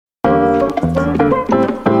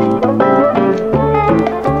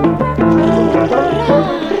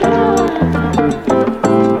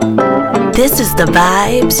This is the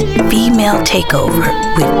Vibes Female Takeover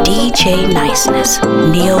with DJ Niceness,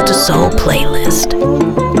 Neo2soul playlist.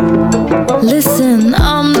 Listen,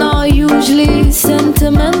 I'm not usually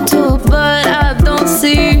sentimental, but I don't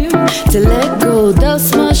seem to let go.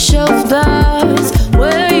 That's my shelf, that's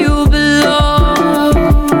where you belong.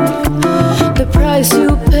 The price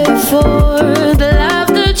you pay for the life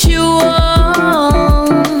that you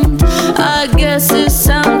want, I guess it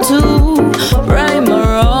sounds too right or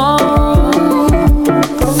wrong.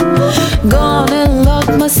 Gone and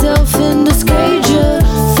locked myself in this cage of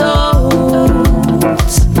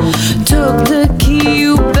thoughts. Took the key,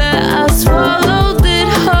 you bet I swallowed it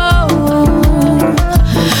whole.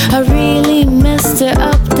 I really messed it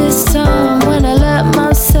up this time when I let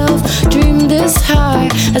myself dream this high.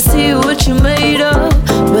 I see what you made of,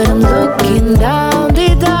 but I'm looking down,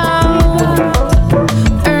 deep down.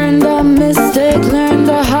 Earned a mistake, learned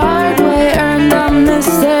the hard way. Earned a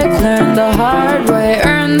mistake, learned the hard way.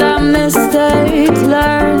 Earned a mistake,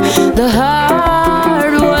 learned the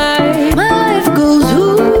hard way. My life goes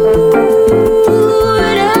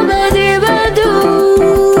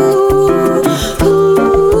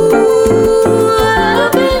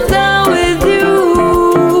up and down with you.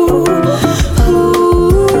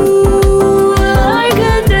 Like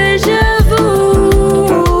a deja vu.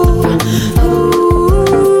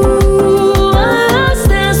 I lost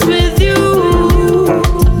dance with you.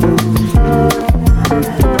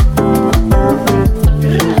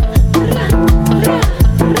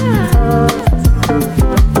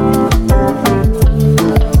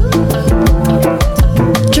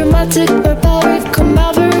 Dramatic, barbaric,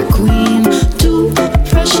 maverick queen. Too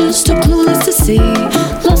precious, too clueless to see.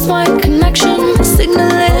 Lost my connection,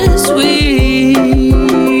 signal is weak.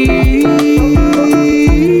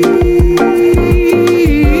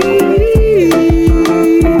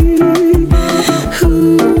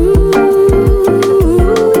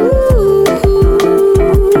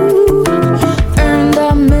 Earned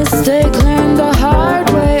a mistake, learned the hard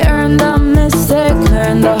way. Earned a mistake,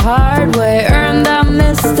 learned the hard way. Earned a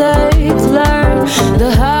mistake, learned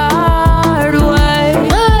the hard way.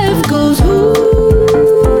 Life goes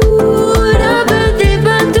da ba dee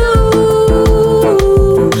ba doo.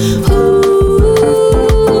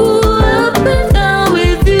 Up and down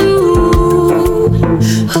with you.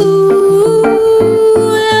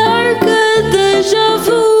 Like a deja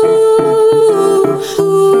vu.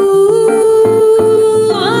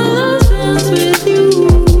 I lost dance with you.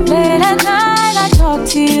 Late at night, I talk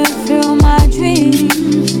to you through my dreams.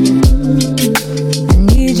 I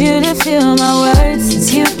need you to feel my words since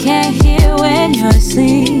you can't hear when you're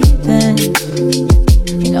sleeping.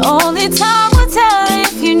 And only time will tell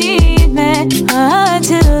if you need me.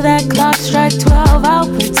 Until that clock strikes 12, I'll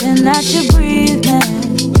pretend that you're breathing.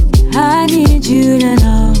 I need you to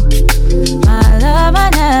know my love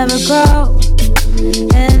might never grow.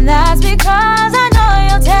 And that's because I know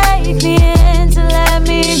you'll take me in to let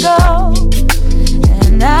me go.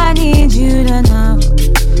 And I need you to know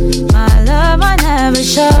my love might never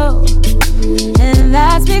show. And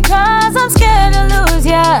that's because I'm scared to lose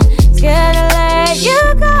ya, scared to let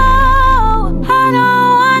you go. I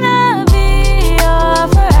don't wanna be your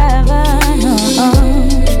forever, no.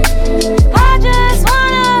 I just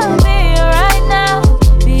wanna be your right now,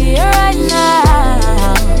 be your right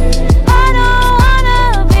now. I don't wanna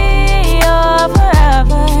be your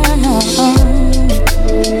forever, no.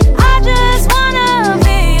 I just wanna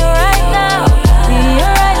be your right now, be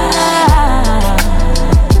your right now.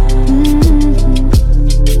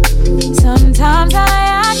 Sometimes I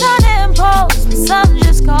act on impulse, but some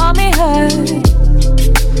just call me hurt.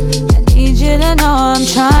 I need you to know I'm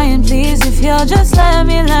trying, please, if you'll just let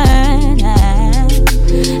me learn.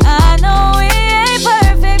 I know we ain't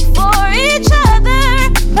perfect for each other,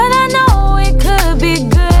 but I know we could be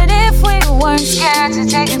good if we weren't scared to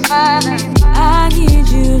take it further. I need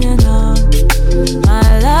you to know my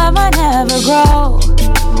love might never grow.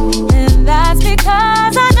 And that's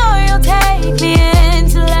because I know you'll take me in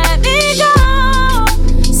to let me go.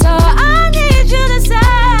 So I need you to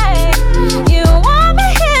say you want me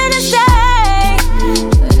here to stay.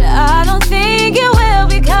 But I don't think you will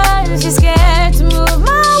because you're scared to move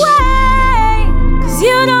my way. 'Cause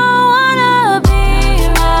you don't wanna be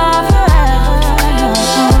my forever, no.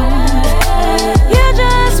 You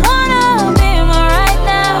just wanna be my right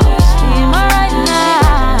now, be my right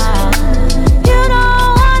now. You don't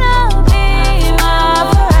wanna be my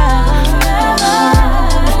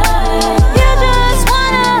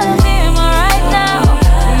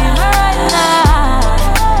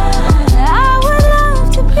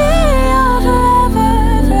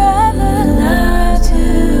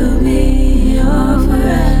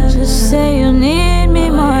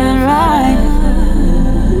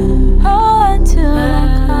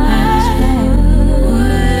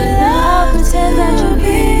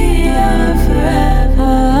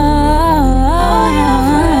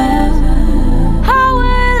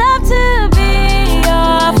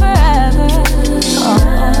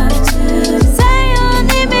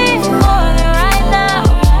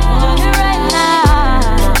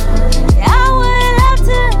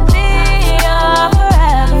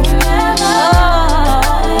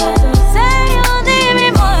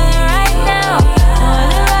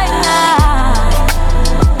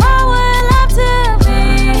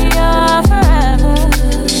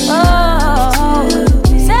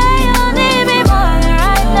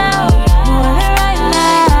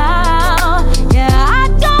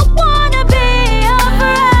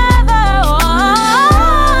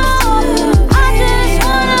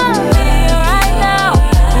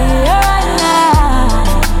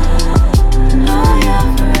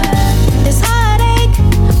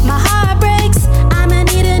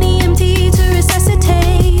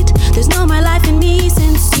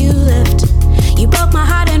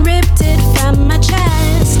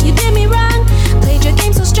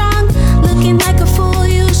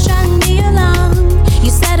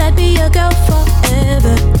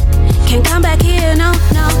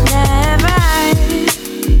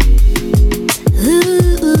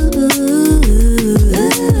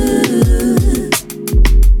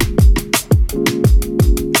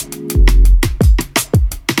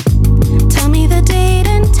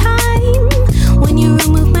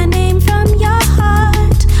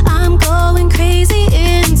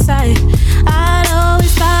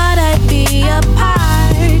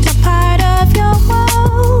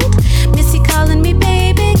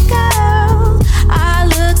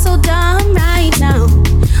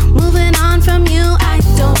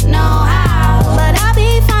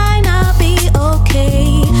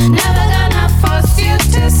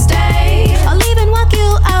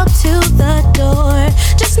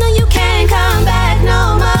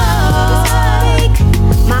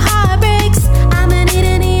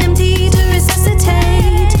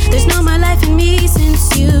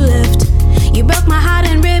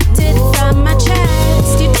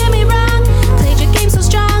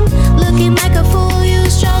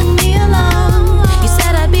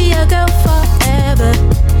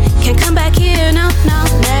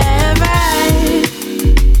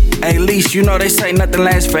Cause you know they say nothing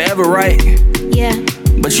lasts forever, right? Yeah.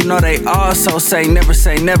 But you know they also say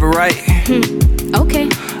never, right? Okay.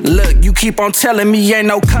 Look, you keep on telling me ain't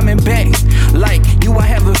no coming back. Like you are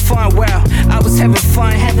having fun, well, I was having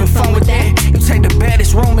fun with that. You take the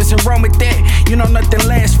baddest rumors and run with that. You know nothing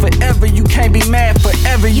lasts forever, you can't be mad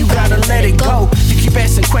forever, you gotta let it go. You keep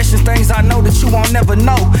asking questions, things I know that you won't never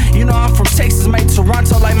know. You know I'm from Texas, made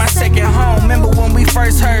Toronto like my second home. Remember when we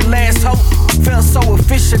first heard Last Hope? Felt so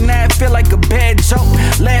efficient, now it feel like a bad joke.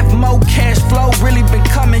 Laugh more, cash flow, really been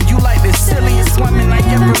coming. You like the silliest woman I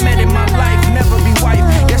ever met in my life. Never be wife,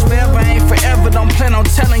 guess forever ain't forever. Don't plan on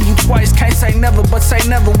telling you twice. Can't say never, but say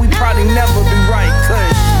never. We probably never be right,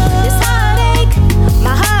 Cush. This heartache,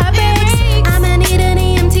 my heart breaks. I'ma need an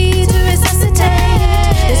EMT to resuscitate.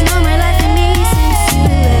 There's no more life in me since you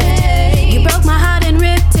left. You broke my heart and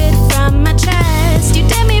ripped it from my chest. You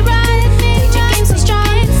did me right, played your game so strong.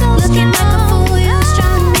 Looking like a fool, you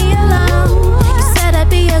strung me along. You said I'd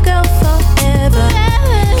be your girl forever.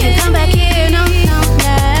 Can't come back here, no,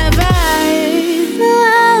 never.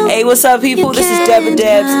 Hey, what's up, people? This is Deborah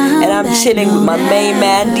Debs, and I'm chilling with my main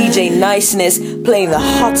man, DJ Niceness, playing the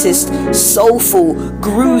hottest, soulful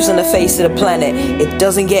grooves on the face of the planet. It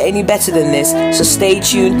doesn't get any better than this, so stay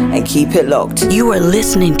tuned and keep it locked. You are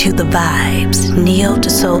listening to The Vibes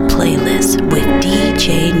Neo2soul playlist with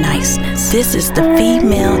DJ Niceness. This is the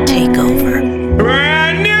female takeover.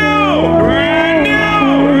 Brand new! Brand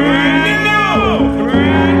new! Brand new!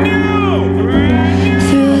 Brand new!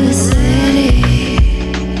 Through the city,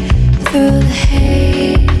 through the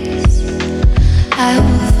haze, I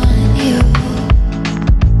will find you.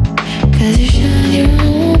 'Cause you shine your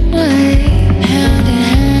own way, hand in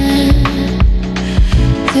hand,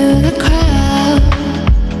 through the crowd.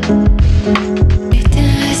 We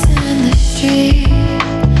dance in the street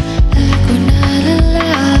like we're not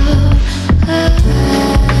allowed.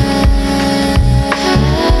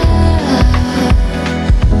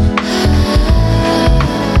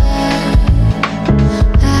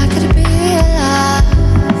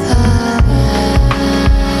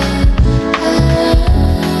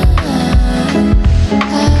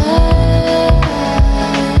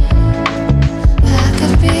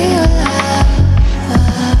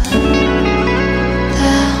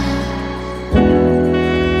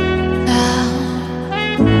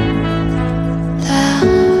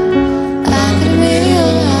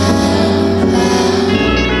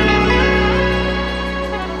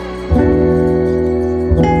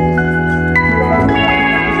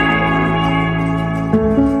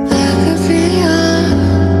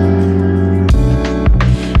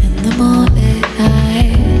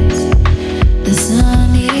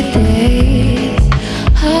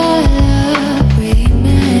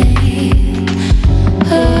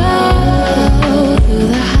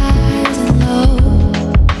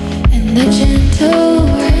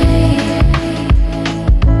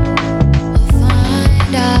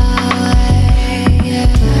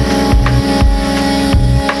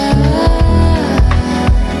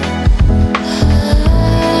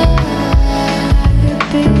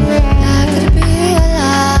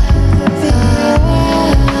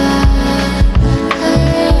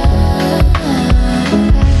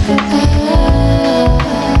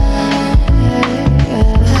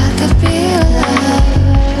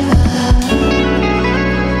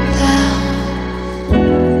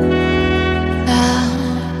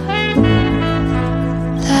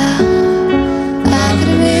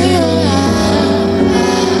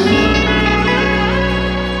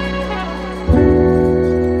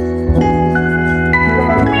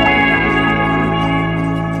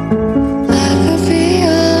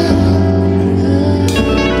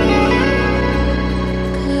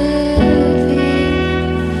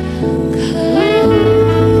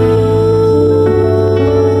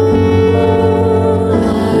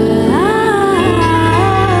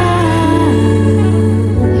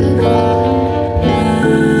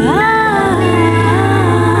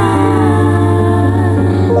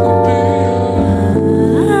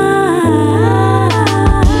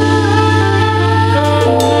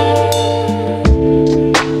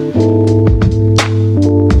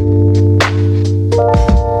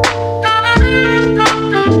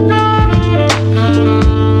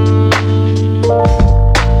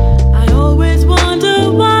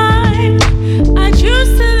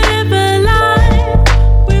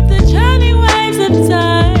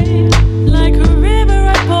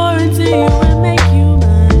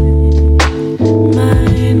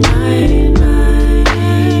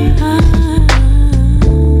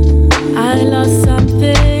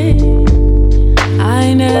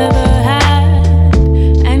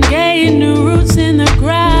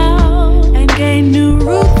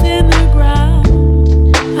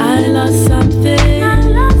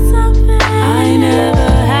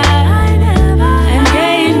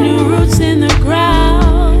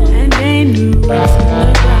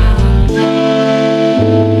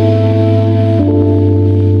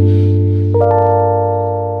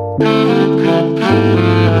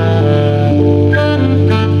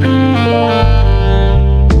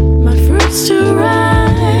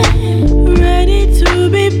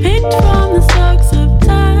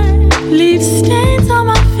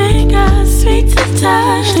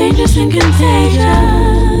 Dangerous and contagious.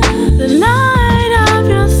 The light of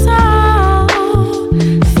your soul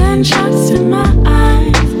sends shocks to my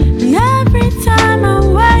eyes. And every time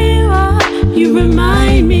I'm where you are, you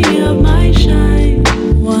remind me of my shine.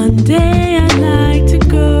 One day I'd like to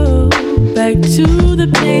go back to the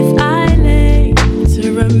place I lay,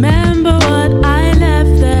 to remember what I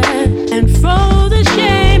left there and throw the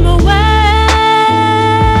shame away.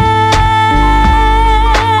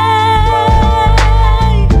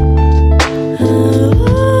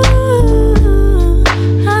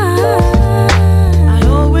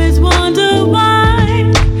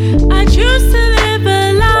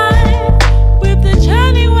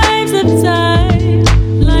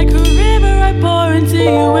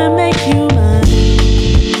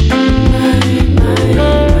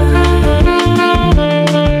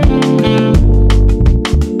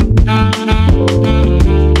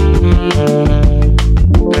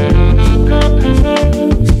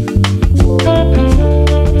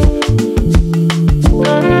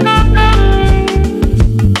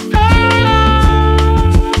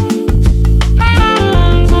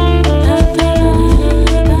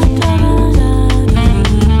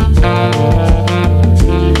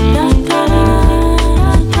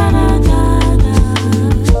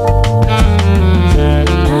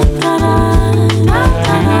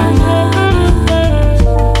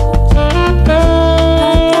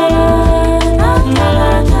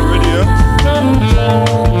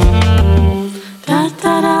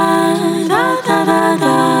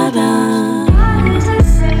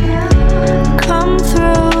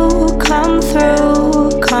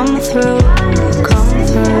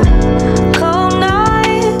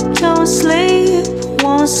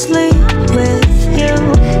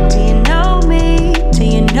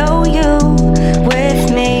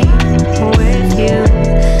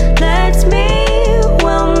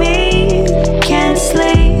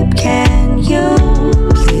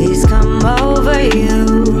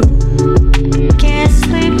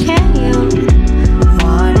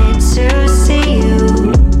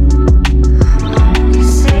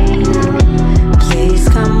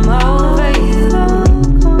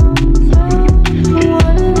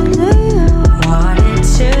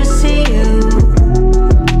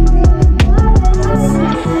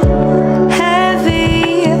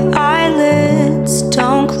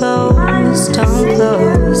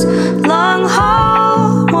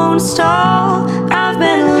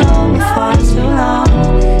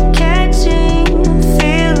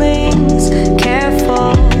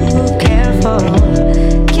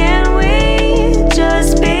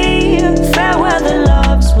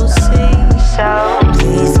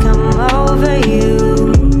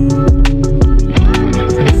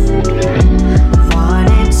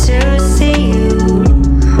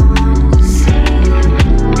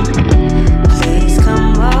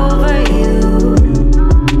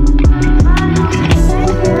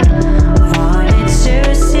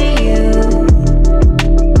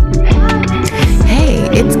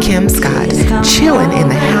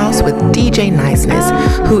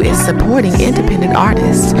 Independent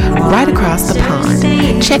artists right across the pond.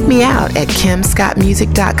 Check me out at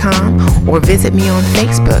kimscottmusic.com or visit me on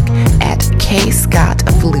Facebook at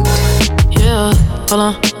kscottflute. Yeah, hold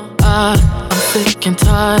on, I'm sick and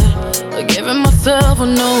tired of giving myself a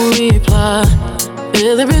no reply.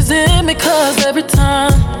 Really resent me cause every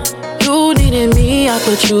time you needed me, I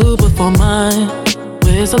put you before mine.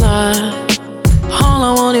 Where's the lie? All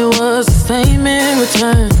I wanted was the same in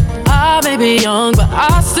return. I may be young, but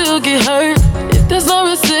I still get hurt. If there's no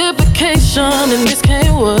reciprocation, then this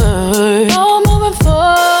can't work. Now I'm moving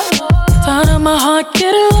forward, time my heart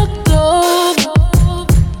getting looked over.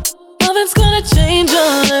 Nothing's gonna change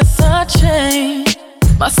unless I change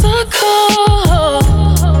my circle.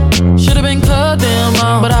 Should've been cut them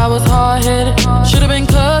out, but I was hard-headed. Should've been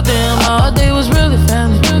cut them out, I thought they was really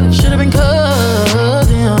family. Should've been cut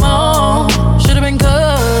them out. Should've been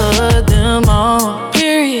cut them out.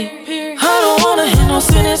 Period. I don't wanna hear no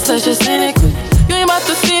sentence, let's just end it quick. You ain't about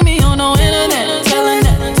to see me on no internet. Telling it,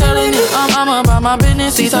 I'm about my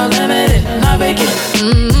business. Seats are limited, not vacant.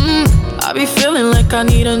 I be feeling like I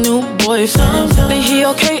need a new boyfriend. Think he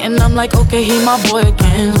okay, and I'm like, okay, he my boy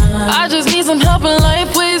again. I just need some help and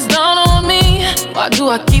life weighs down on me. Why do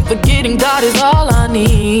I keep forgetting God is all I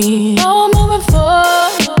need? Now I'm moving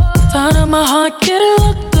forward, tired of my heart getting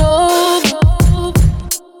looked over.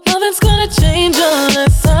 Nothing's gonna change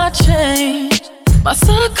unless I change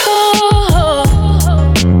Maseko.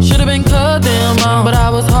 Should've been cut them out, but I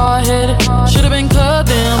was hard-headed. Should've been cut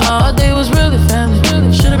them out. I thought they was really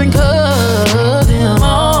family. Should've been cut them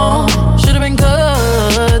out. Should've been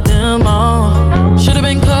cut them out. Should've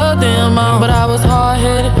been cut them out, but I was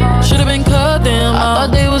hard-headed. Should've been cut them out. I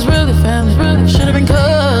thought they was really family. Should've been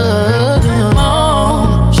cut them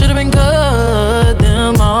out. Should've been cut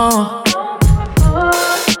them out.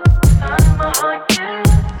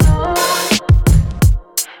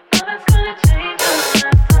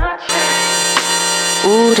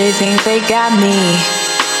 Ooh, they think they got me.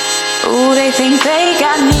 Ooh, they think they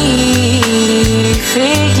got me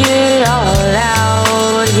figured all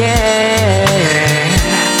out, yeah.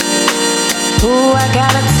 Ooh, I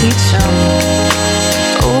gotta teach them.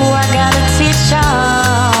 Ooh, I gotta teach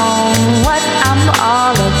them what I'm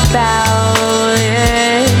all about,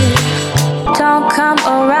 yeah. Don't come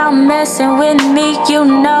around messing with me, you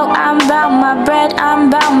know I'm about my bread, I'm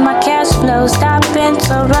about my cash flow. Stop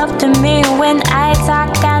interrupting me when I talk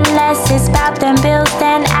unless it's about them bills,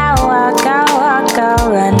 then I walk out,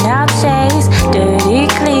 run out, chase. Dirty,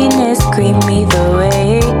 cleanness, cream me the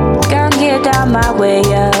way. Girl, get out my way,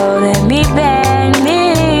 yo, let me bang,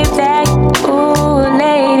 ooh,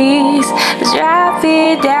 ladies, drop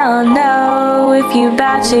it down low if you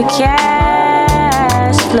bout your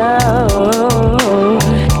cash flow.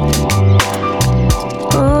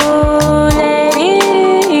 Ooh,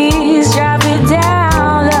 ladies, drop it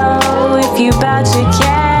down low if you bout your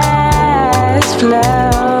cash flow.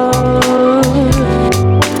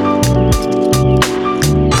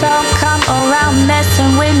 Don't come around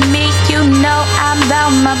messing with me, you know I'm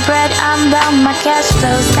about my bread, I'm about my cash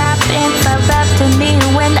flow. Stop interrupting me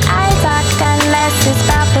when I talk unless it's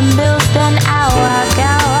about them bills, then I walk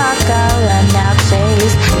out, run out,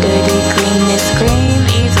 chase. Dirty, cleanness, scream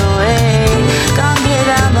either way. Gon' get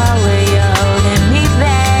out my way, yo, let me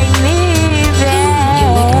bang,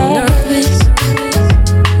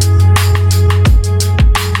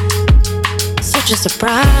 You make me nervous. Such a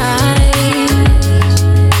surprise.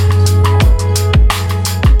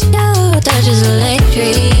 Your touch is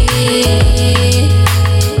electric.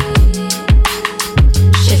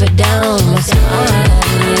 Shiver down my spine.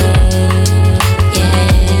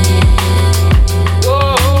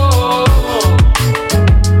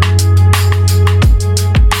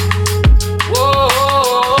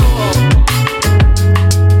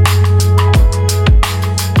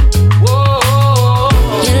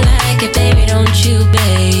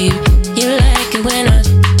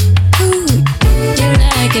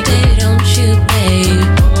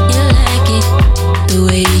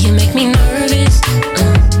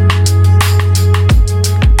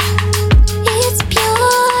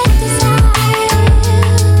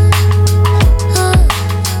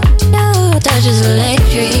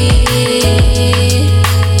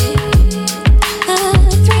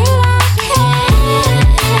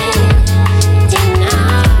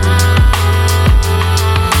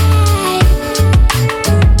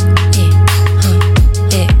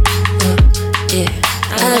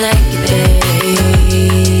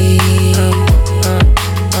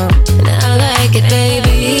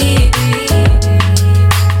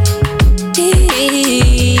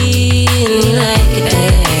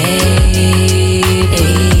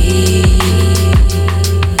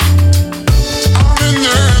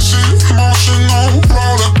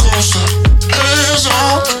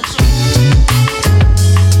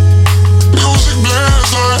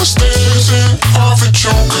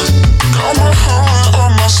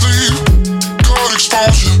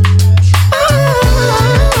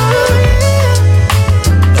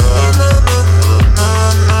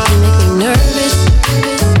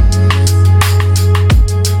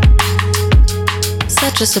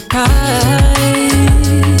 A surprise.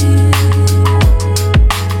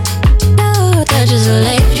 Your touch is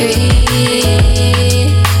electric.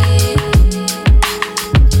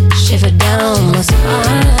 Shiver down my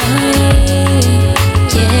spine.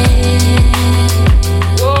 Yeah.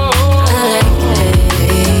 I like it,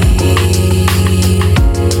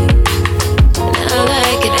 I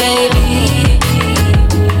like it, baby.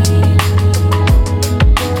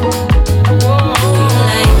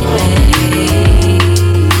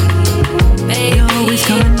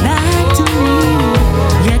 Coming back to me,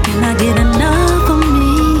 yeah, can I get enough of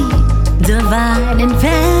me? Divine and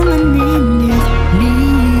feminine is me.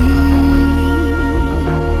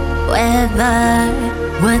 Whether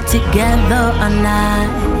we're together or not,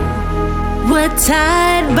 we're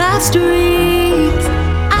tied by streets.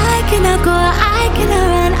 I cannot go, I cannot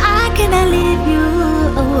run, I cannot leave you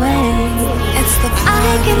away.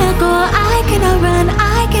 I cannot go, I cannot run,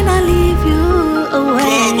 I cannot leave you away.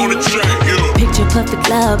 Picture perfect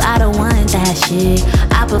love, I don't want that shit.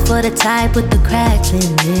 I prefer the type with the cracks in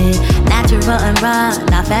it. Natural and raw,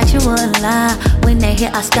 not factual and lie. When they hear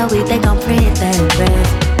our story, they gon' print that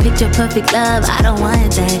breath. Picture perfect love, I don't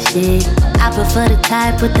want that shit. I prefer the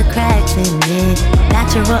type with the cracks in it.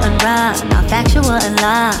 Natural and raw, not factual and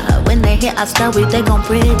lie. When they hear our story, they gon'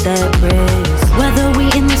 print that breath. Whether we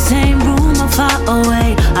in the same room or far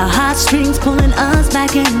away, our heartstrings pulling us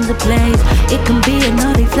back into place. It can be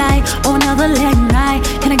another flight or another late night.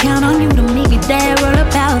 Can I count on you to meet me there or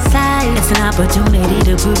up outside? It's an opportunity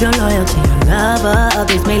to prove your loyalty and lover.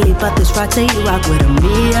 Others may leave, but this rock say you rock with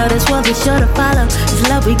Amiia. This world is sure to follow. It's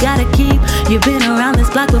love we gotta keep. You've been around this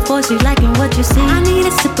block before, so you liking what you see. I need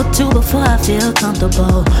a sip or two before I feel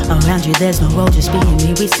comfortable. Around you there's no road, just being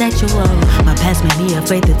me, we sexual. My past made me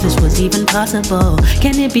afraid that this was even possible.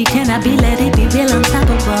 Can it be, can I be, let it be real,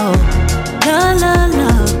 unstoppable. Love, love,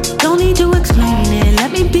 love, don't need to explain it.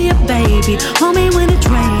 Let me be a baby, hold me when it's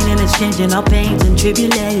raining. Exchanging our pains and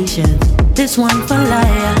tribulations. This one for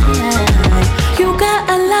life. You got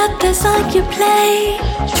a lot that's on your plate.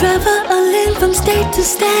 Traveling from state to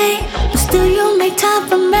state, but still you make time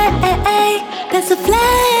for me. That's a flex.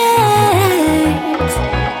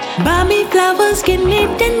 Buy me flowers, give me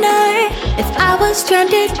dinner. If I was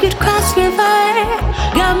stranded, you'd cross river.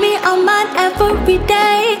 Got me on mine every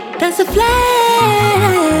day. That's a flex.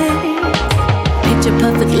 Picture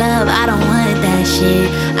perfect love, I don't want that shit.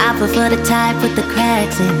 I prefer the type with the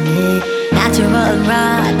cracks in it. Natural and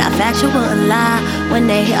raw, not factual and lie. When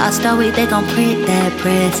they hear our story, they gon' print that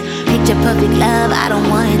press. Picture perfect love, I don't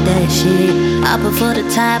want that shit. I prefer the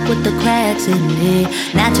type with the cracks in it.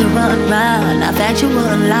 Natural and raw, not factual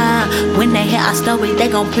and lie. When they hear our story, they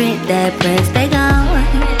gon' print that press. They gon'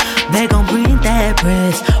 print that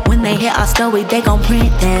press. When they hear our story, they gon'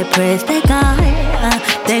 print that press. They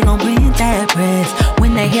gon' print that press.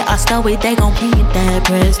 When they hear our story, they gon' print that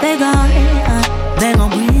press. They gon'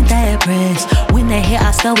 print that press. When they hear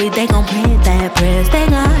our story, they gon' print that press. They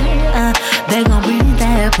gon' print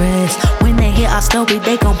that press. When they hear our story,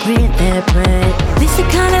 they gon' print that press. This the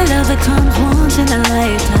kind of love that comes once in a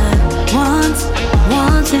lifetime.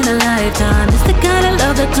 Once in a lifetime. This the kind of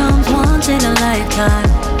love that comes once in a lifetime.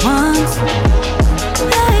 Once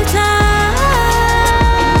lifetime.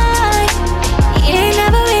 You ain't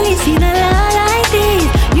never really seen a love like this.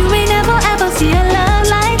 You ain't never ever see a love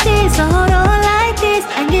like this. So hold on like this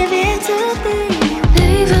and give in to this.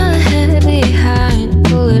 Leave all the head behind.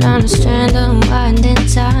 Pull it on a strand, unwind in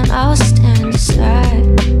time. I'll stand aside.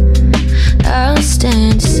 I'll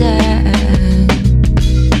stand aside.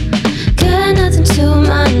 Got nothing to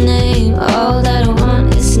my name. All that I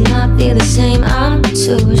want is to not be the same. I'm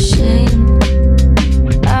too ashamed.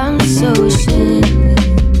 I'm so ashamed.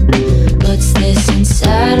 What's this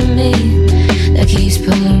inside of me that keeps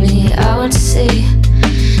pulling me out to sea?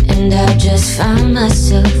 And I just found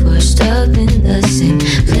myself washed up in the same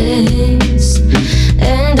place.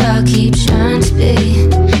 And I'll keep trying to be,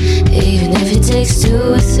 even if it takes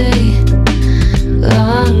 2 or 3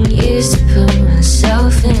 long years to put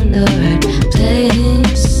myself in the right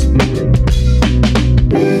place.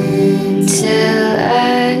 Till I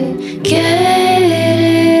get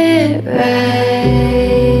it right.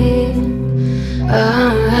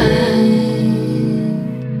 Alright.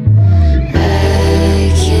 I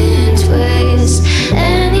can't waste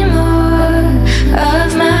any more of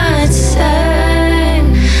my time.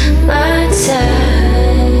 My time.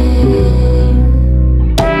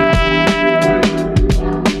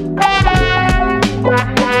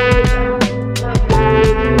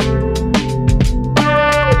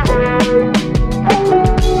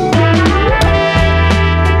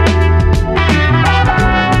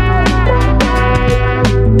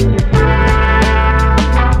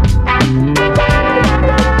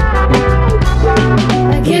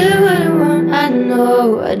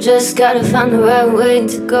 Just gotta find the right way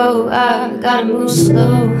to go. I gotta move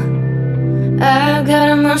slow. I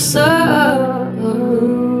gotta move slow.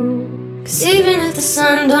 Cause even if the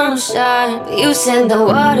sun don't shine, but you said the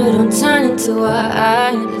water don't turn into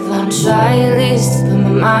wine. If I don't try at least to put my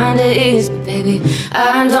mind at ease, but baby,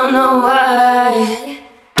 I don't know why.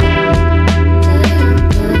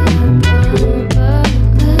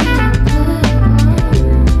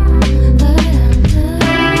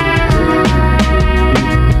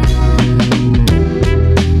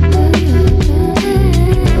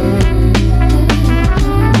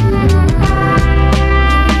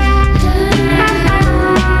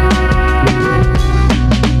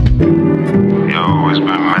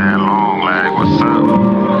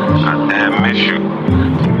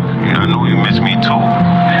 Me too.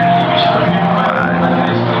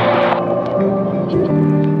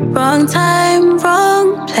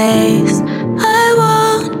 place. I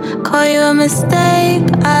won't call you a mistake.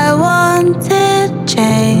 I wanted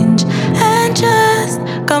change and just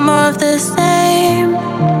got more of the same.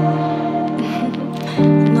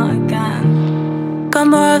 Not again. Got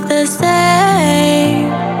more of the same.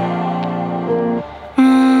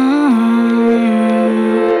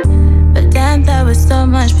 But damn, there was so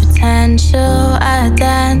much potential. I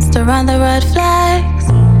danced around the red flags.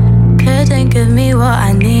 Couldn't give me what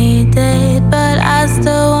I needed, but I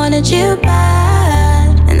still wanted you bad.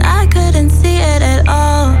 And I couldn't see it at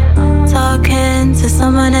all. Talking to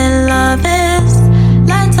someone in love is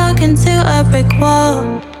like talking to a brick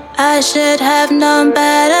wall. I should have known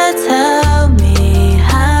better. Tell me,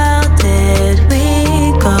 how did we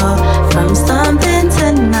go from something to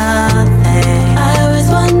nothing? I always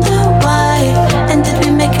wonder why. And did we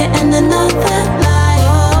make it in another life?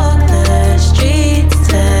 Walk the streets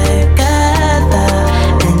together,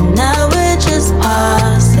 and now we're just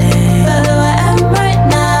passing. But who I am right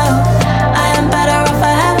now, I am better off,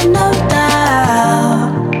 I have no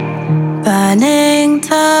doubt. Burning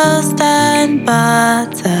toast and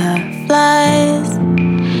butterflies.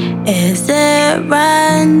 Is it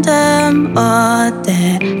random or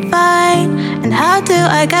divine? And how do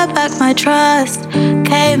I get back my trust?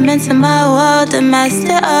 Came into my world and messed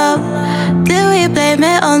it up. Do we blame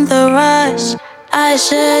it on the rush? I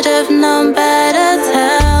should have known better.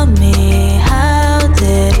 Tell me, how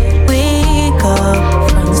did we go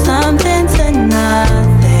from something to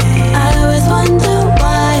nothing? I always wonder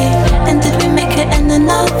why. And did we make it in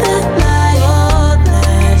another life? All the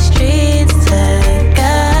streets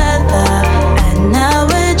together, and now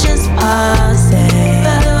we're just passing.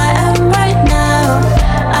 But who I am right now,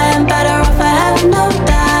 I am better off, I have no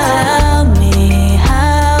doubt. Tell me,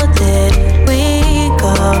 how did we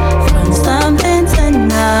go from something to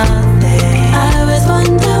nothing? I always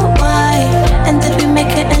wonder why. And did we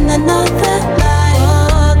make it in another life?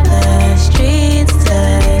 All the streets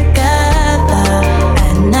together,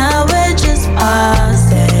 and now we're just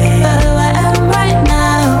passing. But who I am right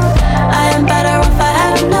now, I am better off, I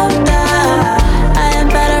have no doubt. I am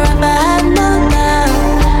better off, I have no doubt.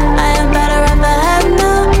 I am better off, I have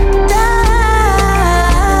no doubt.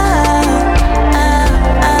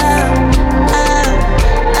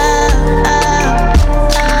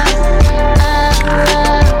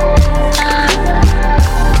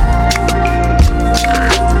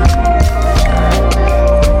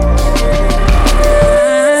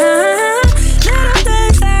 Little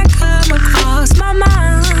things that come across my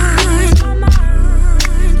mind.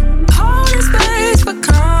 Holding space for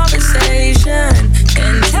conversation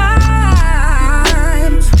in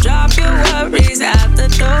time. Drop your worries at the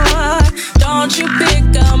door. Don't you pick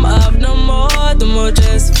them up no more. The more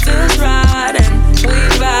just feels right and we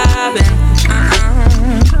vibing.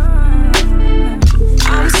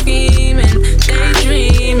 I'm scheming,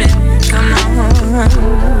 daydreaming. Come on.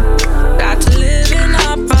 Got to live in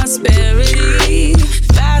our prosperity,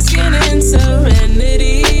 basking in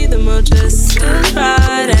serenity. The more just feels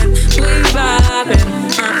right and we vibing.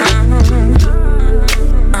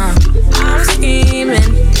 I'm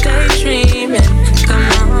scheming, daydreaming. Come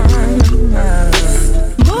on.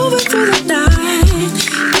 Moving through the night,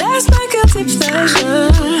 that's my guilty pleasure.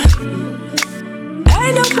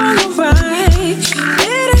 Ain't no wrong or right,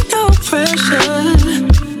 it ain't no pressure.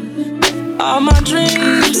 All my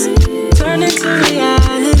dreams turn into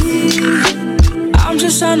reality. I'm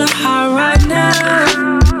just on a high right now,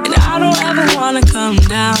 and I don't ever wanna come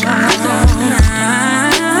down.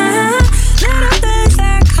 Little things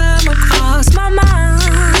that come across my mind.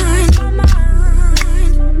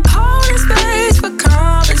 Holding space for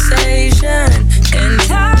conversation in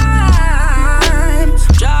time.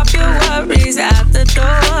 Drop your worries at the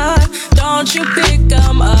door. Don't you pick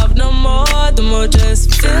them up no more. The more just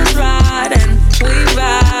feels right and we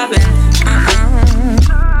vibing.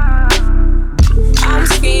 I'm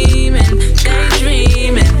scheming,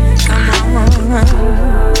 daydreaming. Come on.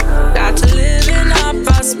 Got to live in our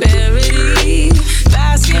prosperity,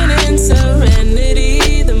 basking in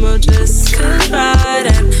serenity. The more just feels right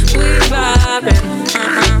and we vibing.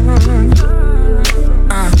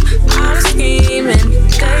 I'm scheming,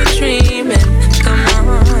 daydreaming. Come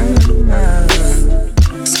on.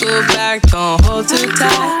 School back, don't hold too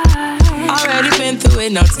tight. Already been through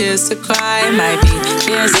it, no tears to cry. Might be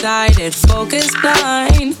nearsighted, focused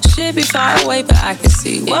blind. Should be far away, but I can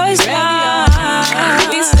see what's right.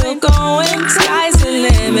 We still going, sky's the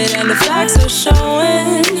limit, and the facts are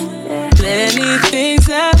showing. Plenty things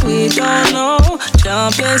that we don't know.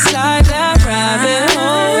 Jump inside that rabbit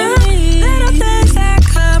hole. Little things that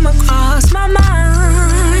come across my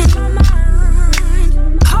mind.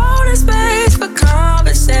 Holding space for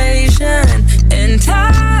conversation.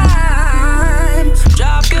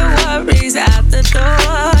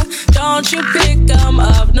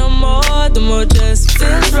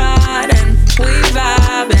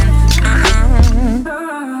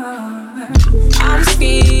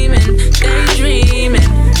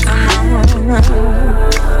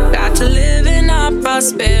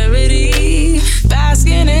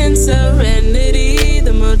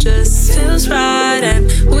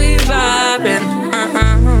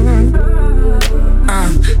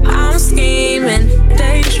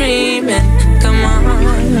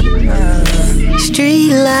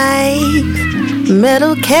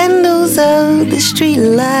 metal candles of the street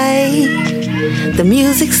light. The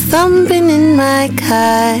music's thumping in my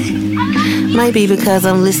car. Might be because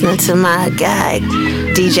I'm listening to my guy,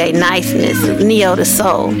 DJ Niceness,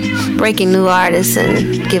 Neo2soul, breaking new artists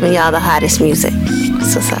and giving y'all the hottest music.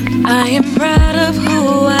 So what's up? I am proud of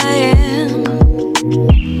who I am.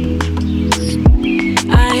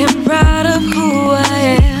 I am proud of who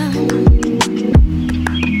I am.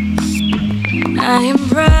 I am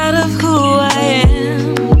proud of who I am.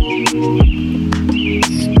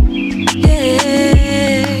 Yeah.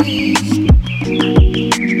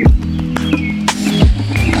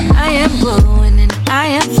 I am glowing and I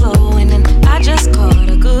am flowing and I just caught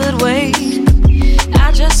a good wave.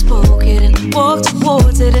 I just spoke it and walked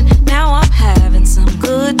towards it and now I'm having some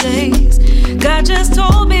good days. God just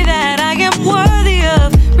told me that I am worthy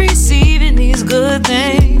of receiving these good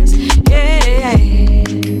things. Yeah.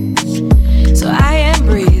 So I am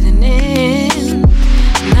breathing in,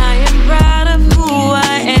 and I am proud of who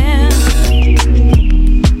I am.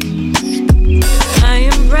 I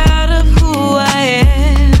am proud of who I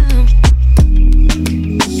am.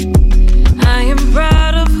 I am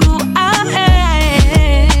proud of who I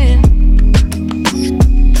am.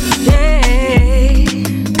 Yeah.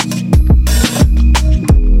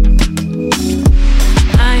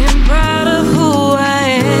 I am proud of who I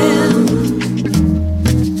am.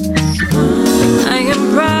 I am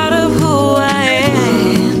proud of who I am.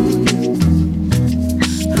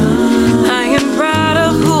 I am proud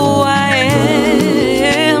of who I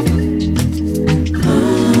am.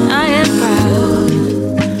 I am proud.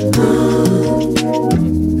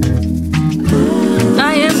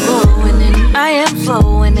 I am going and I am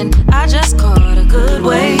flowing and I just caught a good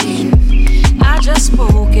wave. I just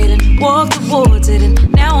spoke it and walked towards it and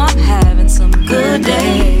now I'm having some good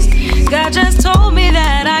days. God just told me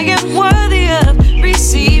that I am worthy of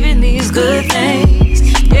receiving these good things.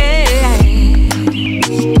 Yeah.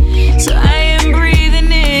 So I am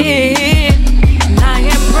breathing in, and I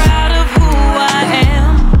am proud of who I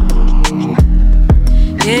am.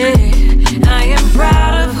 Yeah. I am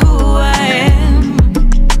proud of who I am.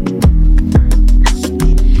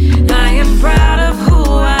 I am proud of who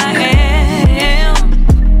I am.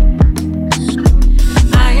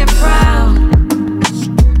 I am proud.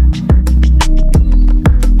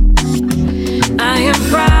 I am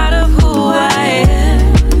proud of who I am.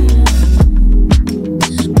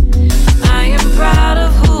 I am proud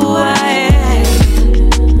of who I am.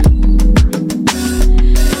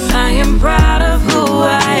 I am proud of who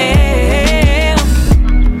I am.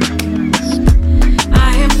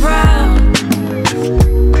 I am proud.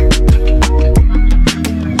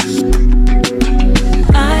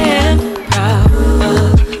 I am proud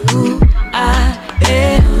of who I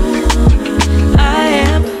am. I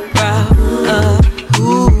am proud of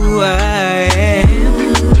who I am.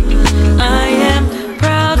 I am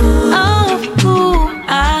proud of who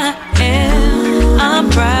I am. I'm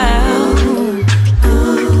proud.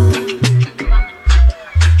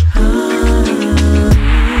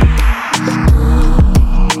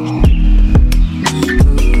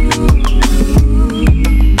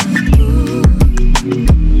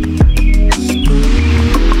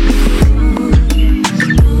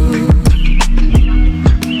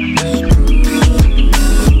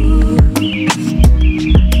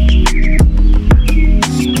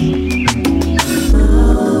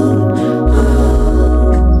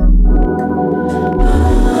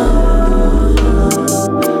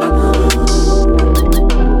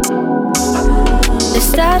 It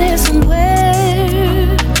started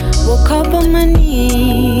somewhere, woke up on my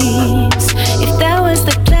knees. If that was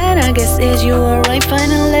the plan, I guess it's you were right,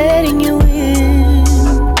 finally letting you in.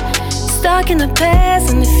 Stuck in the past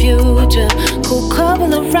and the future, cool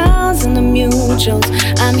couple of rounds in the mutuals.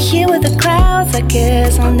 I'm here with the crowds, I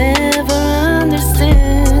guess I'll never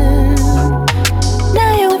understand.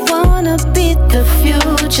 Now you wanna beat the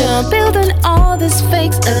future, building all these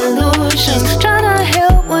fake illusions, trying to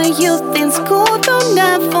help when you think school don't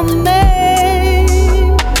not for me.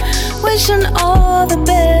 Wishing all the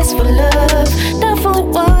best for love, not for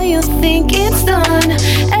what you think it's done.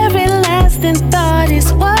 Every lasting thought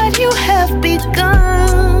is what you have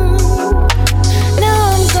begun.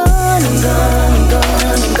 Now I'm gone, I'm gone,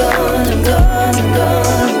 I'm gone, I'm gone, I'm gone, I'm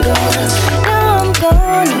gone, I'm gone. Now I'm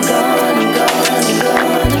gone, I'm gone, I'm gone, I'm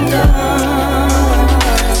gone, I'm gone.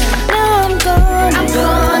 Now I'm gone, I'm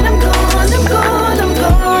gone, I'm gone, I'm gone, I'm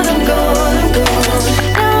gone, I'm gone, I'm gone.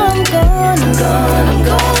 Now I'm gone, I'm gone, I'm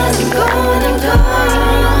gone, I'm gone, I'm gone.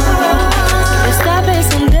 It's stopping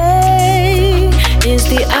someday. Is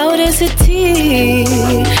the audacity.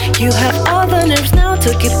 You have all the nerves now to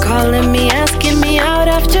keep calling me, asking me out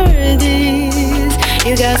after this.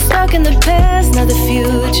 You got stuck in the past, not the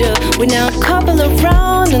future. We now couple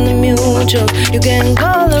around in the mutual. You can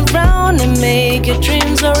go around and make your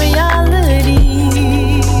dreams a reality.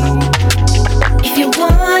 If you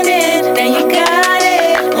want it, then you got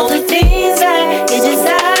it. All the things that you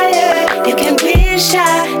desire, you can be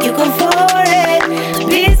shy, you go for it.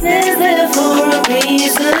 Business there for a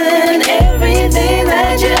reason. Everything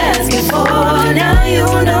that you're asking for, now you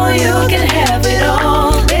know you can have it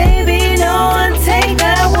all. Baby, no one take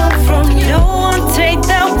that one from you. No one take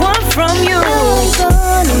that one from you. Now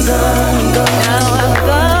I'm gone, I'm gone, now I'm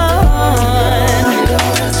gone.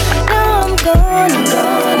 Now I'm gone, I'm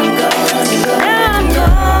gone, I'm gone, I'm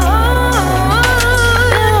gone.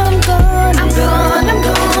 Now I'm gone, I'm gone,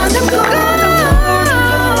 I'm gone, I'm gone.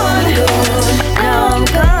 Now I'm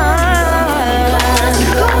gone, I'm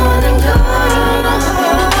gone, I'm gone.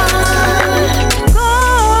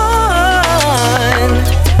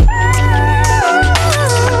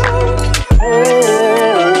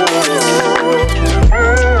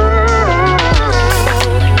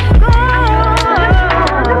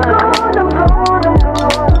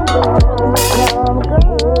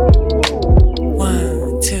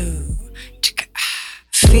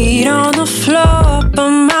 Feet on the floor, but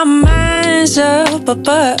my mind's up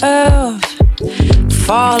above.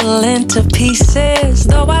 Falling to pieces,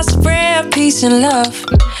 though I spread peace and love.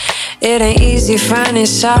 It ain't easy finding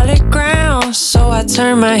solid ground, so I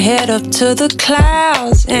turn my head up to the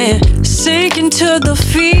clouds and sink into the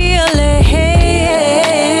feeling.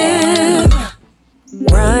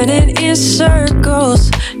 Running in circles,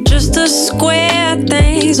 just to square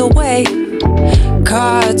things away.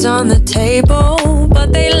 Cards on the table,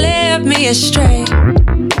 but they led me astray.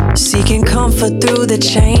 Seeking comfort through the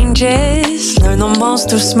changes, learn the most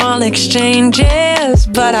through small exchanges,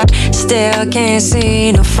 but I still can't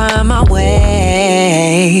seem to find my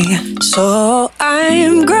way. So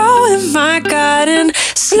I'm growing my garden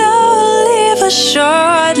slowly but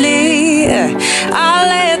surely. I'll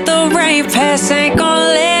let the rain pass, ain't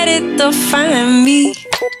gonna let it define me.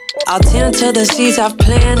 I'll tend to the seeds I've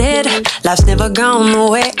planted. Life's never gone the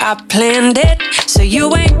way I planned it, so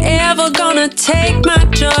you ain't ever gonna take my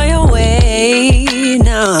joy away,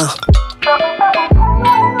 no.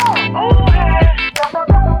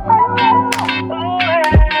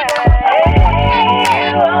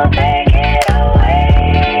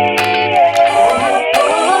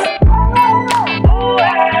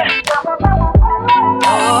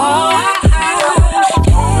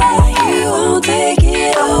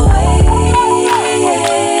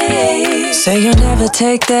 Say you'll never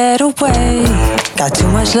take that away. Got too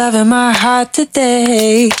much love in my heart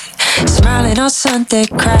today. Smiling on Sunday,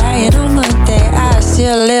 crying on Monday. I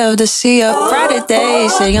still live to see a brighter day.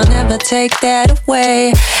 Say you'll never take that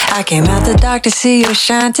away. I came out the dark to see you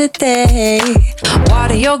shine today.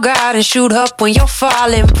 Water your garden, shoot up when you're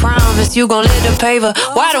falling. Promise you gon' let the paver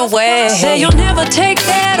wide away. Say you'll never take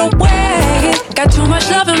that away. Got too much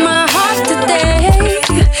love in my heart today.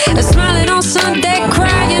 Smiling on Sunday,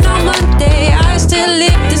 crying on Monday. I still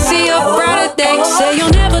live to see a brighter day. Say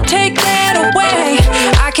you'll never take that away.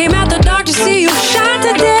 I came out the dark to see you shine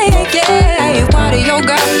today. Yeah, water your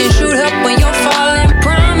garden, shoot up when you're falling.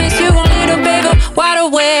 Promise you gon' let the baby wide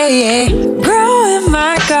away. Growing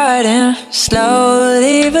my garden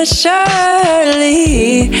slowly but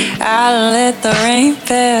surely. I'll let the rain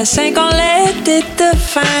pass, ain't gon' let it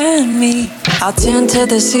define me. I'll tend to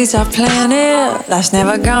the seeds I planted. Life's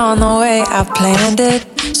never gone the way I planned it,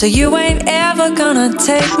 so you ain't ever gonna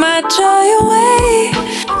take my joy away.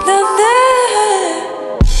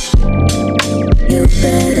 You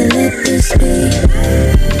better let this be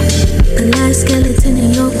the last skeleton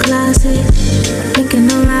in your closet.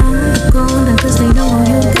 Thinking around the corner cause they know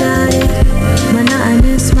you got it.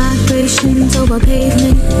 Monotonous migrations over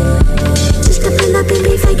pavement. Just to pull up and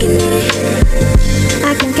be faking it.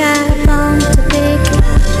 I can get a bone to pick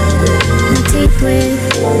my teeth with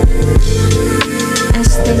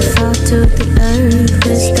as they fall to the earth.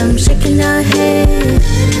 Wisdom shaking her head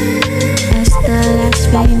as the last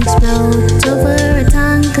rain explodes over a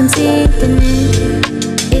tongue conceived in it.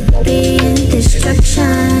 It being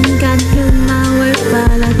destruction, got through my work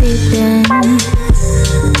while I didn't.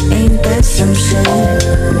 Ain't that some shit?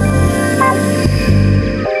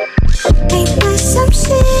 Ain't that some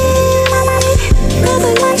shit?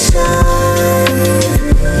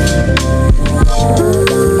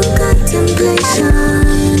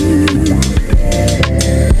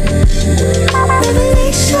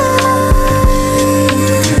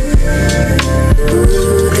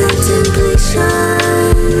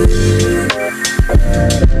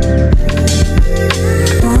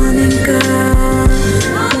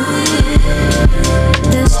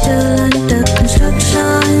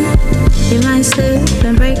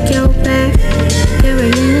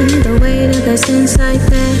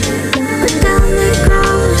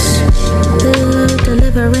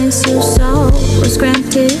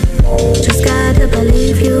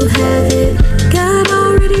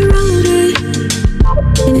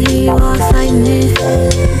 he walks like me.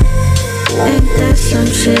 Ain't that some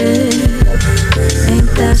shit?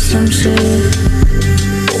 Ain't that some shit?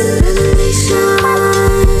 Revelation,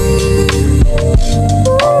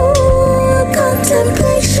 ooh,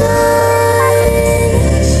 contemplation.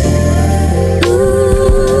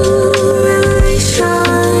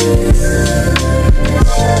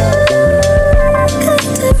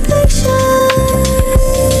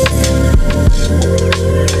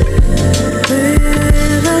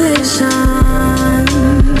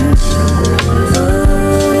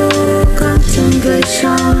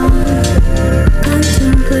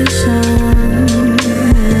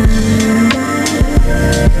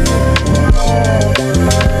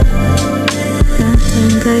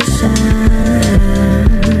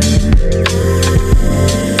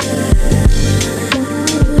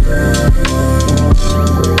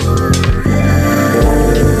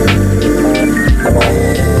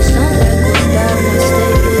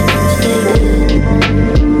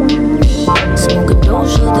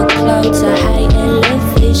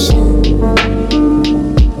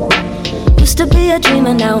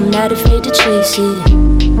 Now I'm not afraid to chase it.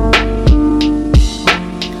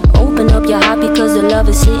 Open up your heart because the love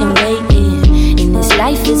is sitting waiting. In this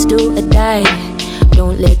life it's do or die.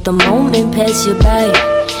 Don't let the moment pass you by.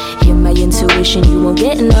 Hear my intuition, you won't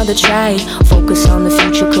get another try. Focus on the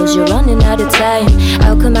future cause you're running out of time.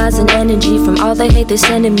 Alchemizing energy from all the hate they're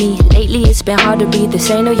sending me. Lately it's been hard to breathe,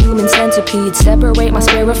 this ain't no human centipede. Separate my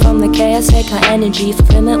spirit from the chaos, echo energy.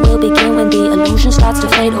 Fulfillment will begin when the illusion starts to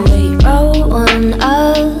fade away. Roll one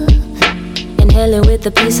up, inhaling with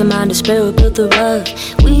the peace of mind, the spirit built the rug.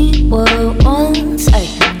 We were once,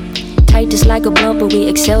 tight just like a blunt, but we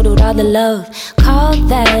excelled with all the love. Call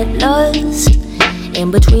that lust. In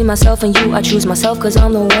between myself and you, I choose myself cause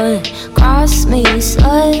I'm the one. Cross me,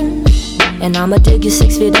 son, and I'ma dig you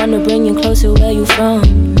 6 feet under, bring you closer where you from.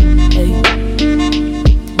 Hey.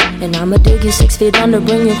 And I'ma dig you 6 feet under,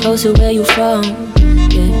 bring you closer where you from.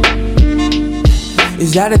 Yeah.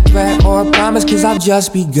 Is that a threat or a promise? Cause I've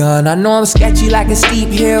just begun. I know I'm sketchy like a steep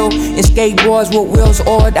hill, and skateboards with wheels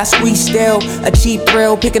or I squeeze still. A cheap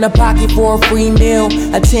thrill, picking a pocket for a free meal.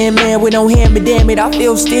 A 10 man with no hand, but damn it, I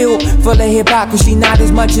feel still full of hypocrisy. Not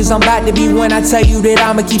as much as I'm about to be when I tell you that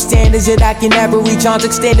I'ma keep standards that I can never reach. Arms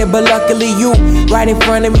extended, but luckily you right in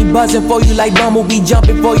front of me, buzzing for you like Bumblebee,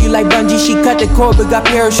 jumping for you like Bungee. She cut the cord but got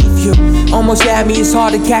parachute view. Almost had me, it's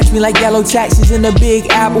hard to catch me like yellow taxis in the Big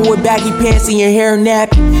Apple with baggy pants and your hair nappy.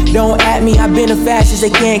 Don't at me, I've been a fascist, they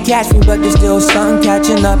can't catch me, but there's still something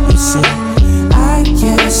catching up, you see. I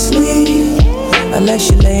can't sleep unless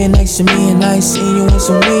you're laying next to me and I ain't seen you in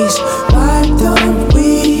some weeks. Why don't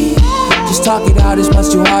we just talk it out? It's much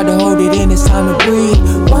too hard to hold it in, it's time to breathe.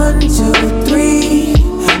 1, 2, 3,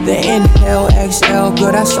 the inhale, exhale,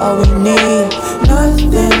 good, that's all we need.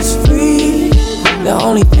 Nothing's free, the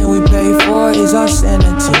only thing we pay for is our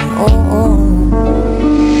sanity. Oh.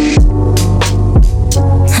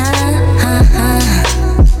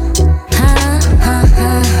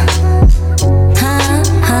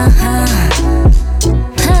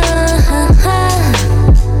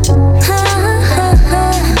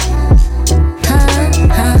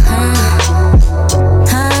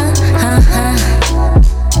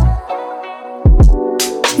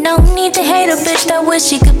 Wish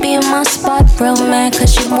she could be in my spot, real man,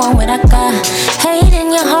 cause you want what I got. Hate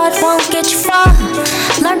in your heart won't get you far.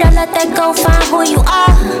 Learn to let that go, find who you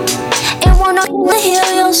are. It won't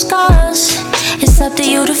heal your scars. It's up to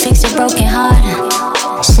you to fix your broken heart.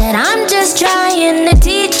 Said I'm just trying to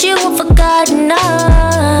teach you a forgotten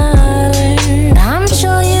art. I'm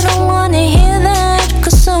sure you don't wanna hear that,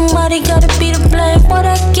 cause somebody gotta be to blame. What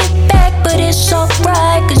I get back, but it's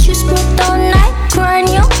alright, cause you spent all night crying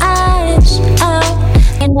your eyes out.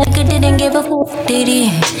 And nigga didn't give a fuck, did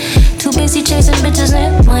he? Too busy chasing bitches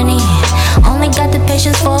and money. Only got the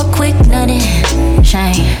patience for a quick nutting.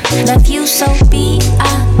 Shame. Left you so B-I-T-T-E-R,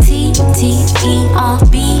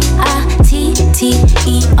 B-I-T-T-E-R,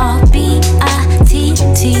 B-I-T-T-E-R.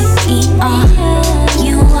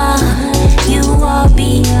 You are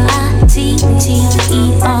B-I-T-T-E-R,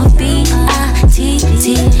 B-I-T-T-E-R,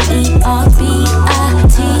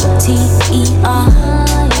 B-I-T-T-E-R.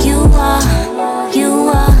 You are.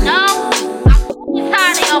 No, I'm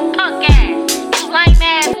tired of your punk ass. You lame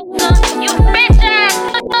ass nigga. You bitch ass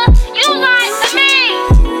nigga. You lied to me.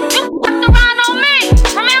 You fucked around on me.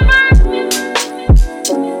 Remember?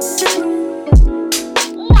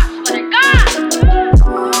 Ooh, I swear to God.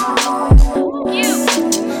 You.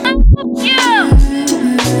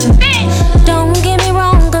 Bitch. Don't get me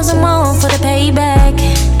wrong, cause I'm on for the payback.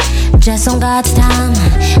 Just on God's time.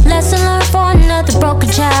 Lesson learned for another broken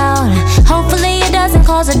child. Hopefully it doesn't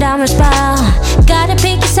cause a diamond smile. Gotta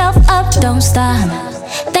pick yourself up, don't stop.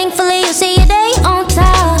 Thankfully you see your day on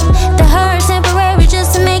top. The hurt's temporary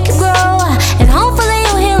just to make you grow. And hopefully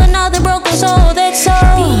you'll heal another broken soul. That's so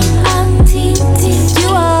B-I-T-T. You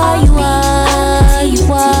are, you are,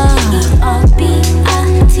 you are.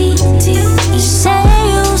 B-I-T-T. Say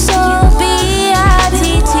you so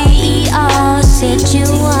B-I-T-T-E-R. Said you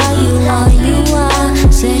are, you are, you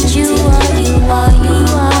are. Said you are, you are, you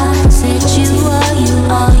are. Said you are, you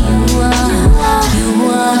are, you are. You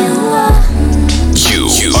are, you are.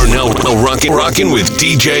 You are now rocking with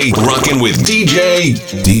DJ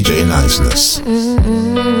Niceness.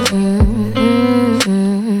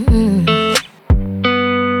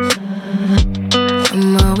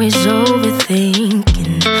 I'm always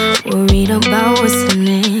overthinking, worried about what's the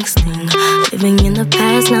next thing. Living in the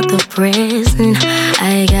past, not the present.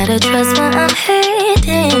 I gotta trust where I'm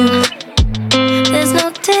heading. There's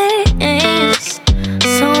no days,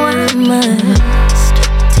 so I must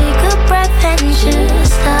take a breath and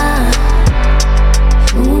just stop.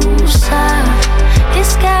 Ooh, stop.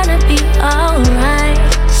 It's gotta be alright.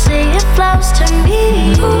 Say it flows to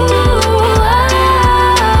me. Ooh,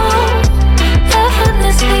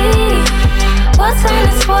 effortlessly. What's on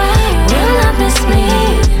its way will not miss me.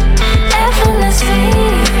 Effortlessly.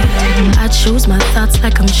 I choose my thoughts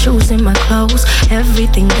like I'm choosing my clothes.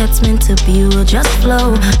 Everything that's meant to be will just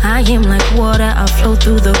flow. I am like water, I flow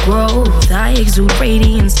through the growth. I exude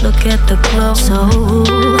radiance, look at the glow. So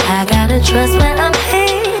I gotta trust where I'm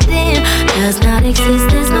heading. Does not exist,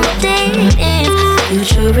 there's no dating.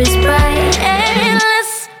 Future is bright and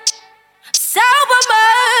endless. Sober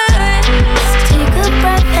mind. Take a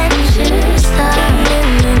breath and just stop.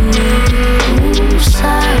 Ooh,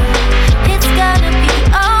 stop. It's gotta be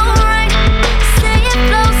alright. Say it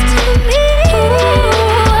flows to me. Ooh,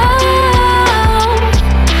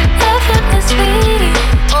 effortlessly.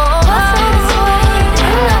 Oh, what's on its way?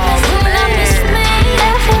 Will not miss me.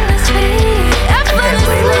 Effortlessly.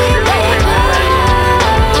 Effortlessly.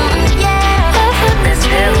 Yeah,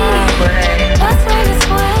 effortlessly. What's on its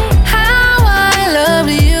way? How I love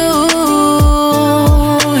you,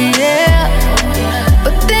 yeah.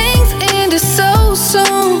 But things ended so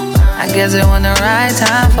soon. I guess it wasn't the right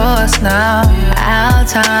time for us now. Our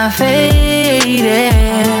time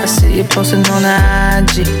faded. I see you posting on the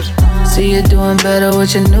IG. See you doing better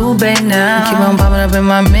with your new babe now. Keep on popping up in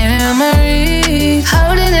my memories.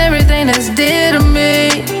 Holding everything that's dear to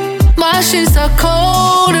me. My sheets are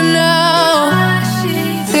colder now.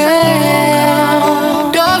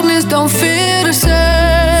 Yeah. Darkness don't feel the same.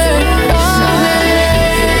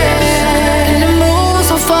 And the moon's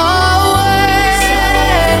so far away.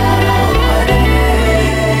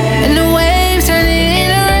 And the waves turning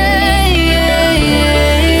into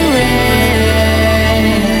rain.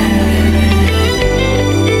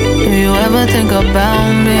 Do you ever think about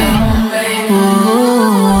me? Ooh.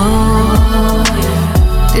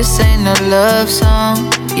 This ain't a love song,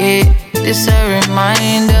 yeah. This a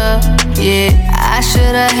reminder, yeah. I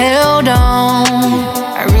should've held on.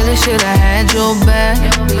 I really should've had your back.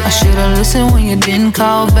 I should've listened when you didn't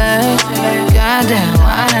call back. Goddamn,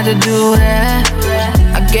 I had to do that.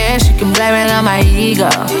 I guess you can blame it on my ego.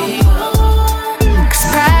 Cause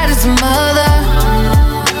pride is a mother,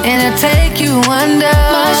 and it'll take you under.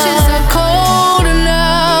 My shit's so colder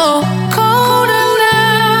now, colder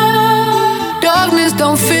now. Darkness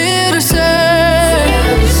don't feel the same.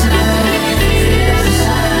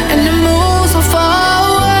 And the moon's so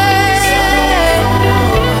far away.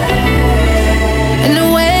 And the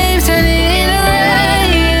waves turning into rain.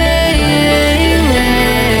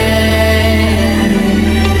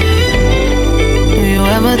 Do you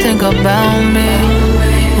ever think about me?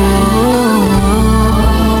 Ooh.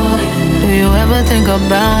 Do you ever think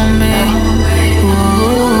about me?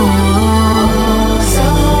 Ooh.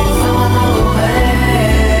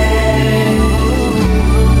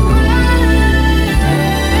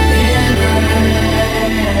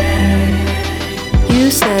 You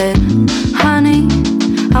said, honey,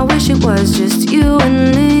 I wish it was just you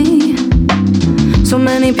and me. So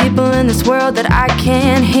many people in this world that I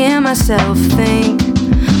can't hear myself think.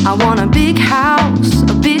 I want a big house,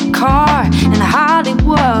 a big car, and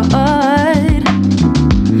Hollywood.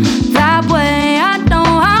 That way I know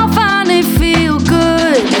I'll finally feel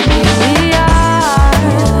good. Here we are,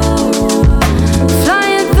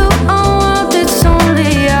 flying through a world that's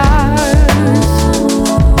only ours.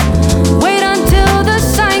 Wait until the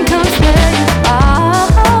sign comes where you are.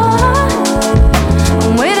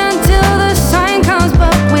 Wait until the sign comes,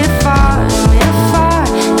 but we're far, and we're far,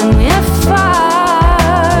 and we're far.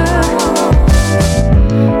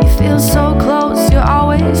 You feel so close, you're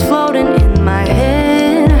always floating in my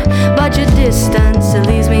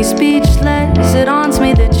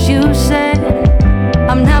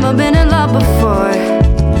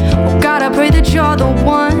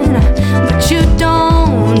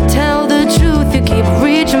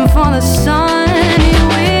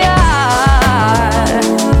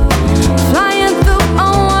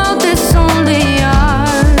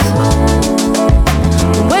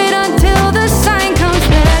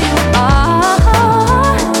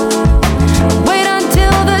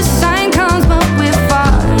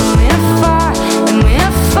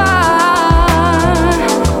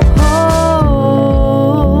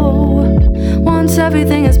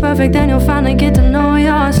perfect, then you'll finally get to know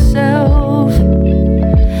yourself.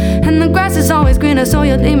 And the grass is always greener, so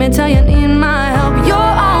you leave me till you need my help. You're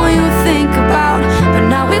all you think about, but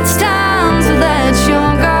now it's time to let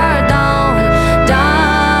your guard down,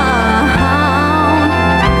 down.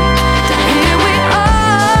 Here we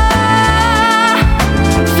are,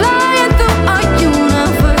 flying through a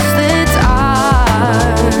universe that's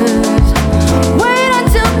ours. Wait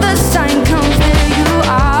until the sign comes, there you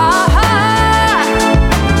are.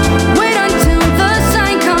 Wait until the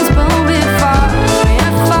sign comes, but we're far,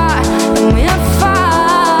 we're far, and we're far.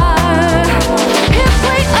 Here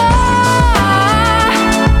we are,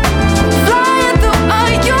 flying through a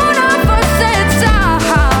universe that's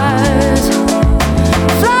ours.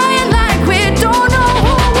 Flying like we don't know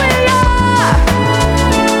who we are.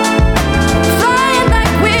 Flying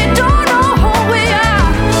like we don't know who we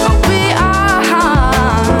are, but we are.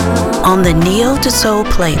 On the Neo2soul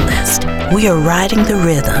playlist, we are riding the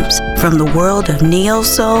rhythms from the world of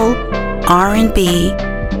neo-soul, R&B,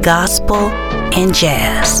 gospel, and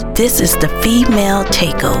jazz. This is the female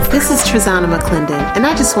takeover. This is Trizana McClendon, and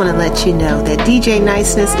I just want to let you know that DJ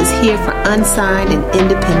Niceness is here for unsigned and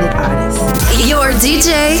independent artists. Your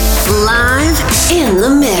DJ live in the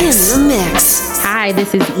mix. Hi,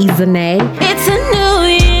 this is Izane. It's a new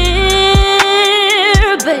year,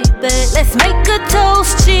 baby. Let's make a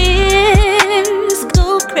toast, cheers,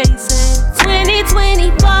 go crazy.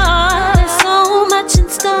 2024, there's so much in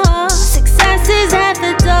store. Success is at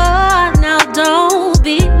the door, now don't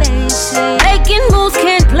be lazy. Making moves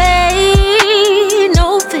can't play,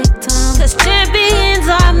 no victim. 'Cause champions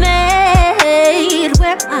are made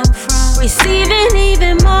where I'm from. Receiving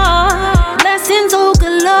even more, blessings oh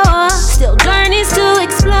galore. Still journeys to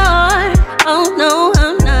explore, oh no,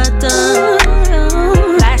 I'm not done.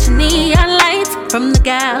 Flashing neon lights from the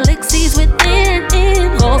galaxies within.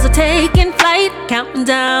 Goals are taking flight, counting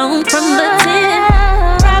down from the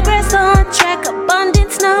 10. Progress on track,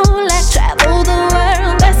 abundance, no lack. Travel the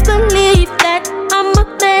world, best believe that I'ma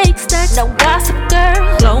make stacks. No gossip,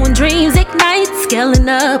 girl. Glowing dreams ignite, scaling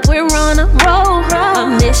up, we're on a roll. A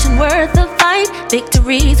mission worth a fight,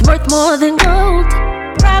 victories worth more than gold.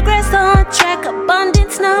 Progress on track,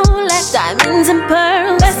 abundance, no lack. Diamonds and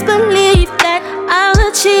pearls, best believe that I'll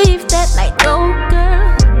achieve that like gold, girl.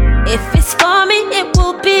 If it's for me, it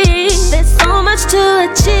will be. There's so much to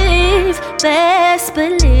achieve, best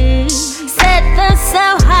believe. Set the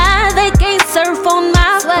sail high, they can't surf on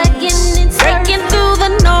my waves. Breaking through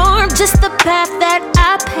the norm, just the path that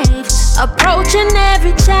I paved. Approaching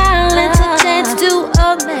every challenge, a chance to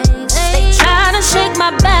amaze. They try to shake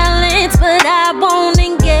my balance, but I won't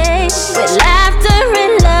engage. With laughter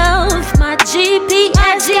and love, my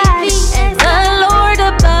GPS guide, and the Lord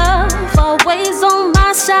above, always on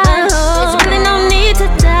my side. There's really no need to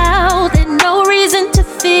doubt, and no reason to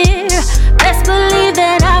fear. Best believe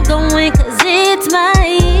that I'm going, 'cause it's my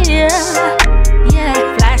year. Yeah,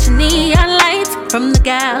 flashing neon lights from the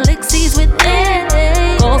galaxies within.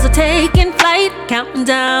 Goals are taking flight, counting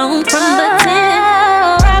down from the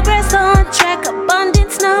 10. Progress on track,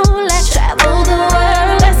 abundance, no lack. Travel the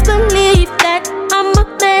world, best believe that I'ma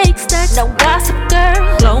make stacks. No gossip, girl.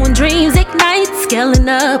 Glowing dreams ignite, scaling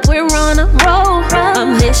up, we're on a roll. A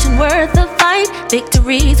mission worth a fight,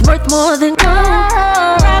 victories worth more than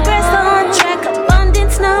gold. Progress on track,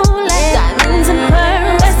 abundance, no lack. Diamonds and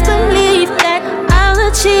pearls, best believe that I'll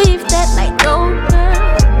achieve that like gold,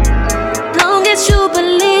 girl. Long as you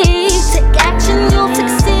believe, take action, you'll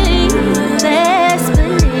succeed. Best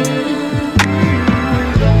believe.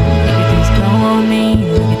 Look at this glow on me,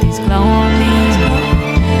 look at this glow on me.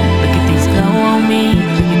 Look at this glow on me,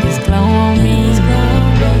 look at this glow on me.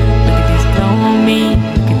 Look at this glow on me,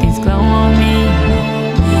 look at this glow on me.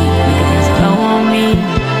 Look at this glow on me.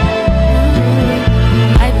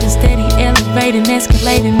 Life is steady, elevating,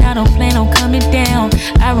 escalating, I don't plan on coming down.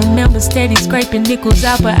 I remember steady scraping nickels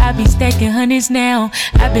out, but I be stacking hundreds now.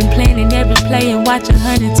 I've been planning every play and watch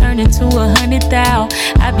 100 turn into 100,000.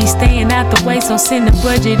 I be staying out the way, so send the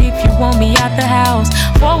budget if you want me out the house.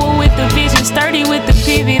 Forward with the vision, sturdy with the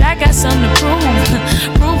pivot, I got something to prove.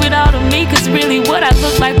 Prove it all to me, 'cause really what I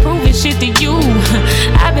look like proving shit to you.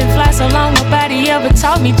 I've been fly so long, nobody ever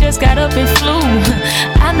taught me, just got up and flew.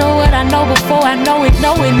 I know what I know before I know it,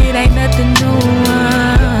 knowing it ain't nothing new.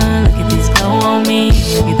 Look at this glow on me,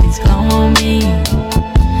 look at this glow on me.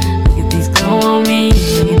 Look at this glow on me,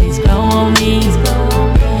 look at this glow on me.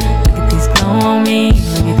 Look at this glow on me,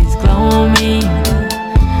 look at this glow on me.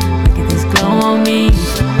 Look at this glow on me.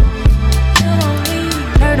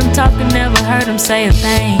 Heard them talking, never heard them say a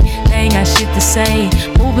thing. They ain't got shit to say.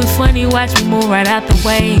 Moving funny, watch me move right out the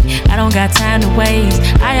way. I don't got time to waste.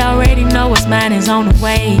 I already know what's mine is on the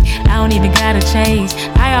way. I don't even gotta chase.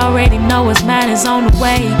 I already know what's mine is on the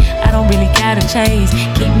way. I don't really gotta chase.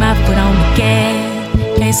 Keep my foot on the gas.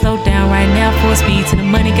 Can't slow down right now, full speed to the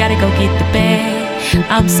money, gotta go get the bag.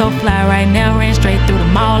 I'm so fly right now, ran straight through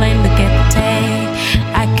the mall, ain't look at the tag.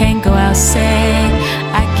 I can't go outside,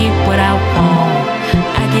 I get what I want,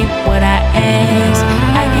 I get what I ask,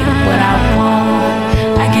 I get what I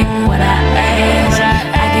want, I get what I ask,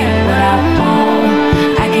 I get what I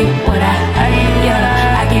want, I get what I ask,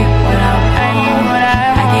 yeah, I get what I want,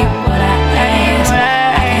 I get what I ask.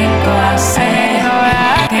 I can't go outside,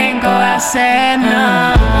 I can't go outside,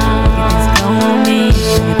 no.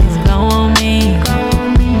 Look at this go on me, look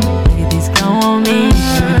at this go on me,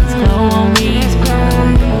 look at this go on me, look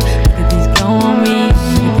at this go on me,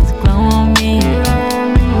 look at this go on me, look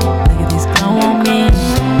at this go on me, look at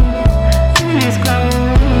this go on me, look at this go on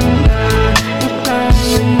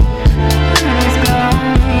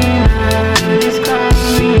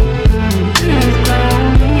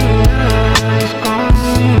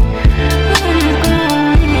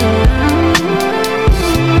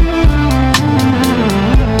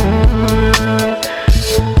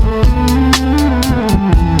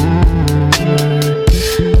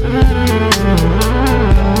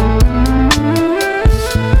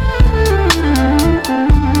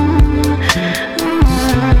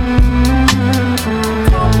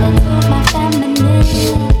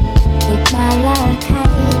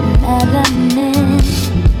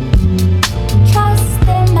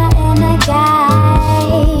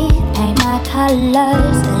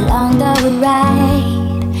along the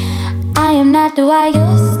ride. I am not who I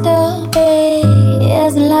used to be.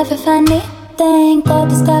 Isn't life a funny thing? Go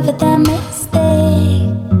discover the mistake.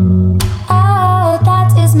 Oh,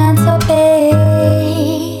 that is meant to be.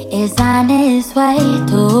 Is on his way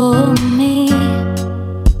to me.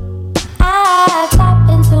 I tap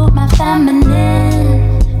into my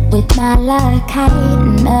feminine with my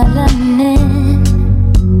locating element.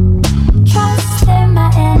 Trust in my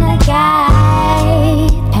inner guide.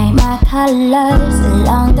 Paint my colors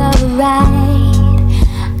along the ride.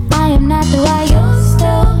 I am not who I used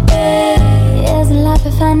to be. Isn't life a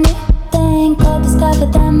funny thing? Go discover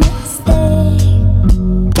the mistake.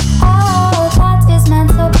 Oh, that is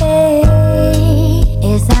meant to be.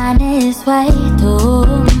 Is on his way to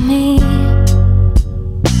me.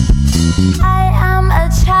 I am a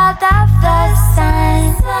child of the sun,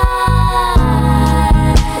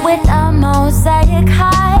 with a mosaic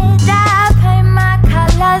heart. I paint my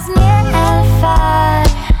colors near and far,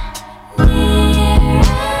 near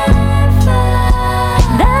and far.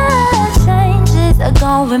 The changes are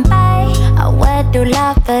going by. Where do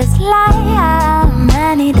lovers lie? How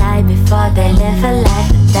many die before they live a life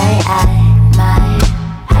that they admire?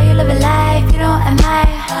 How you live a life you don't admire?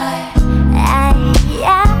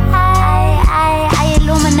 I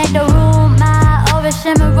illuminate the room. My aura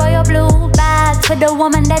shimmer royal blue vibes for the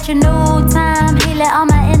woman that you knew. Time healing all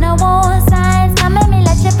my inner wound signs. Come at me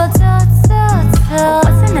like triple two.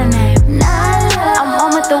 What's in the name? Nala. I'm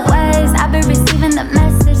one with the waves. I be receiving the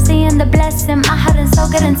message, seeing the blessing. My heart is so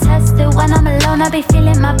good and tested. When I'm alone, I be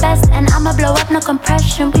feeling my best, and I'ma blow up, no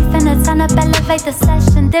compression. We finna turn up, elevate the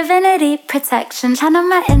session. Divinity protection, channel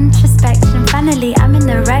my introspection. Finally, I'm in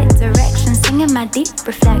the right direction, singing my deep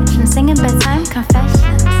reflection, singing bedtime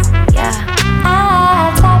confessions. Yeah,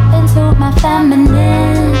 I tap into my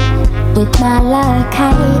feminine with my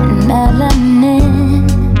locating melanin.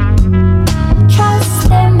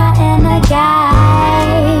 Trust in my inner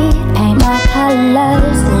guide. Paint my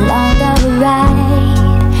colors along the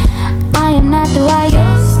ride. I am not who I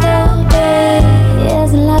used to be.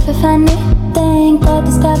 Isn't life a funny thing? Go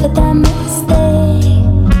discover the mistake.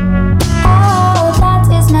 Oh, that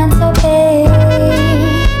is meant to be.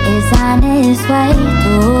 Is on his way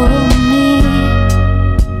to me.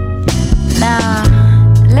 Now,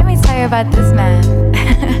 let me tell you about this man.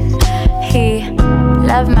 He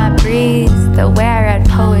loved my breeze, the way I read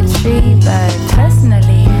poetry, but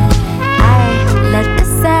personally, I let the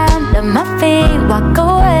sound of my feet walk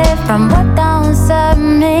away from what don't serve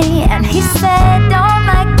me. And he said, oh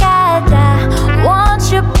my God, I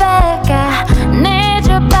want you back, I need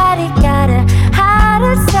your body, got a heart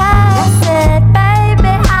attack. I said,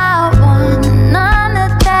 baby, I want none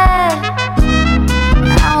of that,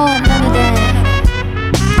 I want none of that.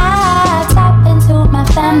 I tap into my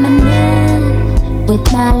feminine with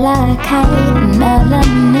my locating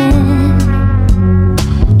melanin.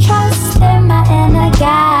 Trust in my inner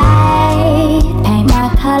guide. Paint my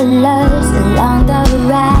colors along the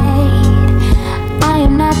ride. I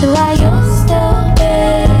am not who I used to be.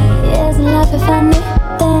 if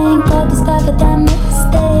anything, God discovered that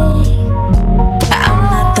mistake. I'm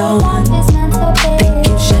not the one, think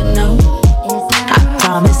you should know. I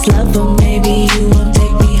promise love, but maybe you won't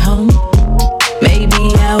take me home.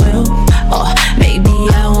 Maybe I will, or maybe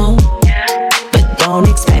I won't. But don't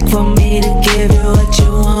expect for me to give you what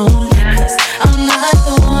you want. 'Cause I'm not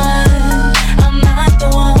the one, I'm not the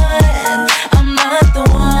one, I'm not the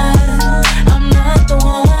one, I'm not the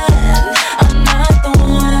one, I'm not the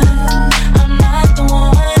one, I'm not the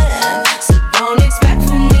one. So don't expect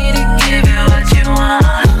for me to give you what you want.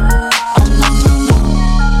 Oh no, no, no,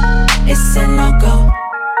 it's a no-go.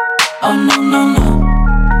 Oh no, no, no,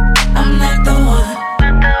 I'm not the one.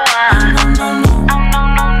 Oh no, no, no,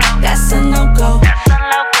 that's a no-go.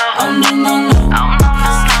 Oh no, no, no,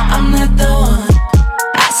 I'm not the one.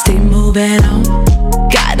 I stay moving on,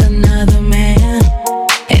 got another man,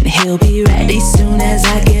 and he'll be ready soon as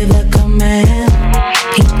I give a command.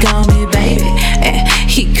 He call me baby, and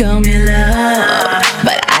he call me love,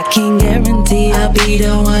 but I can't guarantee I'll be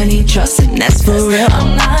the one he trusts, and that's for real.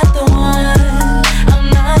 I'm not the one, I'm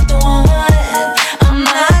not the one, I'm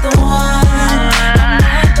not the one, I'm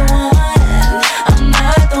not the one, I'm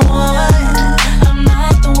not the one, I'm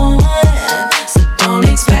not the one. So don't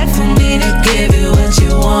expect for me to give you what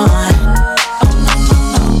you want. Oh no, no,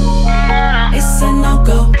 no, it's a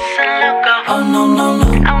no-go. Oh no, no, no,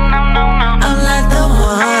 I'm not the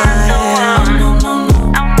one. Oh no, no, no,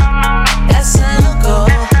 that's a no-go.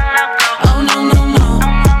 Oh no, no, no,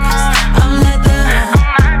 I'm not the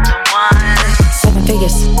one. 7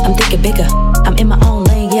 figures, I'm thinking bigger. I'm in my own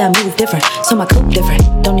lane, yeah, I move different. So my coupe different,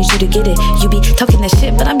 don't need you to get it. You be talking that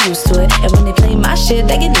shit, but I'm used to it. And when they play my shit,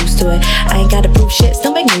 they get used to it. I ain't gotta prove shit,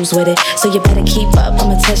 still make news with it. So you better keep up,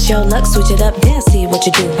 I'ma test your luck. Switch it up, then see what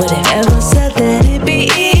you do with it. Never said that it'd be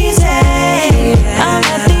easy. I'm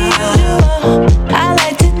not the usual, I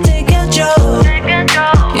like to take control.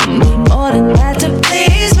 You need more than that to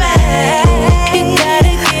please me. You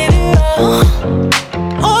gotta give it all,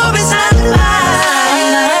 or it's not the lie.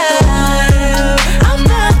 I'm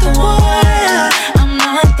not the one, I'm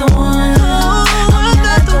not the one, I'm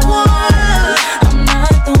not the one, I'm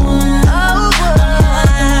not the one, I'm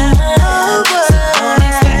not the one. So don't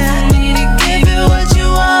expect me to give you what you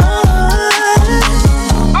want.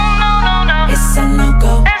 It's a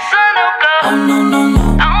no-go. Oh no, no, no,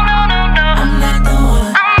 I'm not the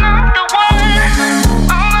one.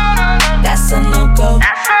 That's a no-go.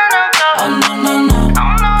 Oh no, no, no,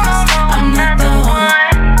 I'm not the one.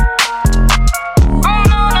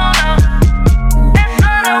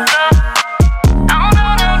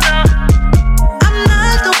 I'm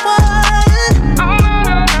not the one.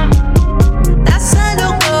 That's a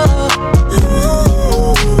no-go.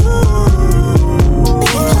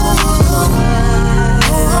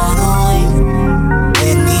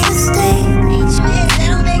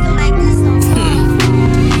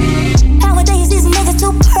 Nowadays these niggas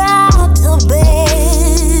too proud to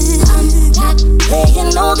beg. I'm not playing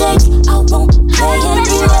no games, I won't play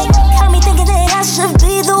anyway. Got me thinking that I should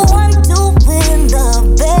be the one doing the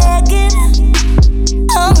begging.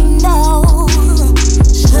 Oh no,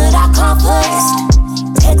 should I call first?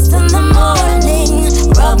 Text in the morning,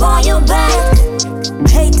 rub on your back,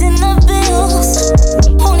 pay dinner bills.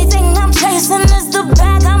 Only thing I'm chasing is the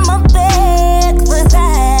bag, I'ma beg for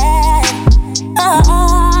that.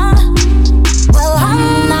 Well,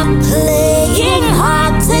 I'm not playing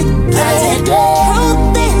hard to get.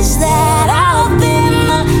 Truth is that I've been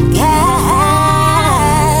a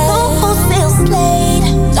cat who still slayed.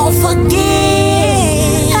 Don't forget.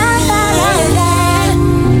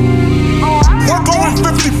 We're going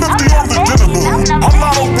 50-50 on the dinner bill. I'm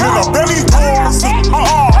not opening up any doors.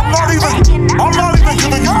 I'm not even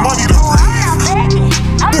giving you money to breathe.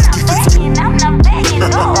 50-50. I'm not begging,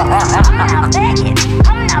 no. I'm not begging.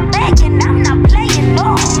 I'm not begging. I'm not playing,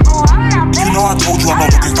 no. I'm not begging. You know I told you I'm not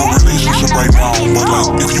looking for a relationship right now, but like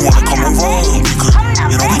if you wanna come over, we could,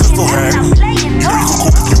 we could still hang. You can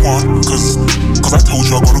cook if you want, cause I told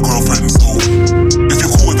you I got a girlfriend, so if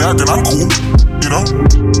you're cool with that, then I'm cool, you know?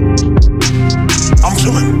 I'm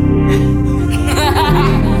chilling.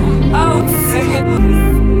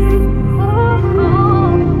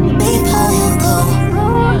 Before you go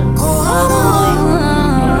all the way,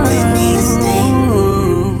 let me stay.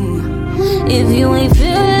 If you ain't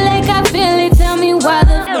feeling like I feel it, tell me why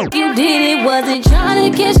the fuck you did it. Wasn't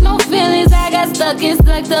trying to catch no feelings, I got stuck and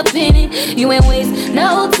sucked up in it. You ain't waste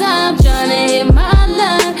no time trying to hit my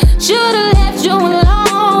line. Should've left you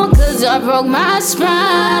alone, cause I broke my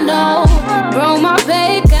spine, oh. Broke my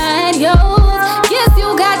back and yours. Guess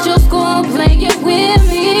you got your score playing with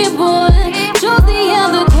me, boy. Chose the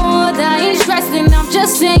other chord, I ain't stressing, I'm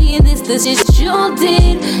just saying this past. The shit you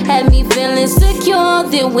did had me feeling secure,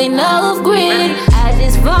 then went off grid. I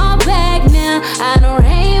just fall back now, I don't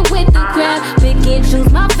hang with the crowd. Pick and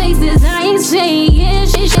choose my faces, I ain't saying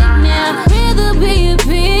shit now. Rather be at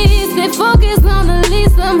peace than focus on the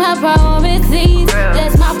least of my priorities.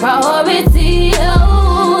 That's my priority,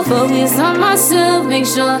 oh. Focus on myself, make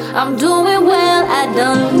sure I'm doing well. I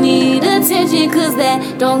don't need attention, cause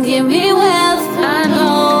that don't give me wealth. I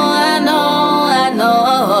know.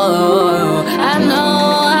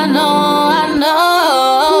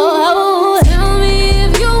 Tell me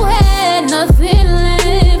if you had nothing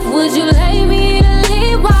left, would you lay me to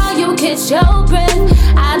leave while you catch your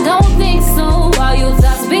breath? I don't think so, while you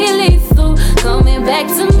thoughts be lethal. Coming back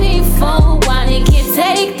to me for why they can't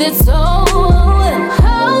take the toll.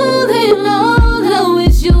 Holding on, I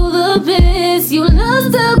wish you the best. You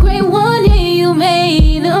lost a great one and you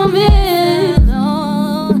made a mess.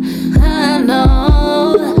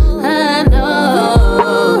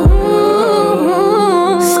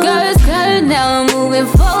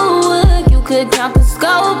 Count the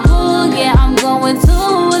scope, yeah, I'm going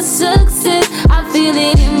to a success. I feel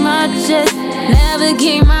it in my chest.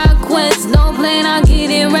 Navigate my quest. No plan, I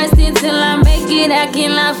get it rested till I make it. I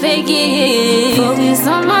cannot fake it. Focus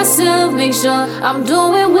on myself, make sure I'm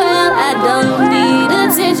doing well. I don't need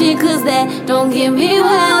attention, cause that don't give me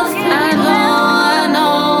wealth. I know.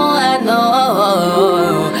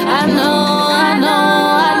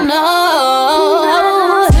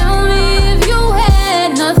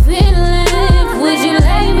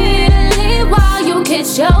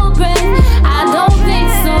 Your breath, I don't think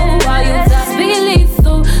so. While you just be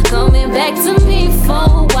lethal, coming back to me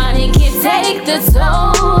for why they can't take the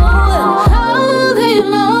toll.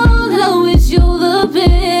 Holding on, I wish you the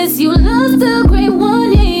best. You lost a great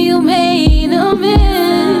one and you made a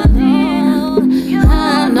mess.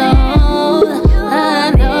 I know.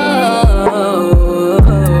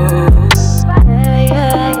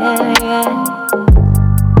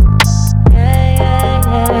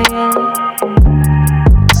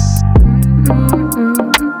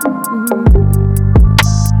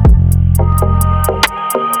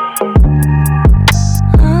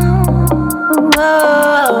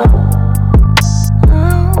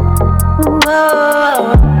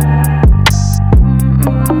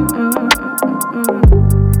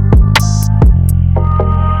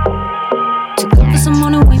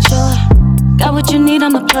 You need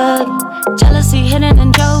on the plug. Jealousy hidden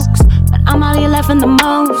in jokes, but I'm all you laughing the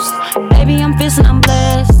most. Baby, I'm fierce and I'm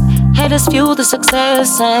blessed. Haters fuel the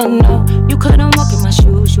success, and no, you couldn't walk in my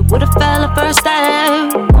shoes. You would've fell at first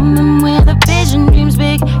step. Woman with a vision, dreams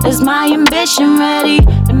big. Is my ambition ready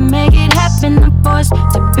to make it happen? I'm forced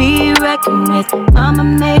to be reckoned with. Mama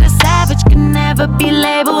made a savage, can never be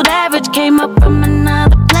labeled average. Came up from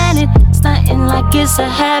another planet, stunting like it's a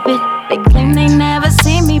habit. They claim they never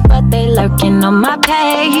see me, but they lurking on my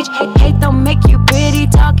page. Hate don't make you pretty,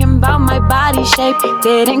 talking about my body shape.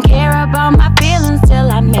 Didn't care about my feelings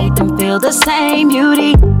till I made them feel the same.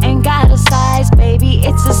 Beauty ain't got a size, baby,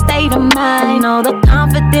 it's a state of mind. Know the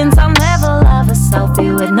confidence on level of a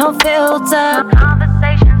selfie with no filter.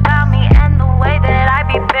 Conversations about me and the way that I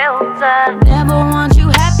be built up. Never want you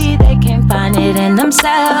happy, they can't find it in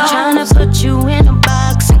themselves. Trying to put you in a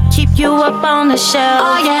box and keep you up on the shelf.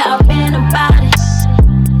 Oh yeah, I've been about it.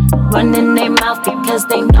 Running their mouth because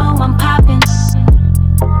they know I'm popping.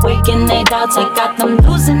 Waking their doubts, I got them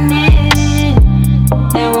losing it.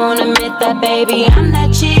 They won't admit that, baby, I'm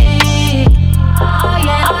that chick. Oh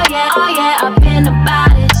yeah, I've been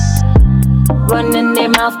about it. Running their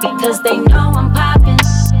mouth because they know I'm popping.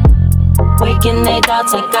 Waking their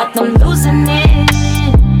doubts, I got them losing it.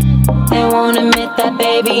 They won't admit that,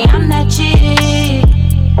 baby, I'm that chick.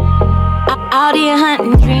 Out here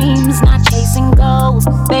hunting dreams, not chasing goals.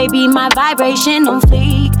 Baby, my vibration on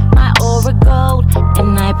fleek, my aura gold.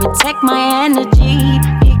 And I protect my energy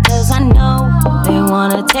because I know they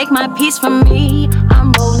wanna take my peace from me.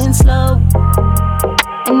 I'm rolling slow.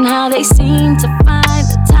 And how they seem to find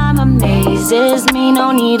the time amazes me.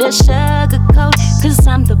 No need a sugarcoat, cause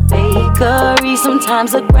I'm the bakery.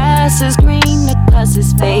 Sometimes the grass is green, the grass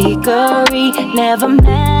is fakery. Never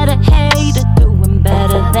met a hater doing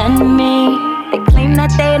better than me. They claim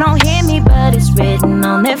that they don't hear me, but it's written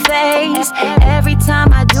on their face. Every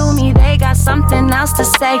time I do me, they got something else to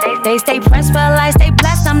say. They stay pressed, but I stay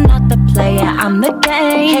blessed. I'm not the player, I'm the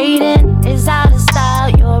game. Hating is out of style,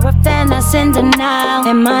 you're a fan that's in denial.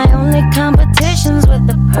 And my only competition's with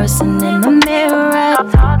the person in the mirror.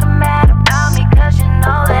 Stop talking bad about me, cause you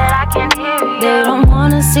know that I can't hear you. They don't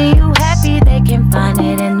wanna see you happy, they can find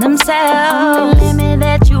it in themselves. The limit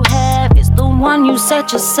that you have is the one you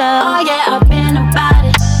set yourself. Oh yeah, I've been about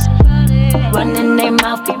it. running their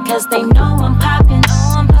mouth because they know I'm poppin'.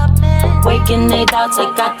 Waking their doubts,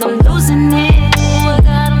 I got them losing it.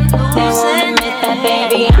 They won't admit that,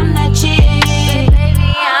 baby, I'm that chick.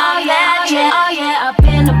 Oh yeah, I've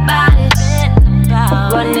been about it.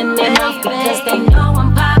 Running their mouth because they know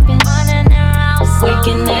I'm poppin'.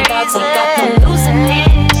 Waking their doubts, I got them losing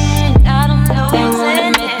it. They won't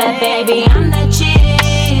admit that, baby, I'm that chick.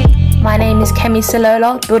 My name is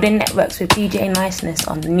Neo2soul, building networks with DJ Niceness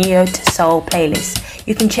on the Neo2soul playlist.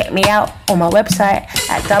 You can check me out on my website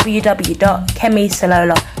at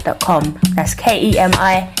www.kemisolola.com. That's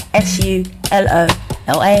KEMISULOLA.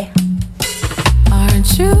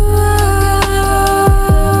 Aren't you?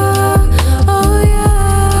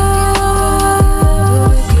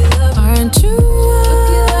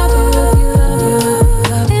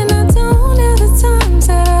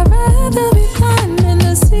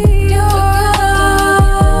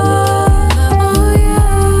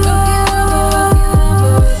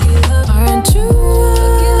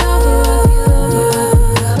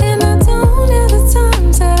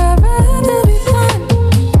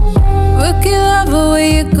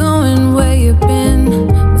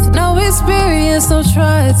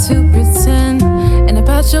 To pretend and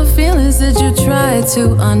about your feelings that you try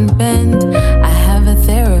to unbend. I have a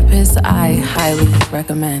therapist I highly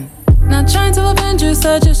recommend. Not trying to avenge you,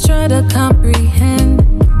 so just try to comprehend.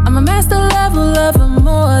 I'm a master level lover,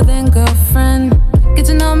 more than girlfriend. Get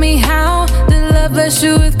to know me how the love bless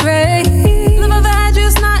you with grace. Never ever had you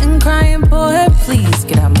snotting, crying, boy, please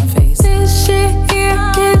get out my face. This shit here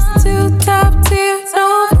is too top tier.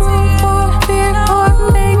 No room for fear or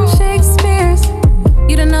fake Shakespeare's.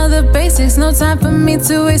 You don't know the basics, no time for me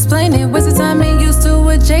to explain it. Waste of time and used to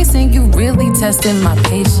adjacent. You really testing my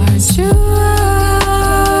patience. You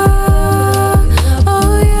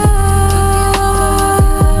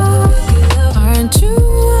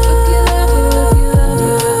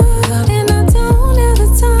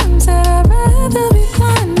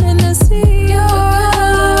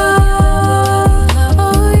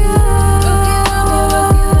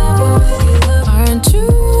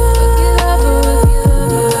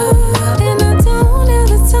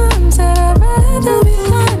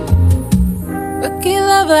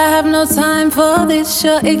no time for this.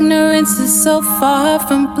 Your ignorance is so far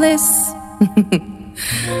from bliss.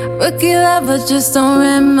 Rookie lover, just don't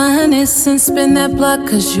reminisce and spin that block,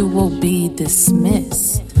 cause you will be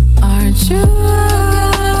dismissed. Aren't you?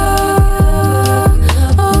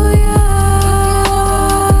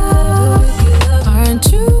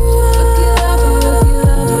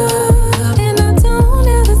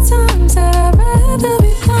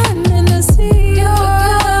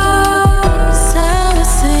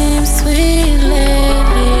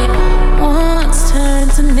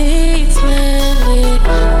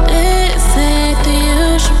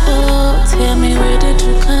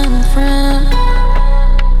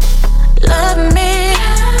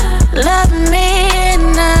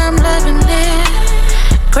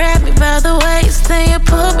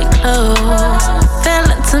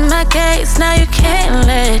 Now you can't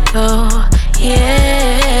let go,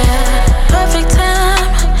 yeah. Perfect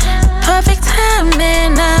time,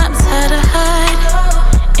 man, I'm tired of hiding.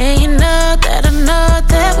 And you know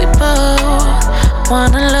that we both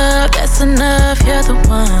wanna love, that's enough, you're the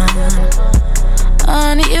one.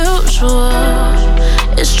 Unusual,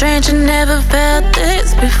 it's strange, I never felt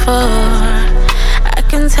this before. I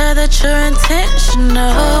can tell that you're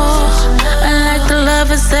intentional, unlike the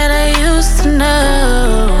lovers that I used to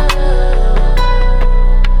know.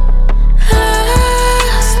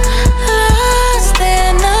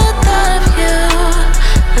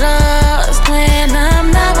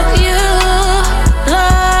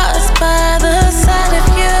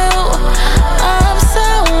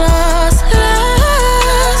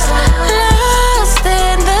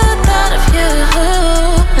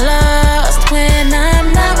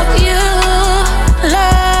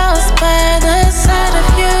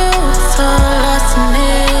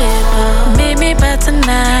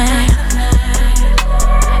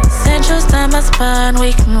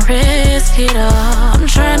 We can risk it all. I'm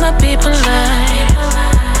trying to be polite,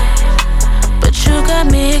 but you got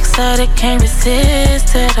me excited, can't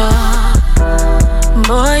resist at all.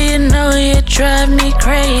 Boy, you know you drive me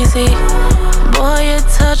crazy. Boy, your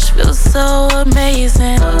touch feels so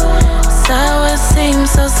amazing. Sour seems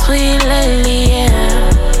so sweet lately, yeah.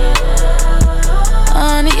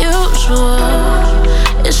 Unusual,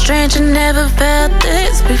 it's strange, I never felt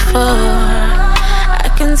this before. I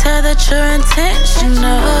can tell that you're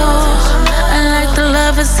intentional, unlike the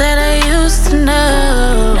lovers that I used to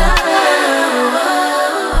know.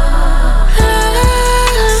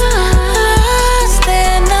 Lost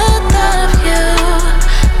in the thought of you.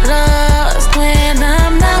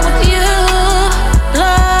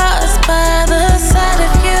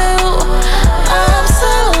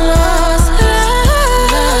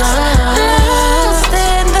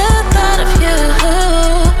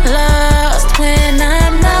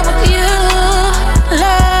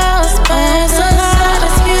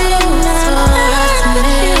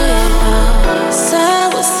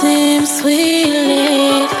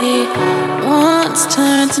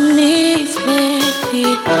 underneath me.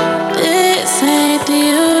 This ain't the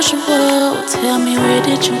usual. Tell me, where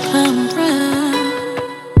did you come from?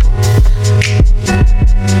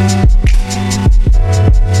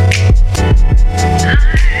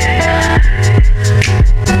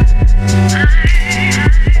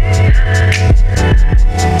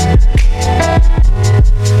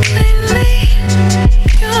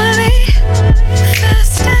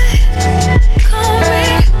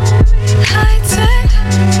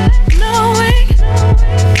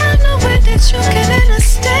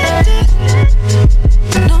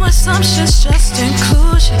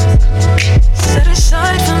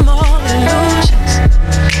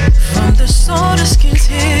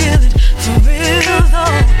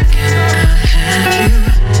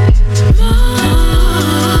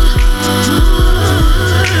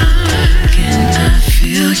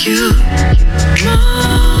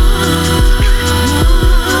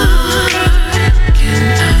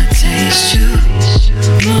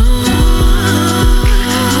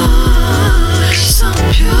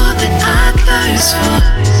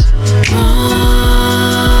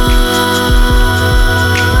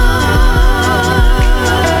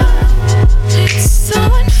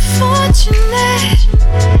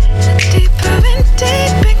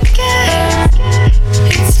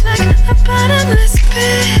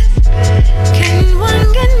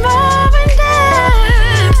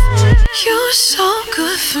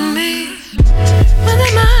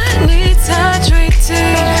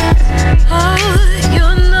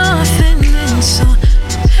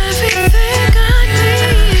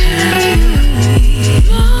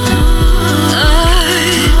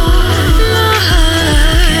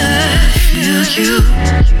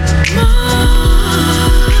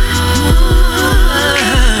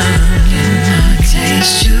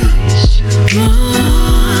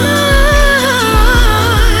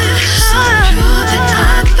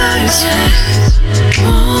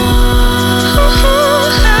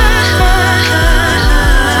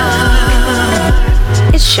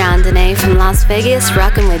 Vegas,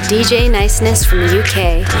 rocking with DJ Niceness from the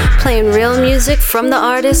UK, playing real music from the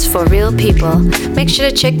artists for real people. Make sure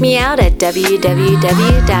to check me out at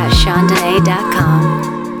www.shondene.com.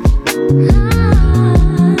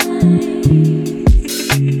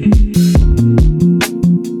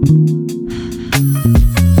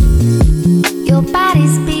 Your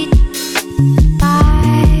body's beat by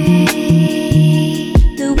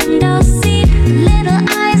the window seat, little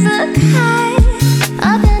eyes look high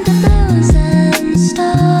up in the blues and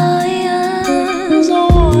stars. I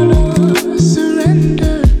wanna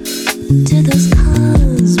surrender to those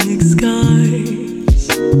cosmic skies,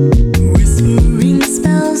 whispering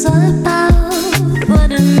spells about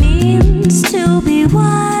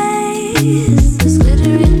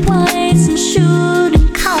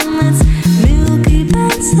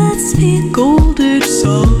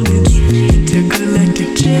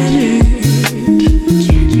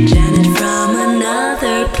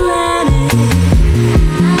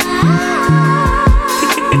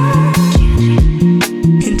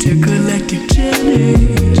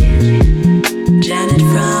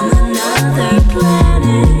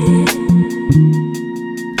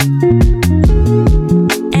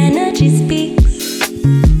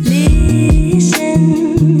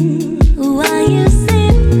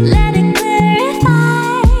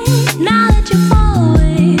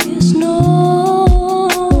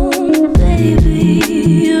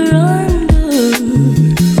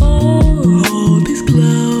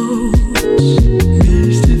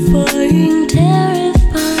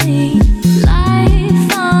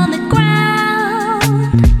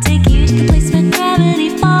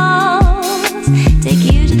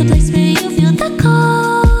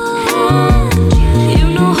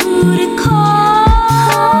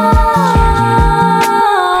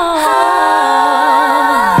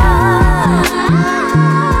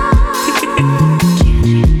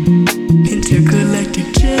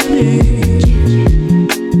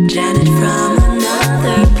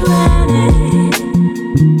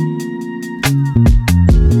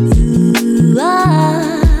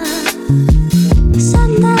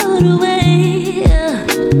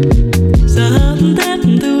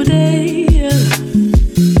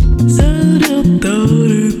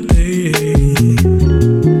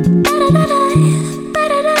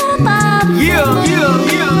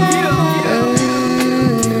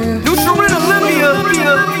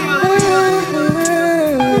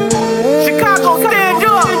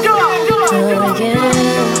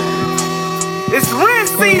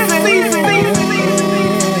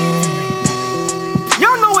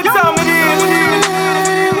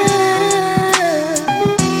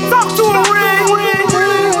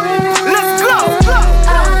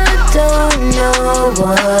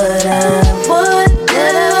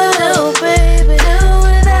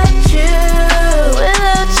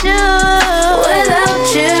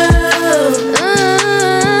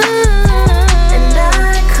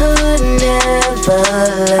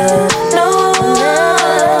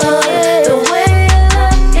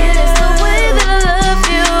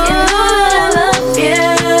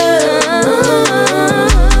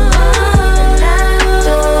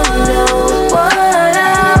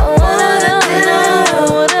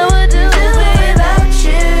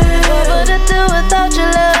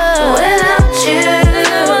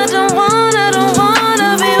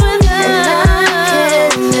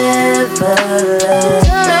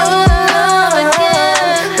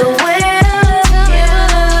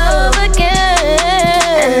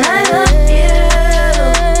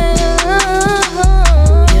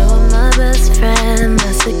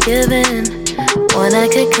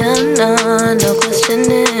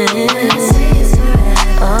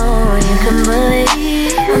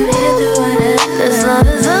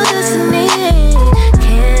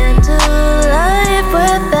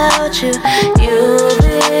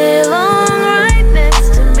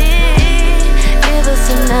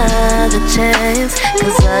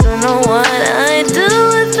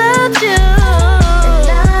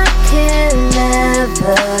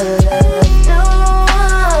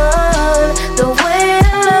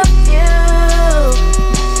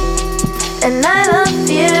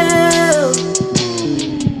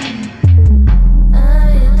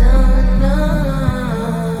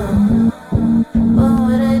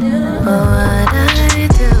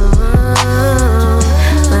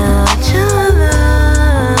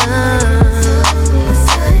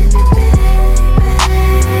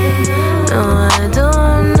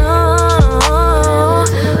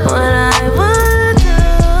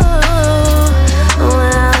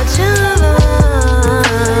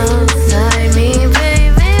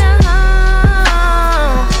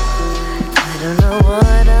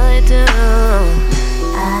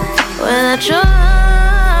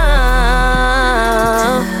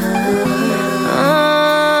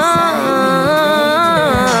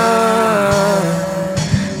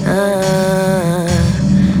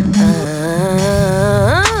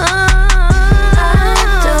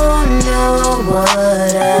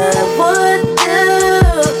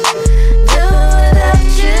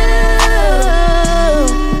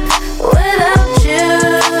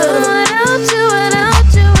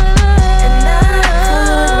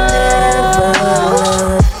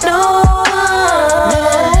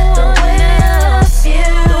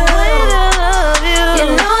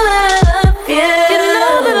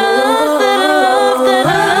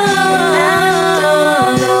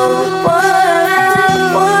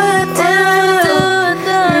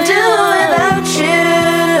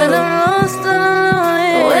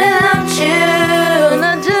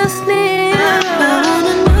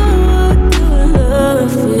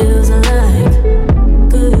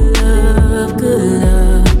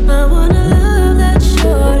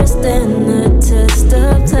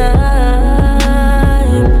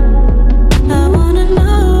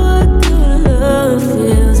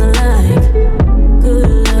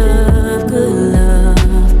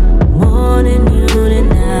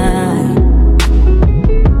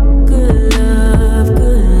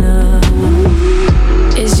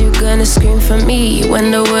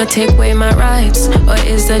take away my rights? Or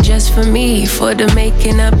is that just for me, for the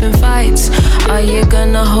making up in fights? Are you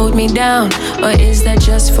gonna hold me down? Or is that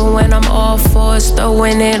just for when I'm all fours,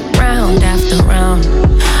 throwing it round after round?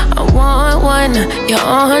 I want one, you're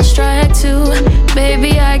on strike two.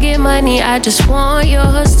 Baby, I get money, I just want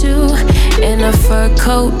yours too. In a fur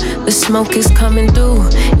coat, the smoke is coming through.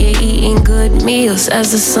 You're eating good meals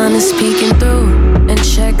as the sun is peeking through. And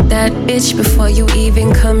check that bitch before you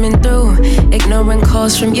even coming through. Ignoring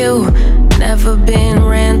calls from you, never been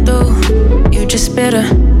ran through. You just bitter.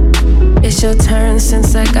 It's your turn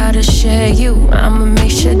since I gotta share you. I'ma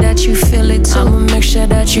make sure that you feel it too. I'ma make sure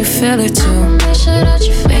that you feel it too.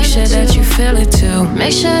 Make sure that you feel it too.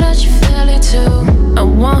 Make sure that you feel it too. I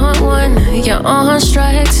want one, you're on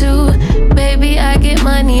strike two. Baby, I get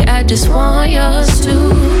money, I just want yours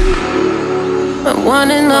too. I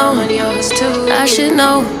wanna know, I should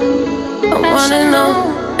know. I wanna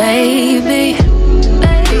know, baby.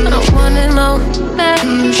 I wanna know,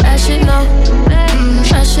 I should know.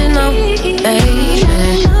 I should know, baby.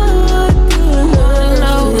 I wanna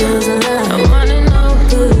know, I wanna know.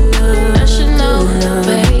 I should know,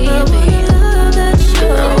 baby. I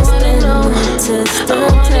wanna know, I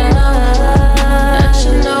wanna know. I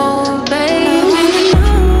should know, baby.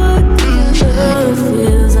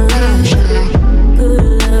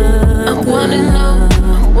 I wanna know,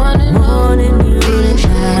 I wanna know.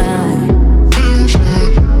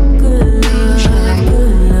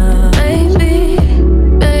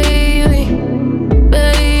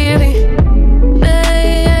 Baby,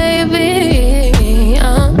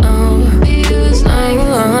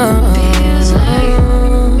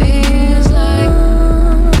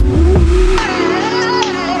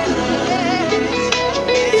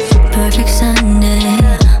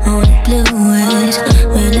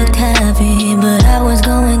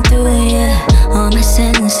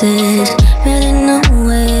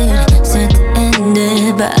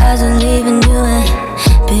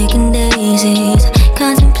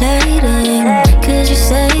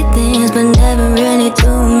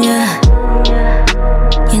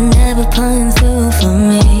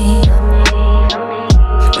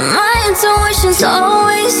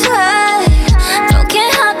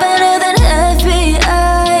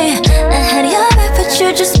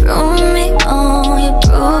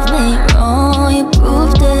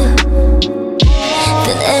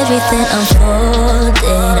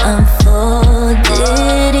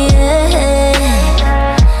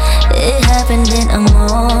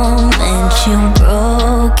 you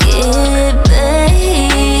broke it,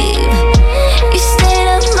 babe. You stayed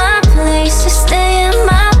at my place, you stay in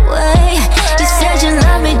my way. You said you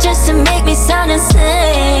love me just to make me sound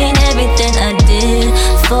insane. Everything I did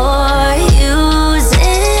for you's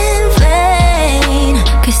in vain.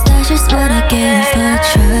 'Cause that's just what I get for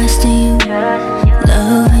trusting you,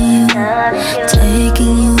 loving you,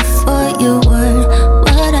 taking you for your word.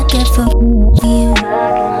 What I get for you,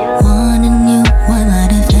 wanting you while I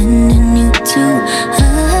defending you too.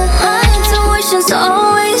 My intuition's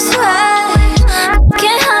always right.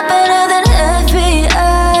 Can't hide better than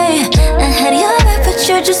FBI. I had your back, but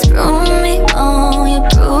you just proved me wrong. You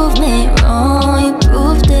proved me wrong. You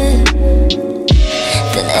proved it.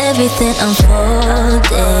 Then everything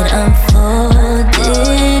unfolded,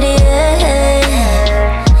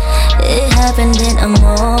 yeah. It happened in a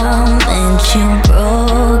moment. You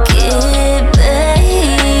broke it,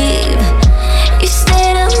 babe. You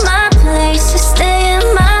stayed at my place, you stay in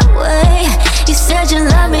my way. You said you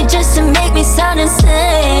love me just to make me sound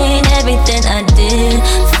insane. Everything I did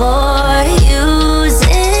for you's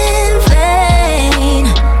in vain.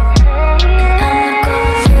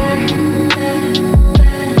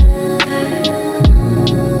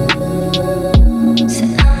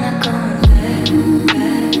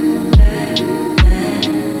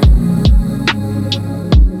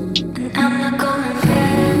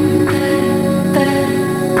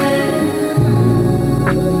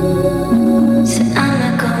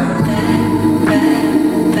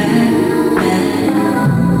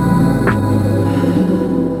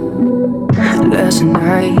 Last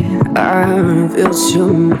night I revealed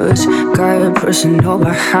too much. Got personal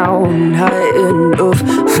about how I'm not enough.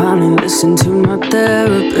 Finally listened to my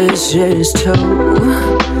therapist, just told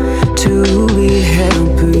to be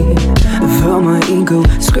happy. Felt my ego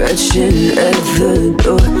scratching at the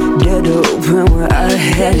door. Dead open where I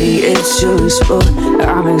had it just for.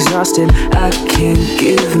 I'm exhausted, I can't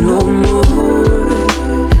give no more.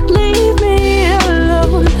 Leave me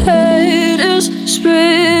alone, head is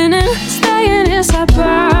spinning, staying inside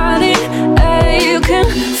body. You can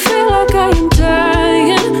feel like I am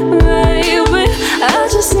dying, baby. I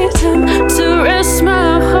just need time to rest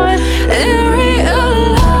my heart and realign,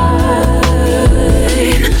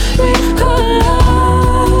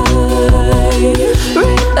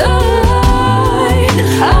 realign.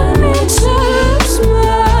 I need to lose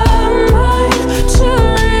my mind to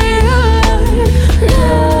realign,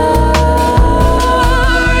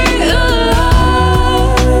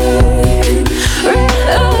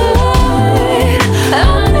 realign. I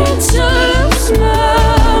need to lose my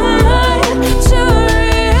mind to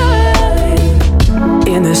realign.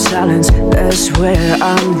 In the silence, that's where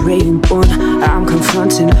I'm reborn. I'm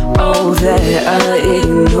confronting all that I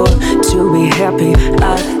ignore. To be happy, I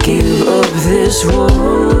give up this war.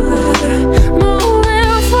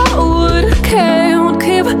 Moving forward, can't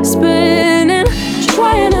keep spinning.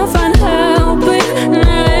 Trying to find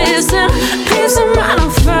happiness and peace of mind. I'm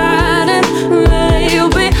fighting,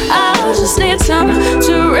 baby. I just need time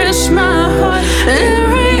to rest my heart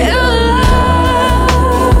and realign,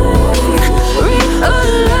 realign.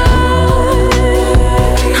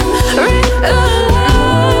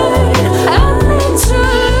 I need to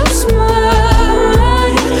lose my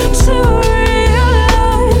mind to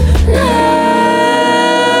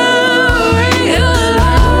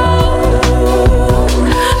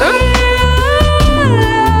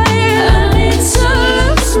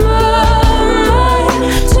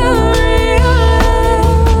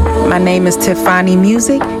realign, My name is Tiffany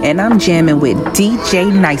Music, and I'm jamming with DJ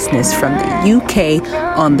Niceness from the UK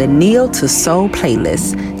on the Neo2soul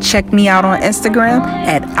playlist. Check me out on Instagram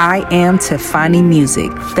at I am Tiffany Music.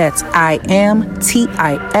 That's I am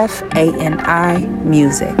TIFANI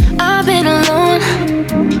Music. I've been alone,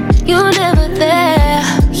 you were never there.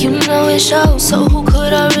 You know it shows, so who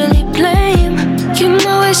could I really blame? You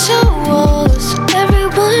know it shows,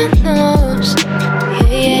 everyone knows. Yeah,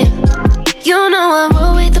 yeah. You know I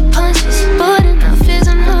roll with the punches, but enough is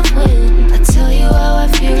enough when I tell you how I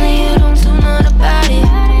feel and you don't do nothing about it.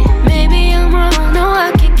 Maybe I'm wrong, no,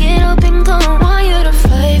 I can get up and go. Want you to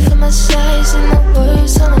fight for my size and the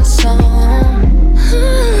words of my song.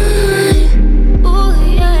 Ooh,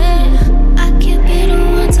 yeah, I can't be the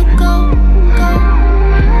one to go.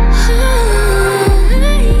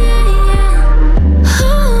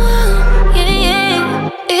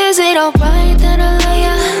 Is it alright that I lie?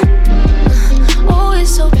 Always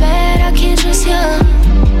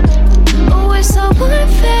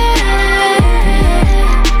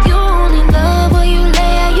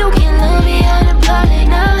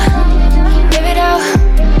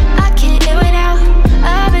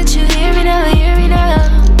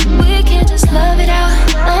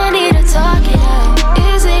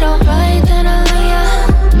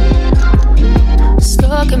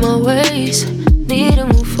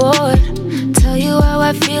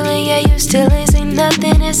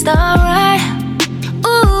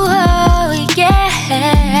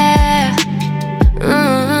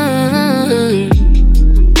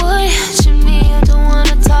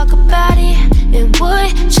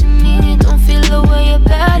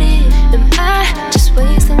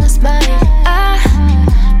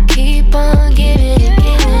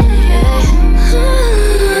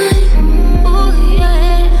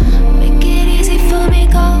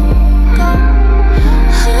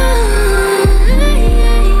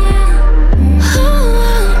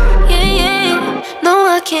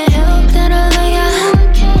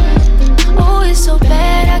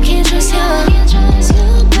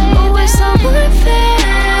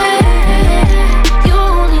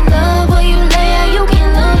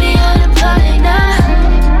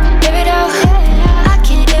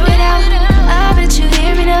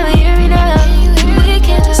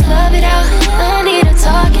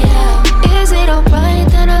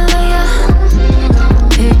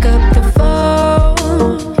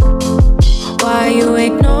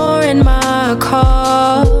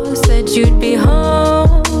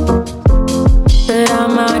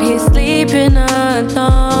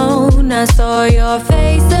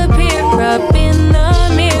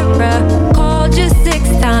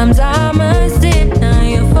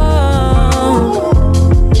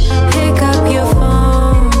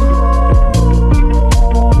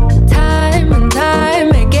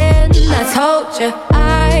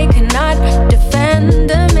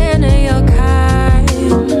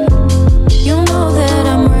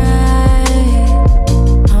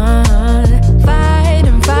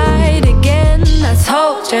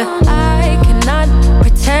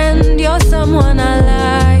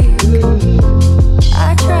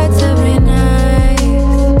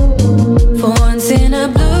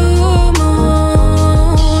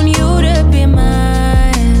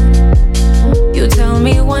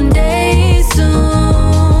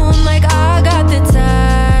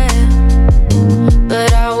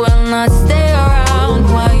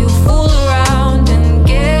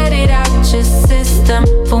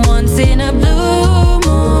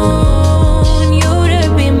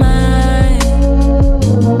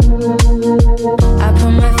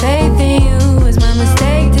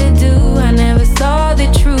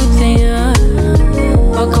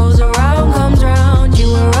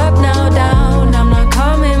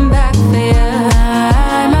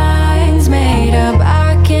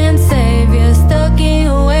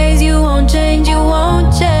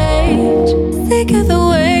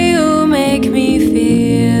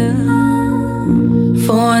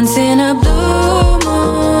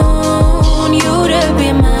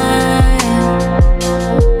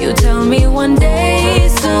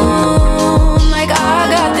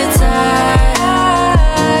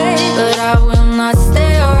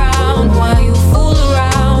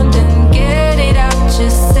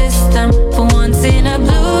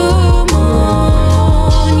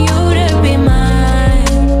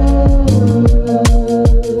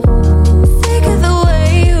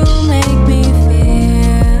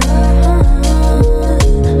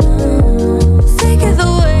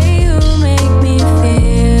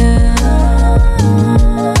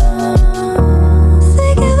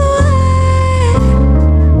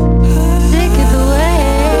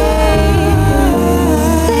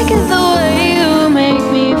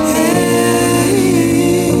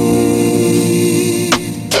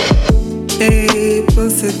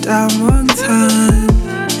bust it down one time.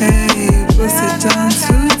 Hey, bust it down 2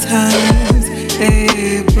 times.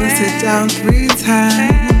 Hey, bust it down 3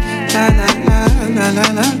 times. La la la la la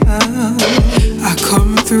la la. I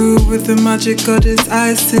come through with the magic goddess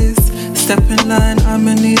Isis. Step in line,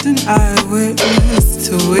 I'ma need an eyewitness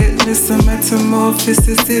to witness the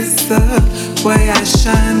metamorphosis. It's the way I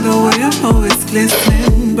shine, the way I'm always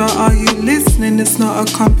glistening. But are you listening? It's not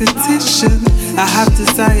a competition. I have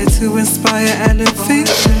desire to inspire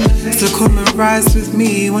elevation. So come and rise with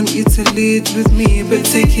me, want you to lead with me. But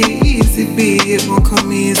take it easy, B, it won't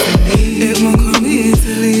come easily. It won't come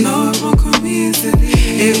easily, no, it won't come easily.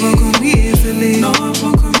 It won't come easily, no, it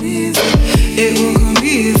won't come easily. It won't come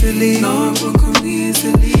easily, no, it won't come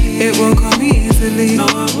easily. It won't come easily, no,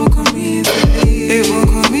 it won't come easily. It won't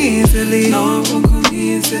come easily, no, it won't come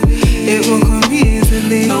easily. It won't come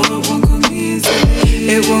easily, no, it won't come easily.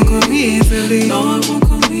 It won't come easily, no, it won't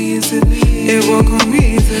come easily. It won't come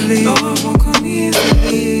easily, no, it won't come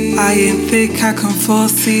easily. I ain't fake, I can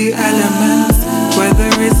foresee elements. Whether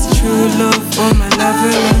it's true love or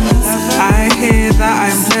malevolence, I hear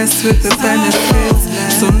that I'm blessed with the benefits.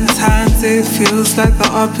 Sometimes it feels like the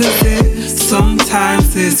opposite.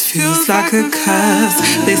 Sometimes it feels like a curse.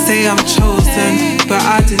 They say I'm chosen, but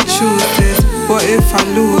I didn't choose this. What if I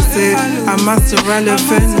lose it? Am I still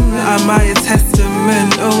relevant? Am I a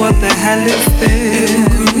testament? Oh, what the hell is this? It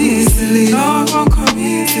won't come easily, no, it won't come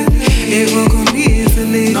easily. It won't come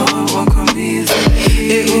easily, no, it won't come easily.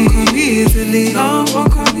 It won't come easily, no, it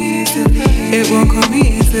won't come easily. It won't come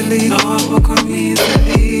easily, no, it won't come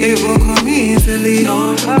easily. It won't come easily,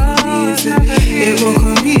 no, it won't come easily. It won't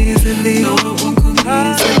come easily, no, it won't come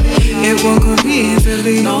easily. It won't come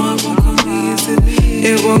easily, no, it won't come easily.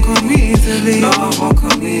 It won't come easily, no, it won't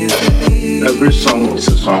come easily. Every song is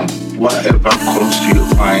a song. Whatever comes to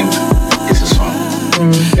your mind is a song.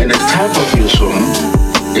 And the type of your song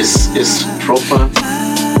is proper,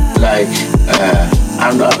 like,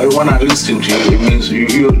 and when I listen to you, it means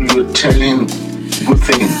you're telling good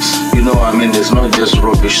things. You know what I mean? It's not just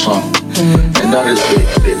rubbish song. And that is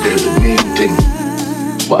the main thing.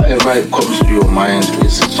 Whatever comes to your mind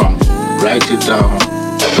is a song. Write it down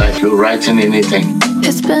like you're writing anything.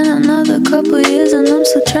 It's been another couple years and I'm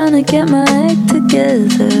still trying to get my act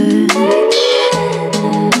together.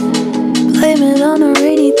 Blame it on a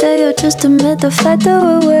rainy day or just admit the fact that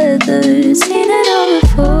we're weathered. Seen it all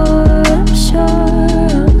before, I'm sure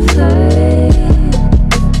I'm fine.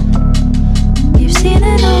 You've seen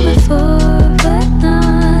it all before, but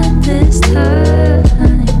not this time.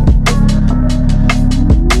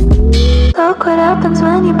 Look what happens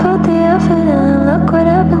when you put the effort in. Look what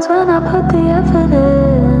happens when I put the effort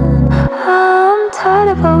in. I'm tired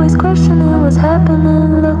of always questioning what's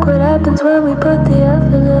happening. Look what happens when we put the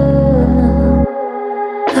effort in.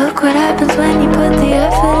 Look what happens when you put the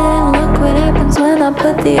effort in. Look what happens when I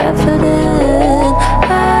put the effort in.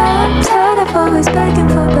 I'm tired of always begging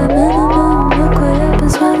for the minimum. Look what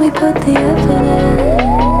happens when we put the effort in.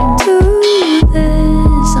 Do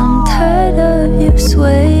this, I'm tired of you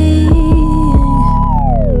swaying.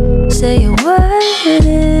 Saying what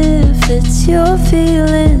if it's your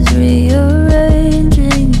feelings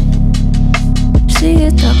rearranging. Si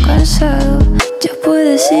estás cansado, yo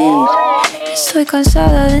puedo decir que estoy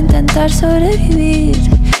cansada de intentar sobrevivir.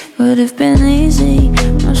 Would have been easy,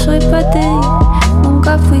 no soy pa' ti,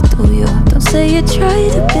 nunca fui tuyo, don't say you try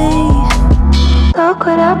to be. Look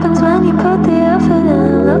what happens when you put the effort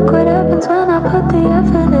in. Look what happens when I put the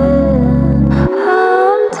effort in.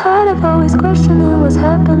 I'm tired of always questioning what's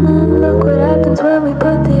happening. Look what happens when we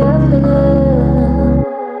put the effort in.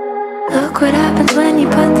 Look what happens when you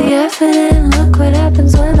put the effort in. Look what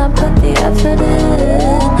happens when I put the effort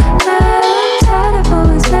in. I'm tired of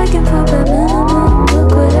always begging for the minimum.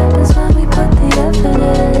 Look what happens when we put the effort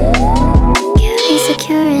in. Give me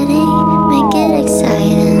security, make it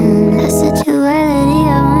exciting. That's the duality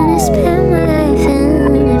I wanna spend my life in.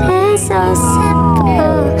 It is so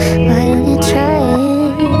simple, why don't you try it?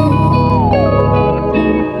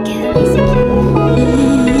 Give me security.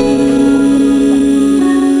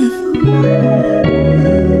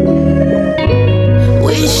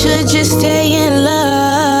 We should just stay in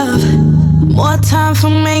love. More time for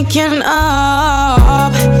making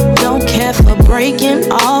up. Don't care for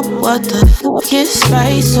breaking up. What the fuck is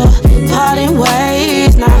space or parting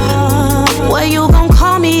ways now? Well, you gon'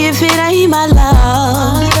 call me if it ain't my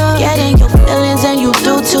love. Getting your feelings and you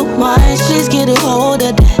do too much. Please get a hold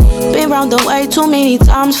of that. Been round the way too many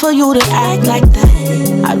times for you to act like that.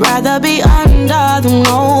 I'd rather be under than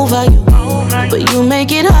over you. But you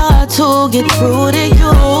make it hard to get through to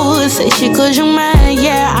you. Say shit cause you mad,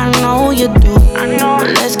 yeah, I know you do. But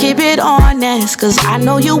let's keep it honest. honest, cause I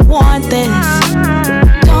know you want this.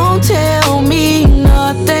 Don't tell me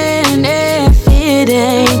nothing if it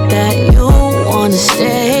ain't that you wanna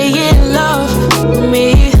stay in love with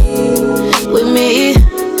me, with me,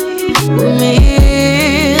 with me.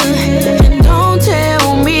 And don't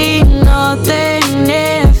tell me nothing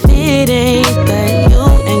if it ain't that you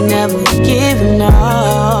ain't never given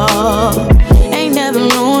up, ain't never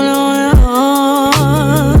known.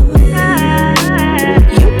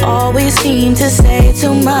 You always seem to say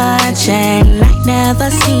too much, and I never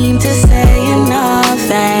seem to say enough.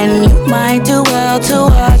 And you might do well to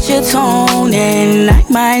watch your tone, and I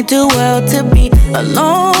might do well to be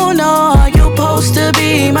alone. Or you supposed to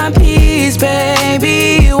be my peace,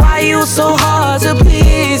 baby. Why you so hard to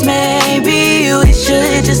please? Maybe we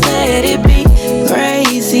should just let it be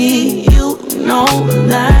crazy. You know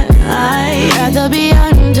that I'd rather be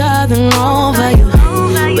under than over you,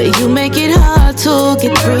 but you make it hard to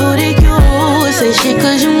get through to you. Say shit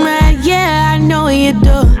cause you mad, yeah, I know you do,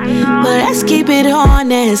 but let's keep it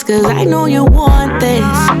honest, cause I know you want this.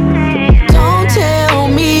 Don't tell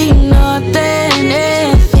me nothing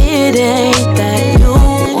if it ain't that you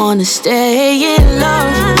wanna stay in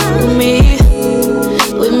love with me,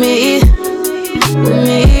 with me, with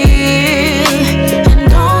me. And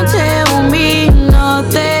don't tell me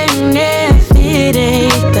nothing if it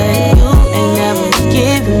ain't that you ain't never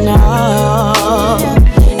given up,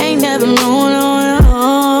 ain't never known.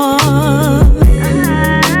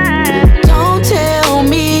 Don't tell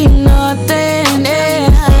me nothing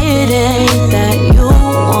if it ain't that you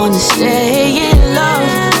wanna stay in love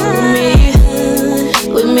with me,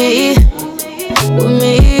 with me, with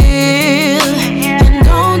me. And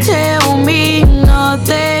don't tell me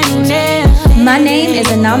nothing if My name is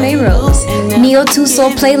Aname Rose.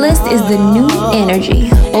 Neo2soul playlist is the new energy.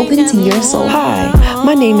 Open to your soul. Hi,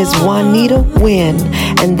 my name is Juanita Wynn,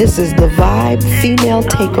 and this is the Vibe Female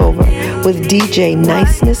Takeover with DJ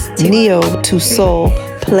Niceness Neo2soul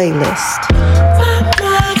playlist.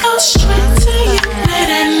 go straight to you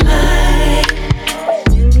late at night,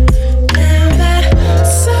 and that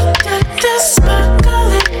seductive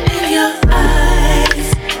sparkle in your eyes,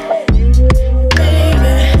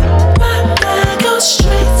 baby. My mind goes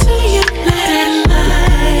straight to you late at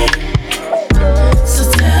night. So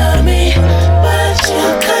tell me what you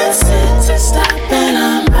consider stopping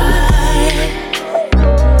on by.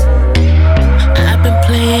 I've been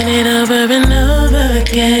playing it over and over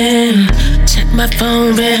again. Check my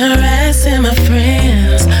phone, been harassing my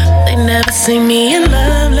friends. They never seen me in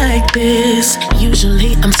love like this.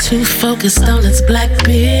 Usually I'm too focused on its black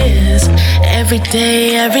biz. Every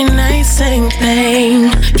day, every night, same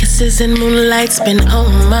thing. Kisses and moonlight's been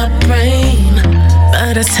on my brain.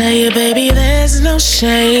 But I tell you, baby, there's no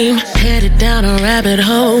shame. Headed down a rabbit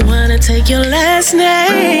hole, wanna take your last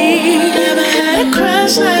name. Never had a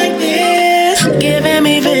crush like this, giving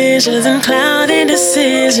me visions and clouded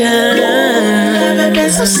decisions. Never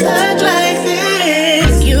been so stuck like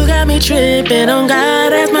this. You got me tripping on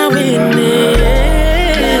God as my witness.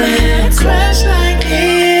 Never had a crush like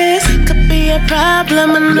this. Could be a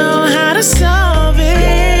problem, I know how to solve it.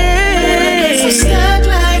 Never been so stuck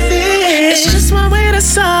like this. It's just one way to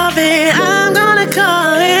solve it. I'm gonna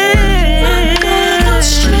call it. Go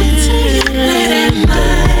straight to you late at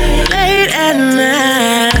night. Late at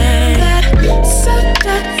night. That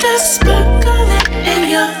seductive sparkle in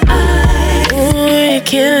your eyes. Ooh, you're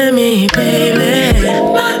killing me, baby.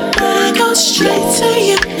 My mind goes straight to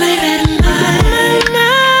you late at night.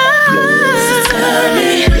 So tell me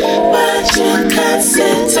what you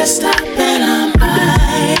consider stopping on by.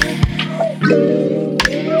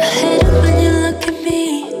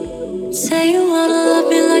 Say you wanna love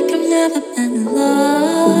me like I've never been in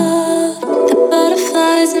love. The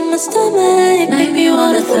butterflies in my stomach make me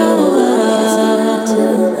wanna throw up.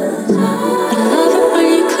 I love it when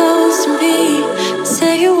you're close to me.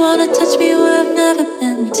 Say you wanna touch me where I've never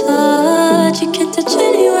been touched. You can touch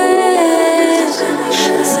anywhere,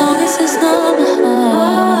 as long as it's not my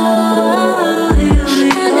heart.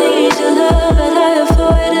 I need your love, but I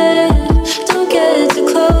avoid it. Don't get too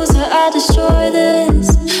close or I'll destroy this.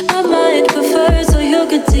 My mind prefers all your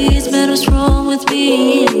good deeds, man, what's wrong with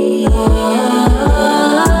me?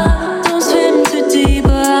 Don't swim too deep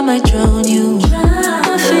or I might drown you.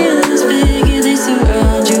 My feelings big and they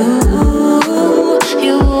surround you.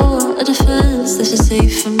 You want a defense that's just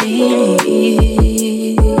safe for me.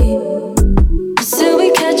 Still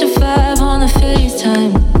we catch a vibe on the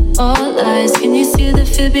FaceTime. All lies, can you see the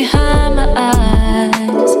fear behind my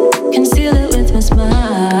eyes? Conceal it with my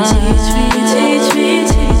smile. Teach me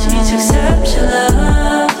to accept your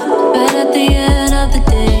love. But at the end of the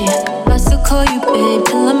day,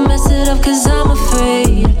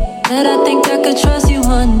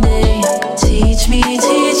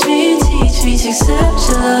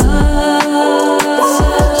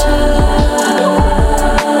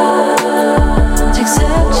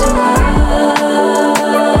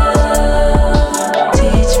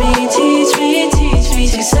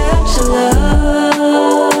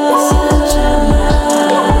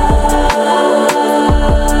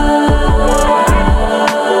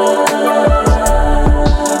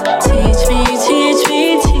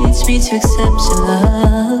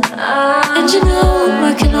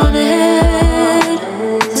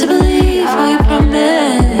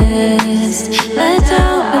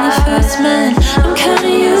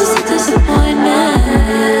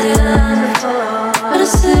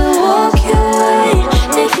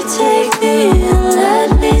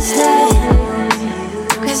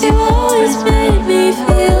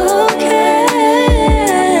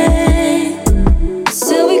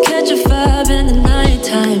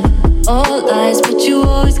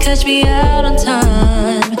 catch me out on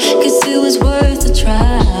time, 'cause it was worth a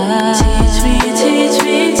try. Teach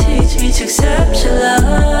me to accept your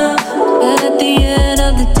love. But at the end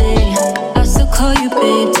of the day, I still call you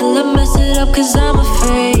babe till I mess it up, 'cause I'm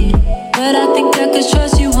afraid. But I think I could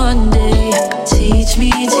trust you one day. Teach me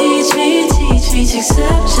to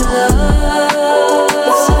accept your love.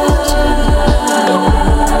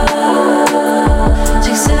 To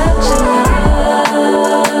accept your love.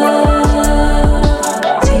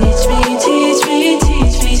 Teach me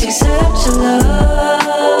to accept your love.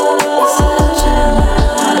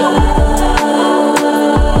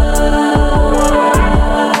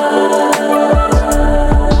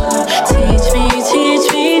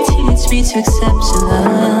 To accept your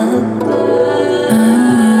love.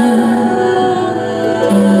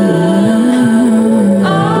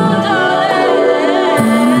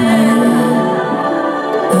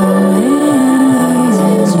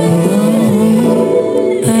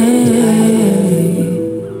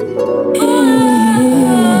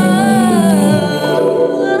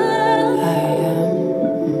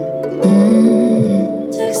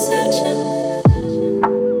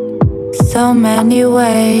 So many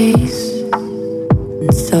ways,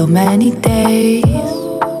 so many days.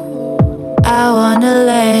 I wanna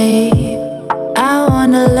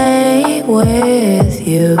lay with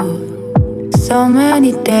you. So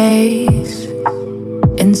many days,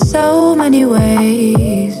 in so many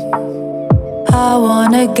ways. I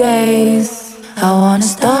wanna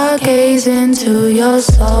stargaze into your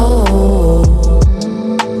soul.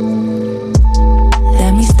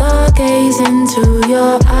 Let me stargaze into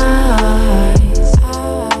your eyes.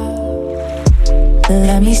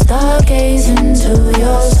 Let me stargaze into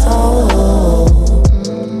your soul.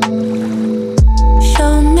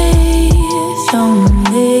 Show me.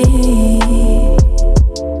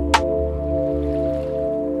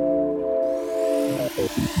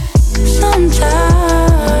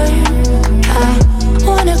 Sometimes I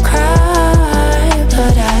wanna cry,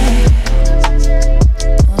 but I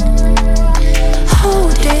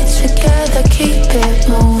hold it together, keep it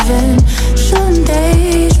moving. Some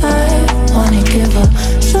days I wanna give up,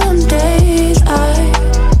 some days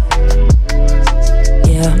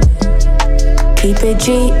keep it G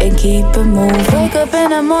and keep it moving. Wake up in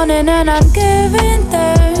the morning and I'm giving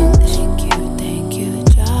thanks. Thank you,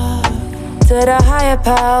 God. To the higher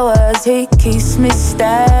powers, He keeps me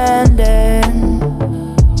standing.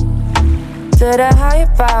 To the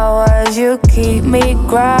higher powers, You keep me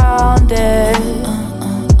grounded.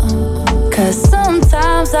 'Cause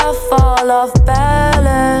sometimes I fall off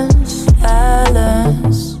balance,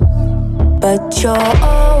 but You're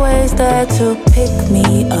always there to pick me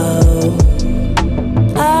up.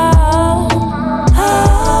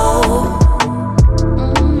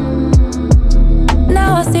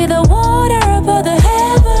 Now I see the water above the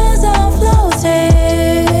heavens, I'm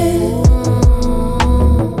floating.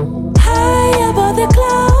 High above the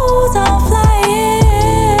clouds, I'm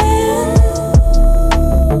flying.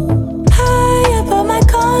 High above my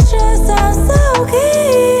conscience, I'm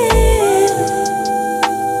soaking.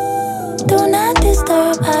 Do not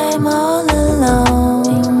disturb, I'm all alone.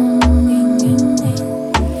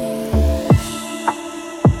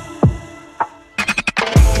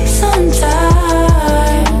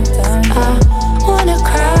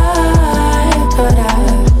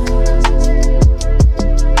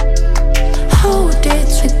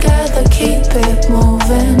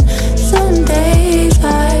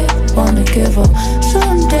 Give up.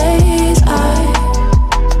 Some days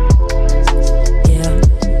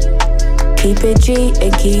keep it G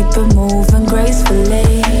and keep it moving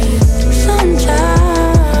gracefully.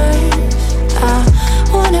 Sometimes I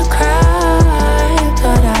wanna cry,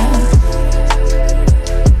 but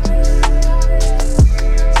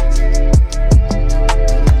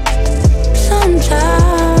sometimes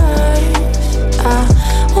I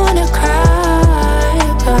wanna cry,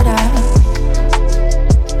 but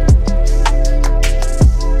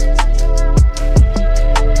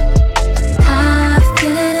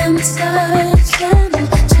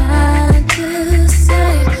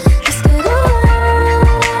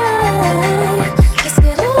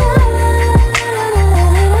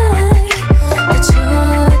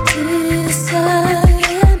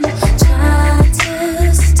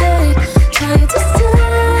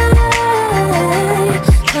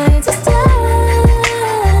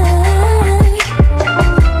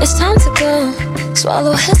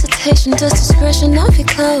swallow hesitation, just discretion, I'll be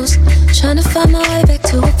close. Trying to find my way back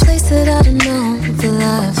to a place that I don't know the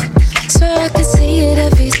love. Swear I can see it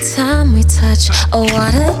every time we touch. Oh,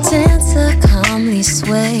 what a dancer calmly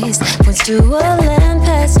sways. Points to a land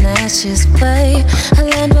past snatches way. A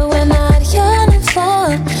land where we're not yearning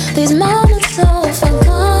before. These moments so far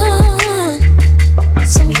gone.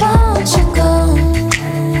 So won't you go?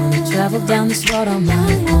 Travel down this road on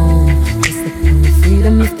my own. It's the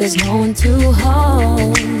freedom if there's no one to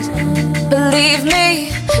hold. Believe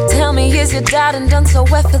me, tell me, is your darling done so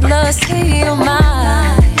effortlessly? Oh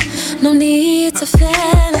my, no need to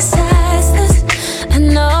fantasize this. I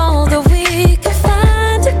know that we can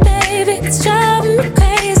find it, baby. It's driving me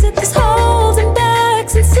crazy. This holding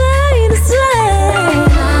back's insane, insane.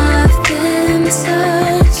 I've been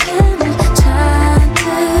searching, trying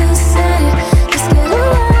to say, let's get away,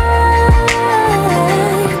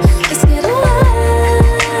 let's get away.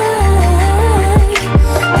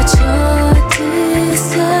 But you're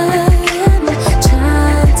discerning,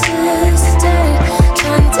 trying to stay,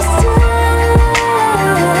 trying to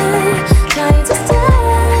stay.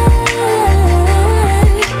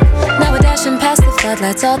 Now we're dashing past the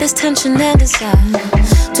floodlights, all this tension and desire.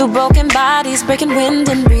 Two broken bodies breaking wind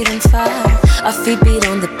and breathing fire. Our feet beat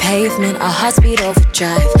on the pavement, our hearts beat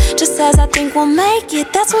overdrive. Just as I think we'll make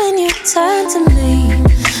it, that's when you turn to me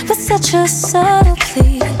with such a subtle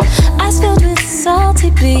plea. Eyes filled with salty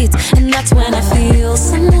beats, and that's when I feel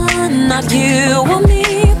someone, not you or me,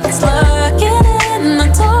 that's lurking in the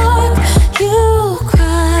dark. You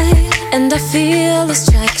cry, and I feel a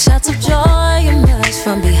strike. Shots of joy emerge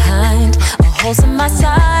from behind. A holes in my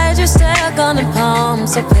side, you're stuck on a palm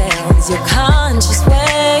so pale. Is your conscience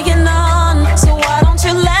weighing on? So why don't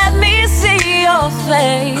you let me see your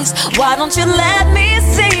face? Why don't you let me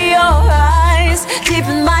see your eyes? Deep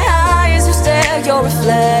in my eyes, you stare, your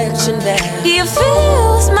reflection there. You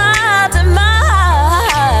feels my demise.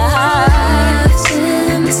 I've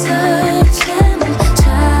been searching,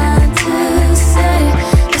 trying to say,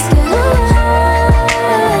 let's get away,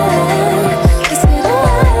 let's get away.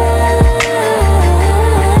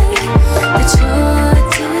 But you're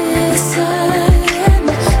discerning,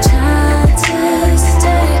 trying to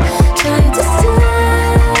stay, trying to stay,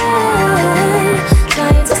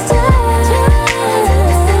 trying to stay.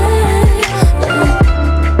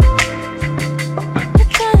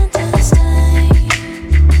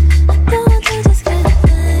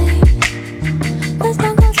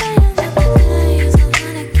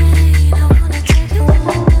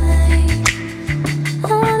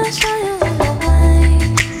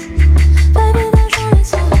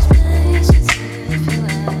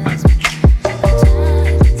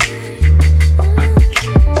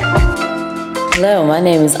 Hello, my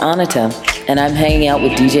name is Anita, and I'm hanging out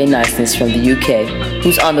with DJ Niceness from the UK,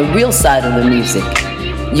 who's on the real side of the music.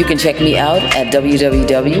 You can check me out at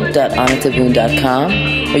www.anitaboon.com,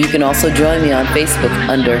 or you can also join me on Facebook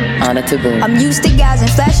under Anita Boon. I'm used to guys and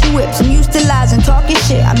flashy whips, I'm used to lies and talking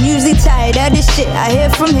shit. I'm usually tired of this shit I hear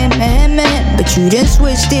from him and him and him. But you done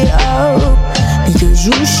switched it up, because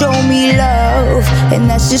you show me love, and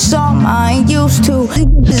that's just something I ain't used to.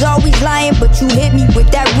 Is always lying, but you hit me with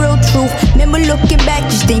that real truth. Remember looking back,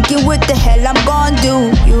 just thinking what the hell I'm gonna do.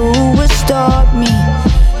 You would stop me,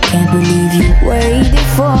 can't believe you waited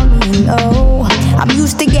for me, no. I'm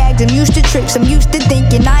used to gags, I'm used to tricks, I'm used to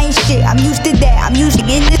thinking I ain't shit. I'm used to that, I'm used to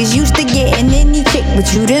getting this, used to getting any chick.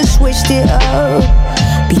 But you done switched it up,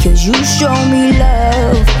 because you show me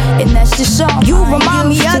love, and that's just something you remind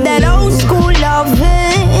me of that old school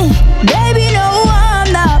loving. Baby, no, I'm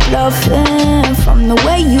not bluffing. From the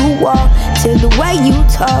way you walk to the way you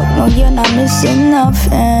talk, no, you're not missing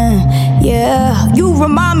nothing. Yeah, you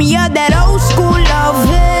remind me of that old school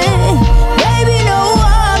loving. Baby, no,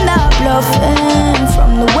 I'm not bluffing.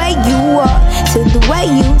 From the way you walk to the way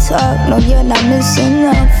you talk, no, you're not missing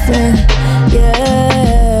nothing. Yeah.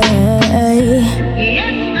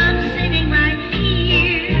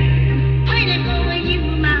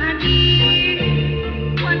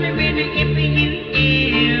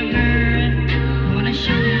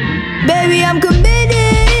 Baby, I'm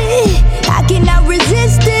committed, I cannot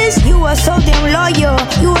resist this. You are so damn loyal,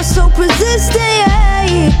 you are so persistent,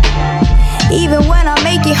 yeah. Even when I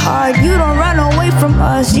make it hard, you don't run away from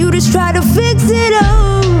us, you just try to fix it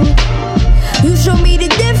up. You show me the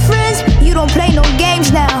difference, you don't play no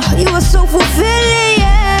games now. You are so fulfilling,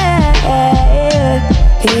 yeah, yeah,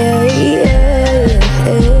 yeah,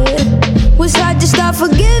 yeah. Was hard to start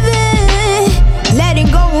forgiving, letting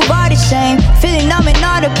go of all the shame, feeling numb and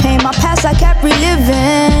all the pain. My past I kept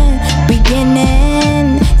reliving,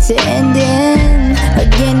 beginning to ending,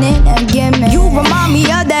 again and again, man. You remind me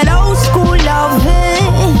of that old school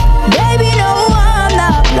loving. Baby, no, I'm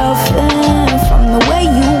not bluffing. From the way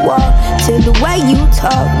you walk to the way you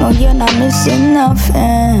talk, no, you're not missing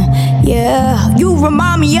nothing. Yeah, you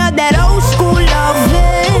remind me of that old school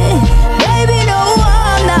loving.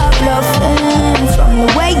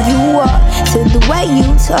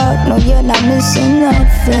 not missing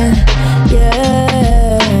nothing. Yeah.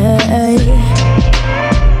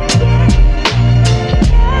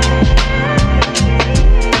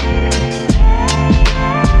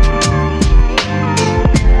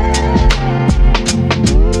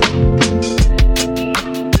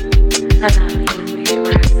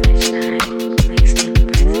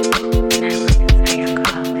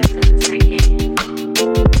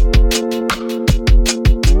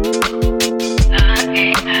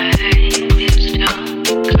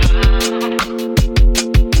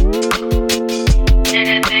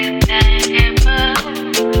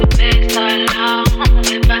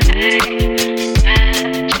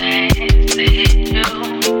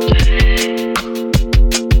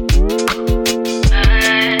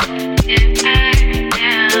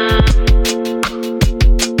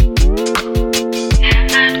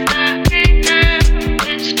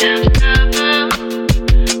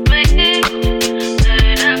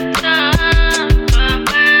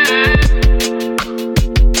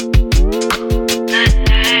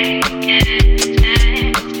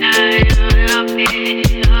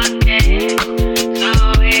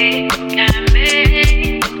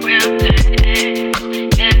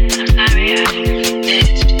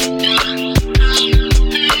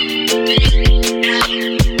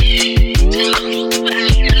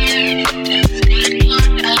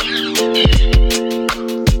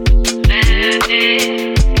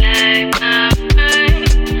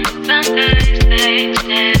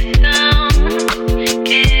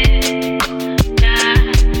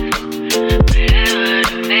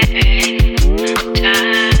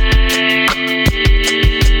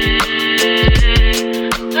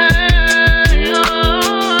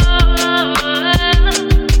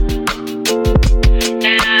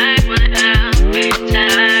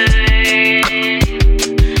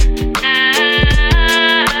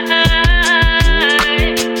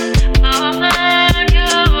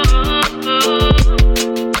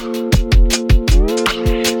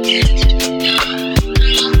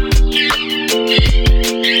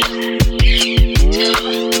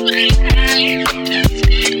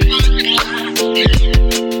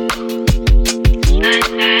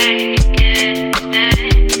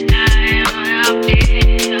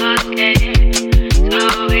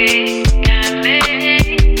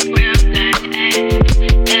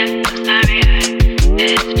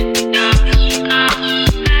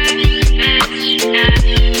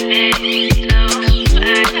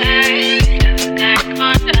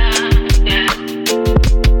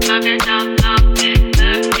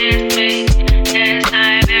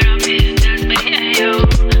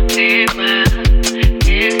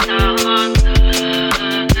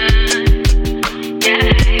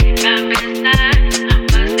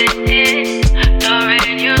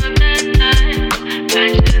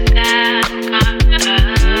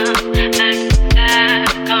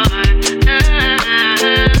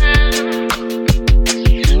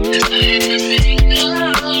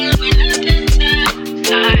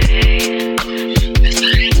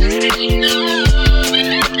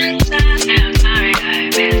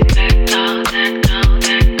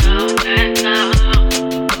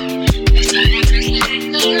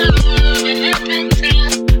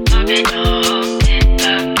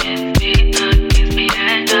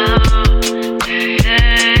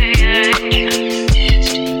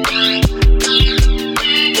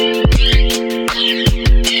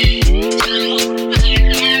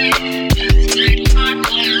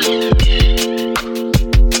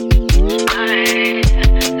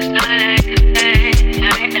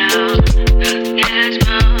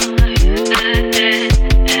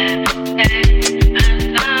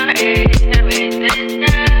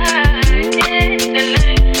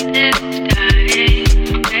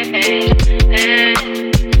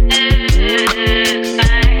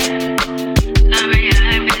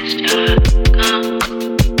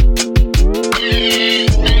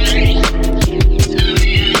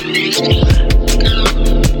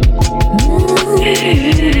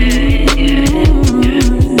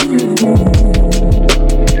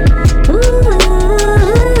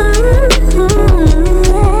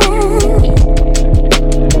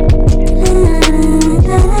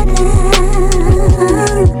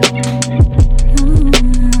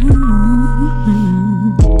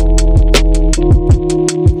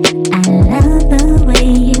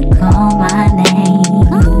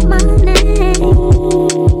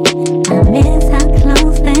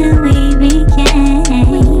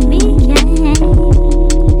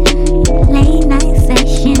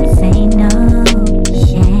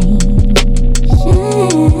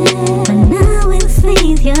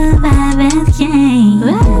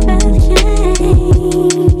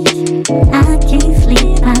 I can't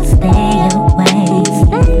sleep, I stay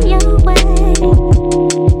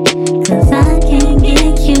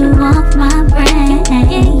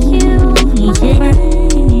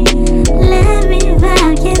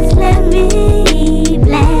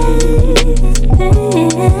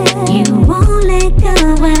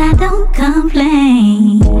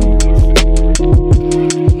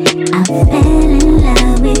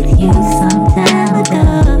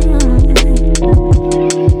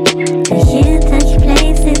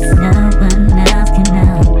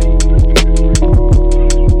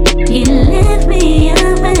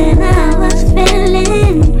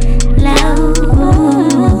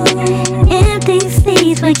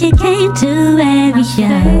to every show.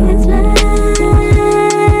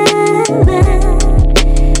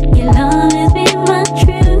 You'll always be my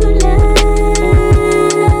true love,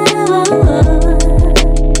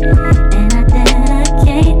 and I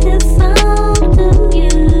dedicate this song to you.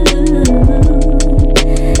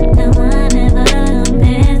 No one ever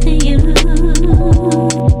compares to you.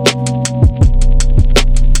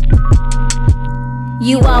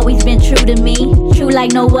 You always been true to me, true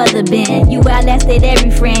like no other been. You outlasted every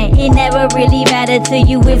friend. It never really mattered to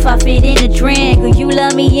you if I fit in the trend, cause you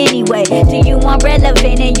love me anyway. To you I'm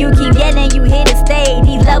relevant, and you keep yelling you here to stay.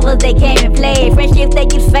 These lovers they came and played, friendships they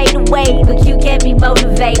just fade away, but you kept me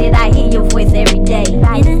motivated. I hear your voice every day.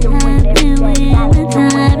 I hear your voice every day. When the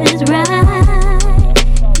time is right,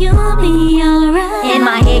 you'll be alright. In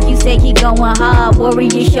my head you say keep going hard,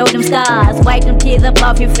 warrior show them scars, wipe them tears up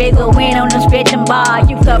off your face, go in on them stretching bar.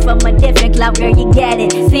 You come from a different cloud, girl, you get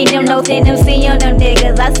it. See them notes in them, see on them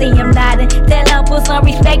niggas, I see them nodding. Tell them put some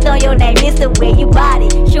respect on your name, it's the way you body.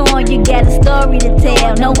 Showing you got a story to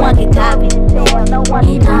tell, no one can copy. No one can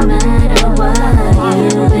copy. No matter what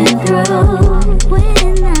you've been through, when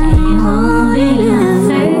I'm holding you,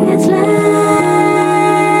 it's love.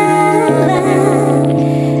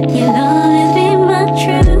 You'll always be my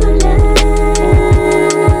true love,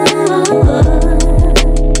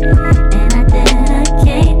 and I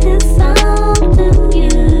dedicate this song to you.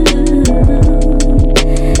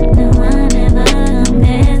 No one ever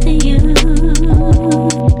compares to you.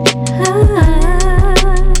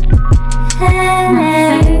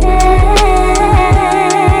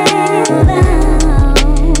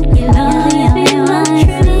 You'll always be my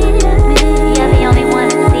true love. You're the only one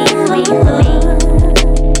that sees me for me,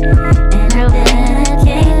 and I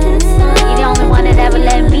dedicate this song. You're the only one that ever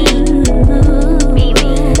let me be me.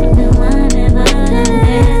 No one ever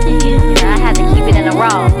compares to you. I had to keep it in the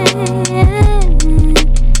raw.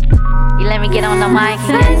 You let me get on the mic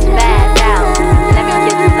and get spazzed out. Let me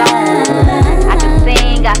get the zone. I can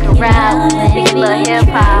sing, I can rap, sing a little hip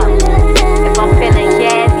hop. If I'm feeling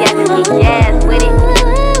jazzy, I can get jazz with it.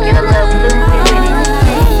 Get a little bluesy with it.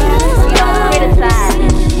 You don't criticize,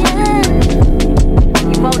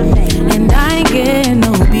 you motivate. And I ain't getting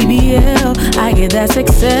no BBL, I get that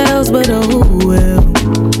 6Ls, but oh well.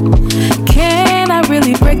 Can I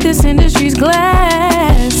really break this industry's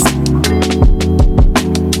glass?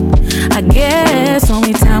 I guess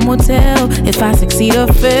only time will tell if I succeed or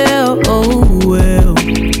fail, oh well.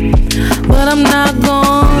 But I'm not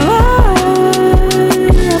gonna lie,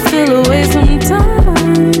 I feel away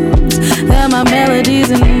sometimes that my melodies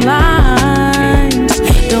and lines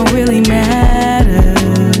don't really matter.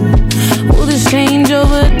 Will this change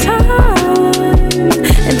over time?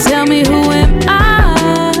 And tell me, who am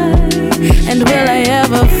I? And will I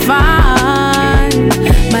ever find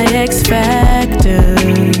my X factor?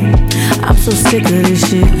 I'm so sick of this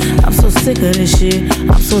shit. I'm so sick of this shit.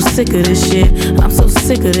 I'm so sick of this shit. I'm so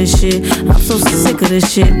sick of this shit. I'm so sick of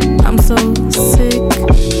this shit. I'm so sick.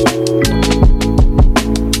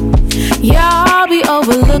 Y'all be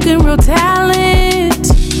overlooking real talent.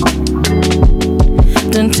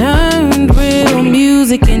 Done turned real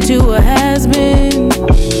music into a has-been.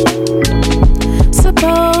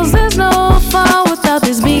 Suppose there's no fun without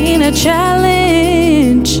this being a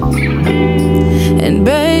challenge. And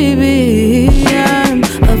baby, I'm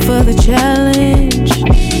up for the challenge.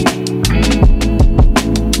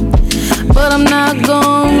 But I'm not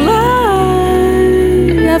gonna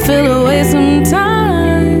lie, I feel away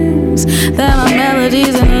sometimes that my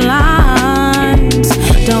melodies and lines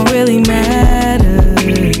don't really matter.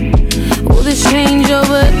 Will this change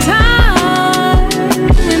over time?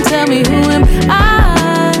 And tell me, who am I?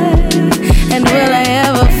 And will I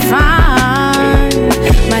ever find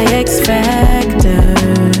my X factor?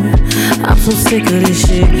 I'm so sick of this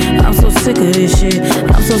shit. I'm so sick of this shit.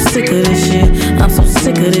 I'm so sick of this shit. I'm so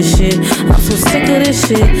sick of this shit. I'm so sick of this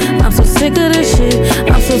shit. I'm so sick of this shit.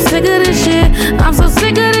 I'm so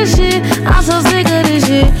sick of this shit. I'm so sick of this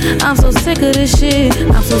shit. I'm so sick of this shit.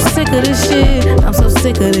 I'm so sick of this shit. I'm so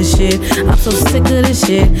sick of this shit. I'm so sick of this shit. I'm so sick of this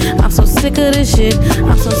shit. I'm so sick of this shit.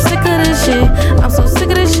 I'm so sick of this shit. I'm so sick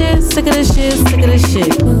of this shit. Sick of this shit. Sick of this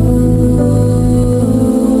shit.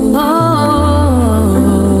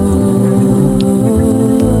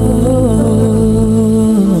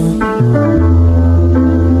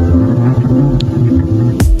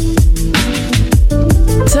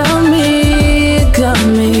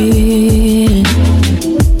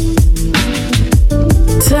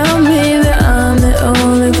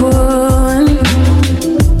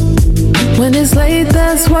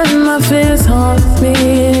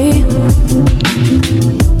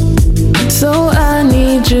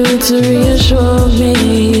 To reassure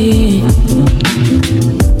me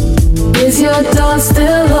your door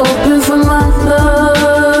still open for my love?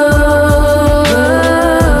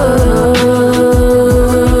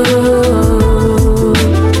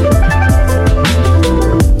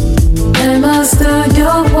 Am I still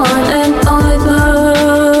your one and only love?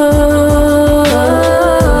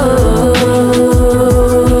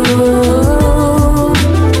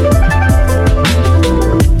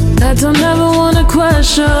 I don't ever wanna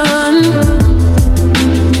question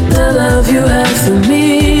the love you have for me.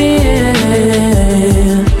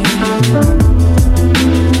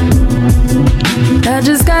 I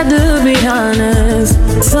just got to be honest.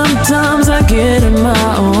 Sometimes I get in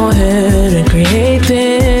my own head and create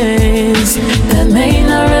things that may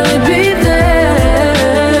not really be there.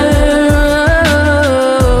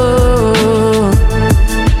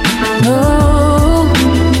 Oh,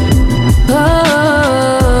 oh,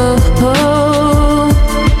 oh,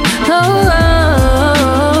 oh,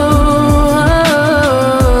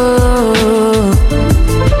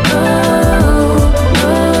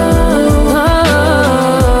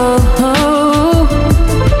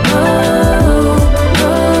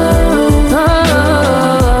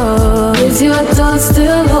 Is your door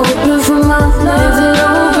still open for my love? Is it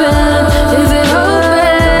open? Is it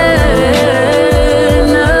open?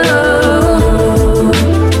 No.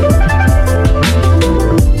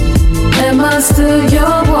 Am I still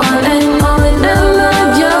your one and only? Am I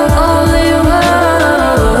your only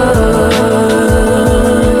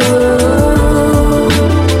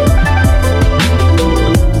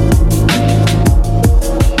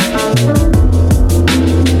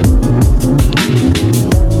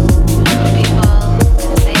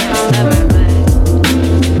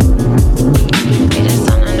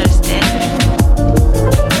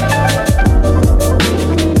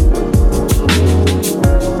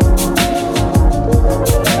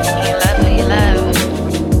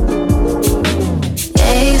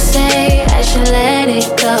They say I should let it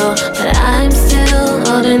go, but I'm still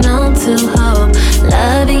holding on to hope.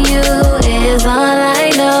 Loving you is all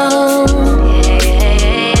I know.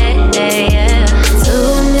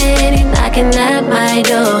 Too many knocking at my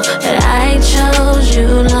door, but I chose you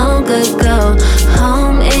long ago.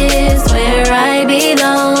 Home is where I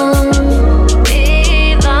belong.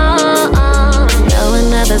 No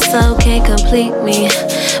another soul can complete me,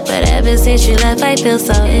 but ever since you left I feel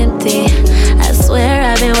so empty. I swear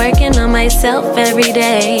I've been working on myself every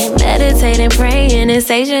day, meditating, praying, and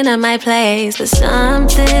saging up my place, but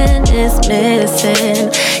something is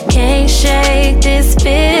missing. Can't shake this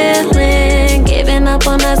feeling. Giving up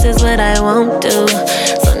on us is what I won't do,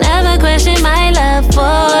 so never question my love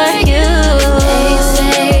for you. They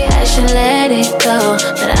say I should let it go,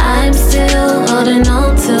 but I'm still holding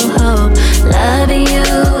on to hope. Loving you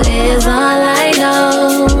is all I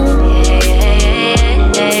know.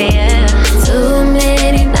 Too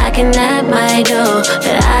many knocking at my door,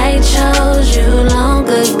 but I chose you long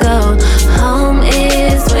ago. Home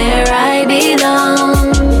is where I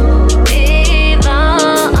belong.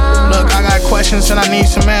 Look, I got questions and I need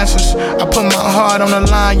some answers. I put my heart on the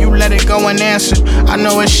line, you let it go unanswered. I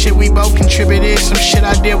know it's shit we both contributed. Some shit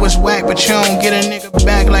I did was whack, but you don't get a nigga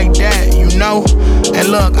back like that, you know? And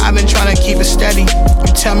look, I've been trying to keep it steady.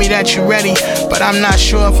 You tell me that you're ready, but I'm not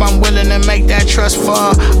sure if I'm willing to make that trust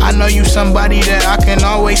fall. I know you somebody that I can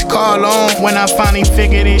always call on. When I finally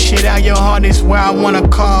figure this shit out, your heart is where I wanna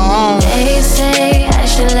call home. They say I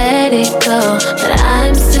should let it go, but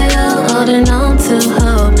I'm still holding on to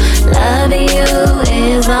hope. Loving you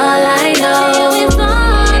is all I know.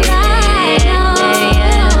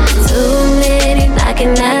 Too many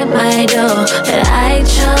knocking at my door, but I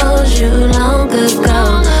chose you long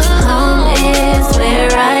ago. Home is where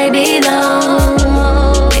I belong.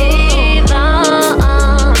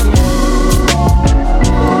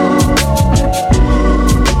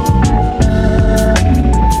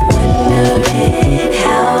 Wondering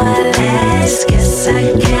how I last, guess I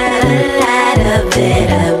got a lot of bit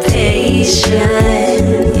of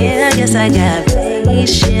patience. Yeah, I guess I got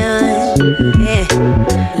patience. Yeah.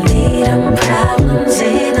 Leading problems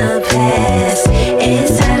in the past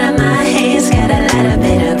inside of my hands, got a lot of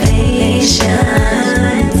bit of patience.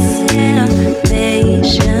 Yeah,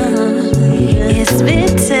 patience. It's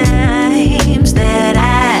been times that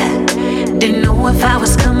I didn't know if I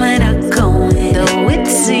was coming or going, though it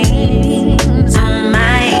seems I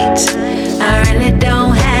might. I really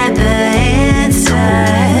don't have the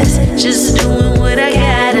answers, just doing what I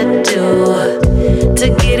gotta do to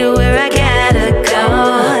get to where I gotta go.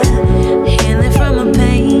 Healing from a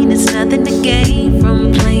pain, it's nothing to gain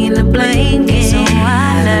from playing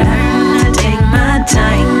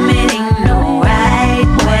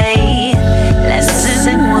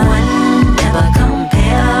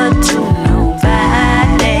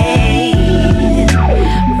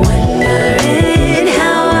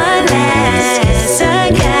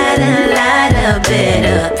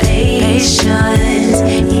patience.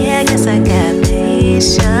 Yeah, 'cause I got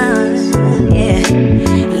patience. Yeah,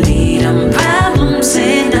 lead them problems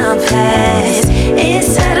in the past.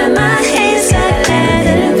 It's out of my hands, I got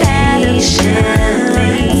the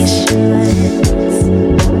patience.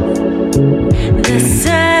 The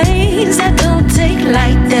signs I don't take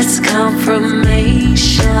like that's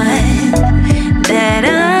confirmation that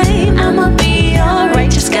I'ma be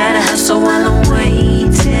alright. Just gotta hustle while I'm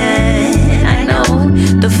waiting. I know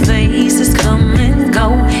the phases come and go.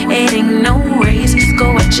 It ain't no race. Just go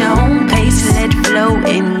at your own pace. Let flow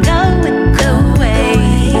and go with the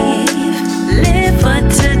wave. Live for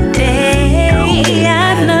today. I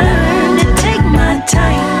learned to take my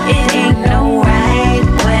time. It ain't no right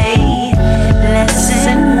way.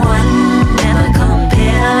 Lesson one, never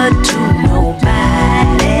compared to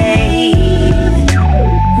nobody.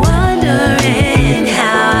 Wondering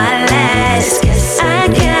how I last. 'Cause I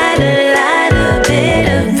got a lot of bit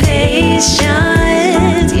of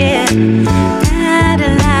patience. Yeah, got a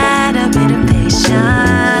lot of bit of patience.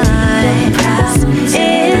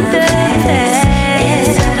 In the past,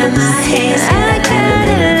 it's out of my hands. I got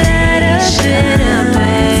a lot of bit of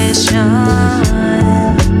patience.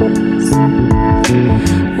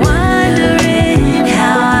 Wondering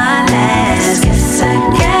how I last. 'Cause I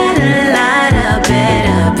got a lot of bit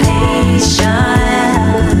of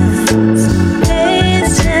patience.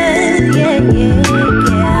 Patience, yeah, yeah,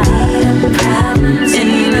 yeah. Problems in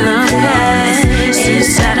the past,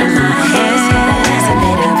 it's out of my hands. I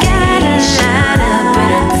got a lot of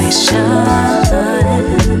bit of patience.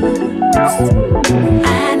 I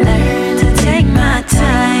learned to take my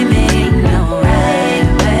time, ain't no right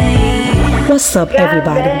way. What's up,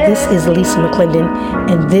 everybody? This is Lisa McClendon,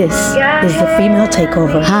 and this is the Female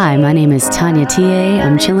Takeover. Hi, my name is Tanya T.A.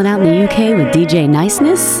 I'm chilling out in the UK with DJ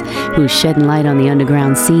Niceness, who's shedding light on the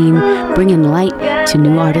underground scene, bringing light to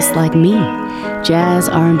new artists like me. Jazz,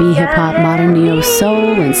 R&B, hip-hop, modern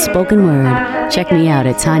neo-soul, and spoken word. Check me out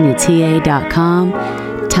at tanyata.com,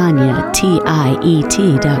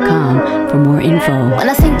 TanyaTiet.com for more info. When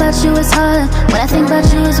I think about you, it's hard. When I think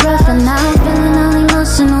about you, it's rough. And now I'm feeling all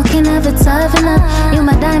emotional, can never toughen up. You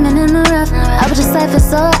my diamond in the rough. I was just like for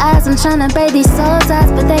soul eyes. I'm trying to break these soul ties,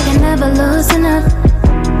 but they can never loosen up.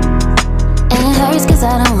 And it hurts 'cause I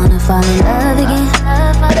don't wanna fall in love again.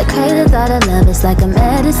 But I crave the thought of love, it's like a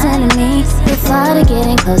medicine to me. The thought of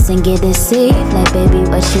getting close and get deceived. Like, baby,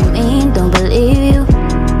 what you mean? Don't believe you.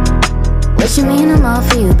 What you mean I'm all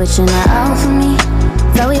for you, but you're not all for me.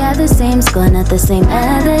 Thought we had the same score, not the same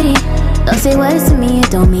melody. Don't say words to me, it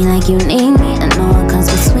don't mean like you need me. And no one comes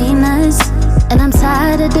between us. And I'm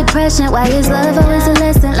tired of depression. Why is love always a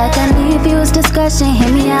lesson? Like I need viewers' discretion. Hear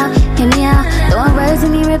me out, hear me out. Throwing words at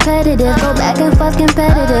me repetitive. Go back and forth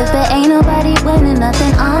competitive. But ain't nobody winning,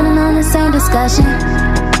 nothing on and on the same discussion.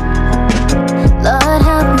 Lord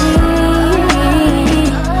help me,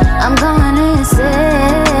 I'm going insane.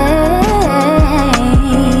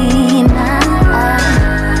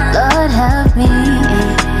 Lord help me,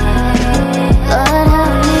 Lord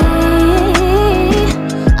help me,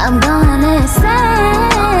 I'm going insane.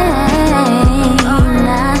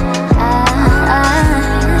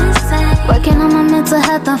 Working on my mental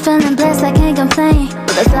health, I'm feeling blessed, I can't complain.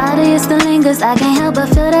 But the thought of you still lingers, I can't help but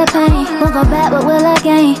feel that pain. Won't go back, what will I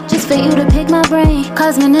gain? Just for you to pick my brain.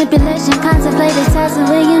 Cause manipulation, contemplated testing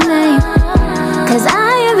with your name. Cause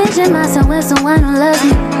I envision myself with someone who loves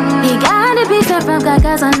me. He gotta be sent from God,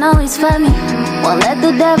 cause I know he's for me. Won't let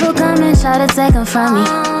the devil come and try to take him from me.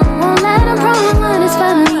 Won't let him prove what is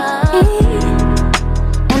for me.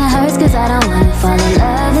 And it hurts cause I don't wanna fall in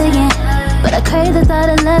love again. But I crave the thought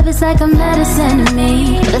of love, it's like a medicine to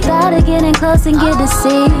me. But the thought of getting close and get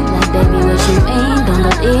deceived. Like, baby, what you mean? Don't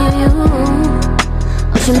believe you.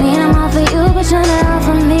 What you mean? I'm all for you, but you're not all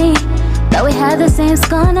for me. Thought we had the same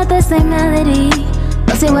score, not the same melody.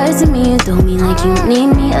 Don't say words to me, you don't mean like you need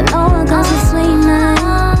me. And no one comes between us.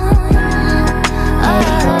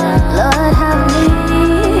 Lord help me,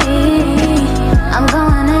 I'm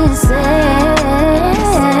going insane.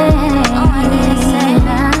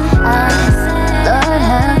 Lord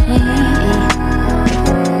help me,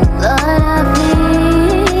 Lord help me,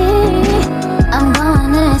 I'm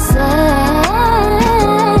going insane.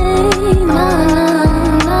 No, no, no,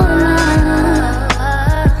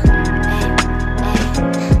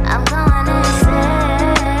 I'm going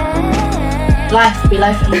insane. Life be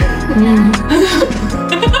life.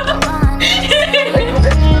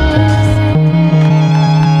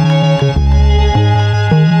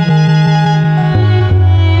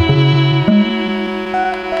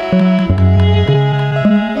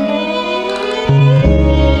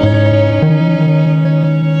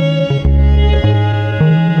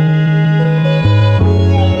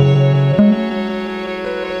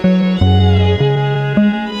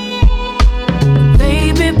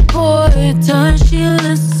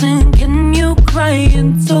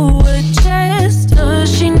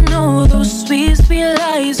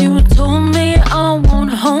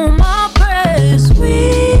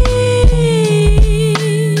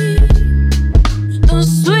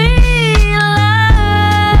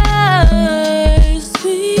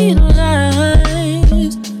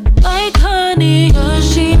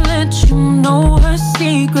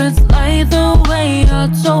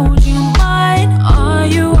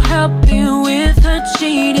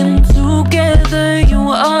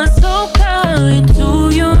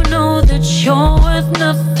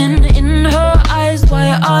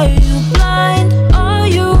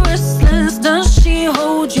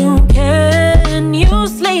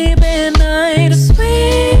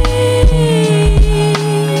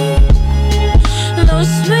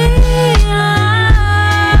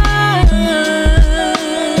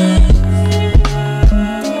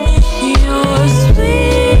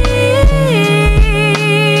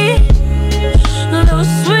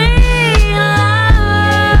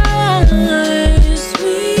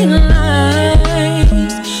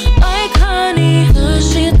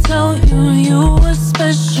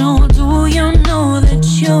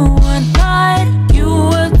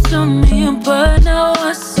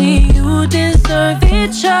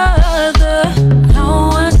 each other. Now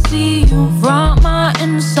I see you from my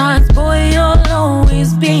insides, boy, you'll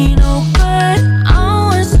always be no good.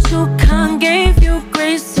 I was too kind, gave you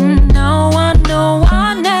grace, and now I know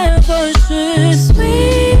I never should.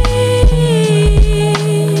 Sweet,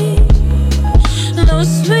 no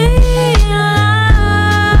sweet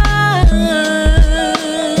lies.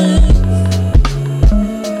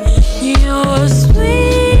 You're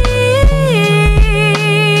sweet,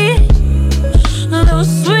 no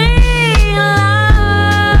sweet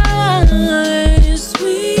lies,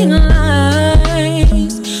 sweet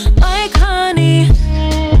lies, like honey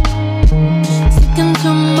sticking to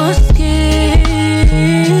my skin.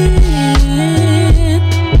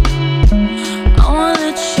 I won't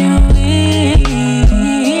let you in,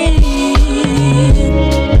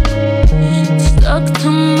 stuck to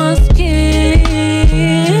my skin,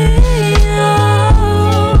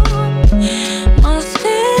 my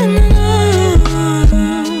skin.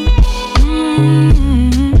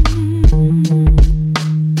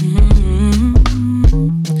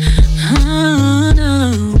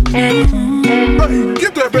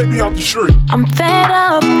 Get that baby out the street. I'm fed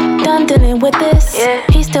up, done dealing with this.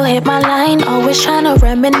 He still hit my line, always trying to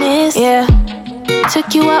reminisce.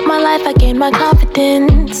 Took you out my life, I gained my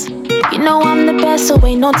confidence. You know I'm the best, so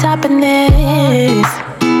ain't no topping this.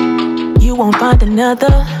 You won't find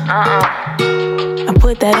another. I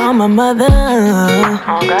put that on my mother.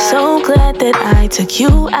 So glad that I took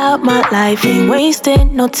you out my life. Ain't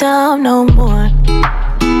wasting no time no more.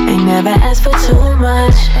 Ain't never asked for too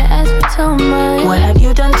much. What have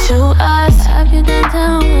you done to us?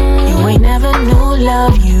 You ain't never knew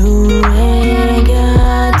love. You ain't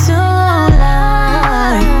got to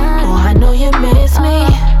lie. Oh, I know you miss me.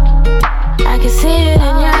 I can see it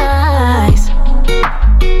in your eyes.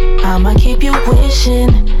 I'ma keep you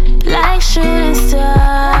wishing like shooting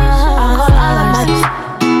stars. I'll call all of my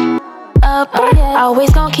up.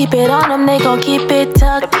 Always gon' keep it on them, they gon' keep it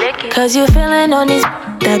tucked. Cause you feeling on these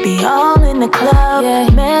that be all in the club,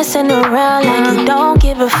 messing around like you don't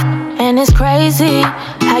give a and it's crazy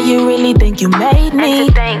how you really think you made me. And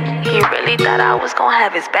to think he really thought I was gonna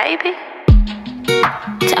have his baby.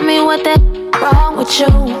 Tell me what that wrong with you.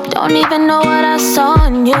 Don't even know what I saw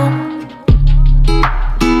in you.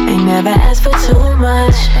 Ain't never asked for too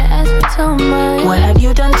much. What have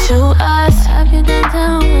you done to us?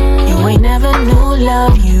 You ain't never knew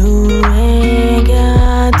love. You ain't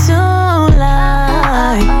got to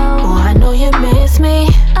lie. Oh, I know you miss me.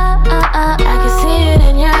 I can see it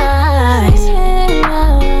in your eyes.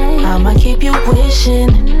 I'ma keep you wishing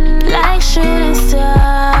like shooting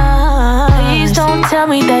stars. Please don't tell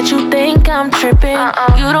me that you think I'm tripping.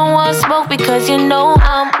 You don't want smoke because you know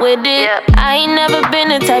I'm with it. I ain't never been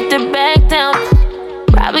the type to back down.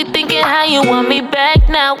 Probably thinking how you want me back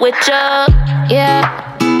now with ya.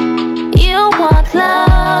 You want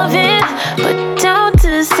loving, but don't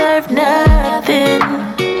deserve nothing.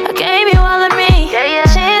 I gave you all of me,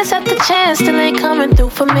 chance after chance, still ain't coming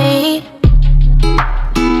through for me.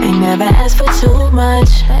 Ain't never asked for too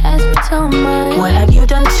much. What have you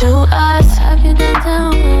done to us?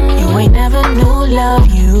 You ain't never knew love.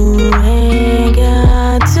 You ain't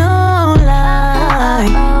got to lie.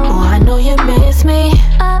 Oh, I know you miss me.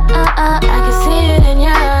 I can see it in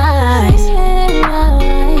your eyes.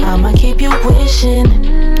 I'ma keep you wishing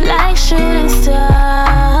like shooting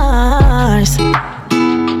stars.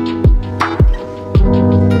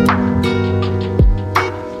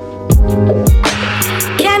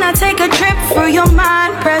 Can I take a trip through your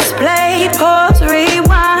mind? Press play, pause,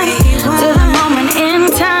 rewind to the moment in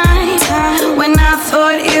time when I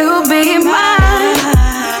thought you'd be mine.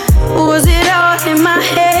 Was it all in my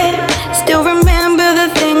head? Still remember the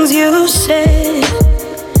things you said.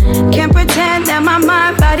 Can't pretend that my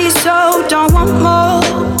mind, body, soul don't want more.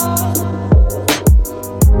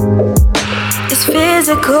 It's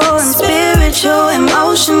physical and spiritual,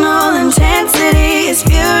 emotional intensity. It's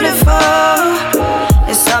beautiful.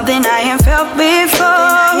 It's something I ain't felt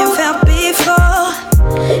before.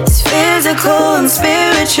 It's physical and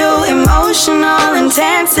spiritual, emotional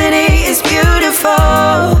intensity. It's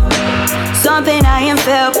beautiful. Something I ain't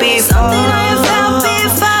felt before.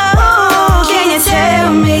 Can you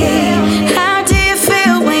tell me, how do you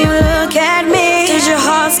feel when you look at me? Does your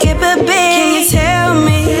heart skip a beat? Can you tell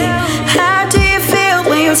me, how do you feel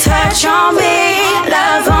when you touch on me,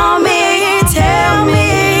 love on me? Tell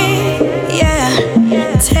me,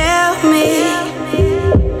 tell me,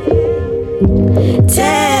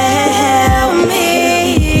 tell me.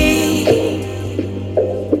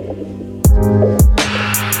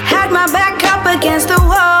 Had my back up against the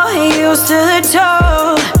wall, you stood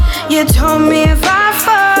tall. You told me if I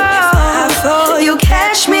fall, you can't.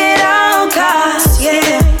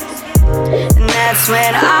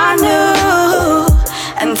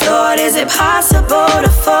 it possible to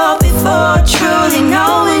fall before truly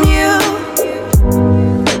knowing you?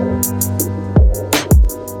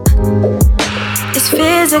 It's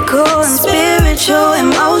physical and spiritual,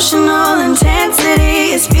 emotional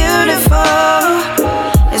intensity. It's beautiful.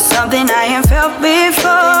 It's something I ain't felt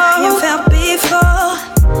before.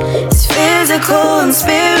 It's physical and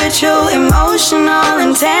spiritual, emotional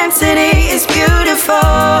intensity. It's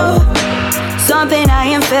beautiful. Something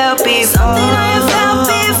I ain't felt before.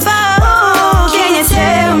 Can you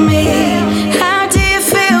tell me, how do you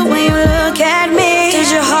feel when you look at me?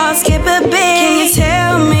 Does your heart skip a beat? Can you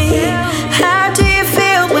tell me, how do you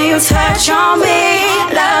feel when you touch on me,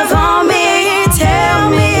 love on me? Tell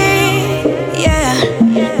me, yeah,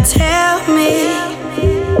 tell me,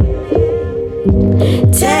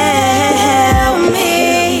 tell me.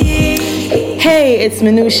 Hey, it's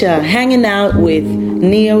Maisha hanging out with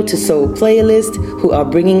Neo2soul playlist, who are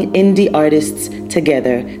bringing indie artists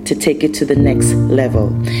together to take it to the next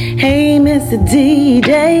level. Hey, Mr.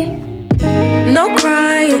 DJ. No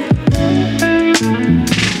crying,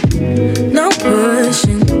 no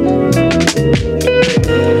pushing.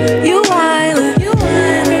 You wildin',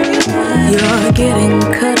 you're getting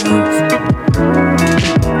cut off.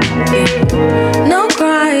 No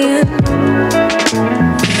crying,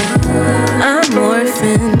 I'm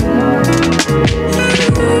morphing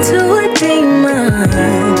to a demon.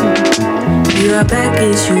 Your back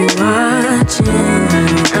is you watching.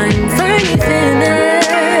 I'm finally finished,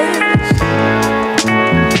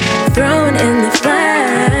 throwing in the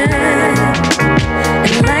flag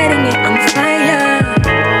and lighting it on fire.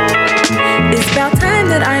 It's about time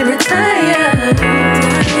that I retire.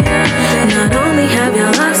 Not only have you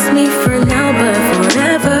lost me for now, but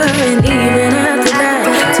forever and even after that,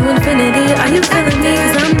 to infinity. Are you feeling me?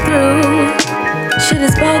 'Cause I'm through. Shit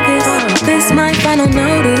is bogus. This my final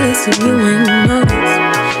notice if you ain't noticed.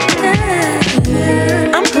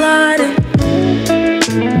 Yeah. I'm plotting.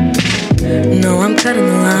 No, I'm cutting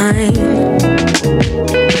the line.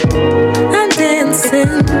 I'm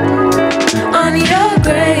dancing on your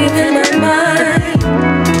grave in my mind.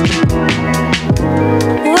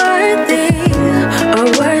 Worthy or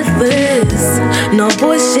worthless? No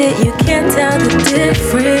bullshit, you can't tell the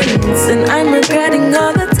difference. And I'm regretting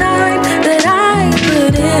all the time that I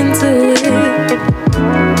put into it.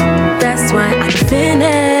 That's why I'm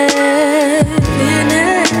finished.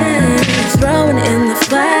 Throwing in the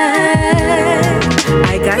flag.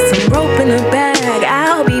 I got some rope in the bag.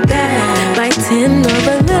 I'll be back by 10 or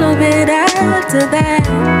a little bit after that.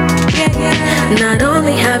 Not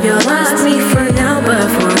only have you lost me for now, but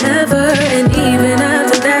forever and even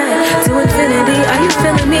after that, to infinity. Are you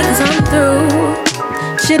feeling me? 'Cause I'm through.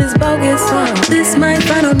 Shit is bogus. This my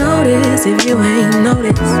final notice if you ain't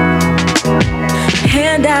noticed.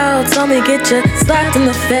 Handouts only get you slapped in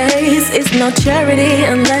the face. It's no charity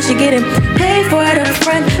unless you're getting paid for it up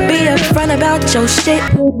front. Be upfront about your shit.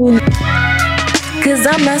 'Cause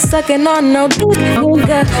I'm not sucking on no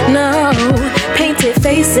dick, no. Painted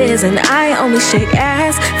faces and I only shake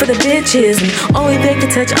ass for the bitches. And only they can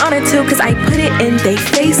touch on it too, 'cause I put it in their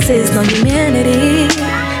faces. No humanity,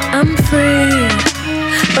 I'm free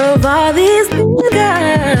of all these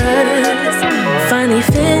niggas. Finally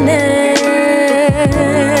finished,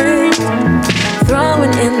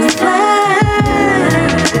 throwing in the flag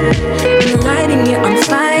and lighting it on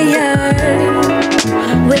fire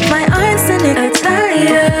with my arsenic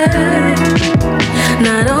attire.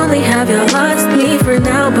 Not only have you lost me for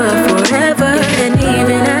now, but forever and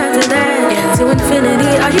even after that, to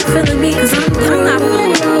infinity. Are you feeling me? 'Cause I'm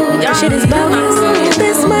through. Y'all shit is bogus.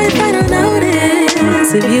 This my final notice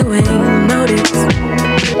if you ain't noticed.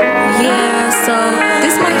 Yeah, so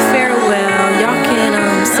this my farewell. Y'all can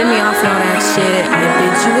send me off and all that shit. I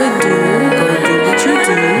bid you adieu. Go do what you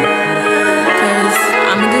do, 'cause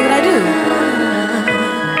I'ma do what I do.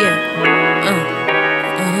 Yeah.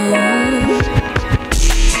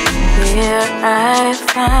 Here I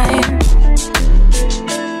find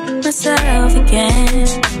myself again.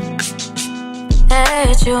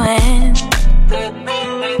 Let you in.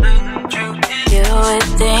 You would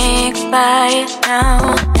think by now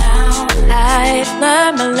I'd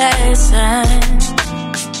learned my lesson.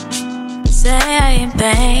 Say I ain't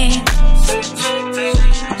vain.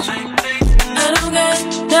 I don't got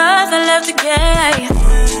nothing left to gain.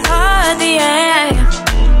 At the end,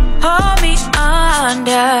 hold me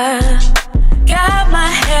under. Got my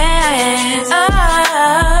head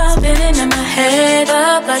up, spinning in my head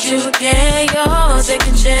up like you again. Your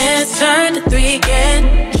second chance turn to 3 again.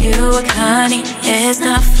 You You a honey, it's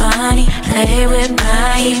not funny. Play with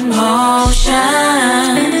my emotions.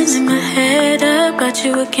 Feelings in my head up, got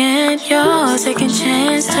you again. Your second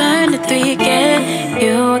chance, turn to 3 again.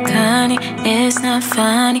 You a honey, it's not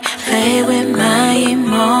funny. Play with my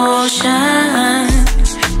emotions.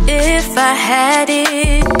 If I had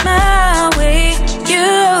it my way,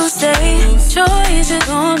 you say choices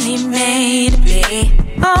only made me.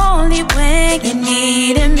 Only when you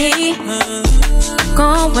needed me.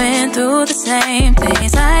 Going through the same thing.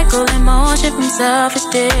 Cycle emotion from selfish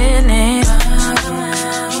dealings.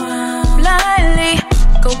 Blindly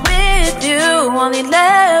go with you. Only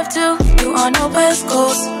left to you on the West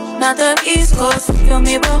Coast, not the East Coast. Feel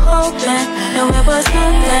me, we're hoping. No, it was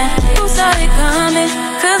nothing. Who saw it coming?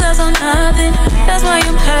 Cause I saw nothing. That's why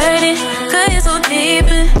I'm hurting. Cause you're so deep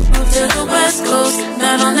in. Moved to the West Coast,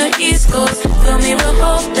 not on the East Coast. Feel me, we're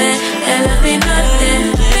hoping. There left me nothing.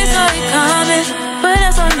 They saw it coming, but I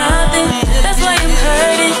saw nothing. That's why I'm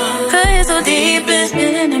hurting. Cause you're so deep in.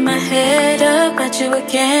 Spinning in my head up, got you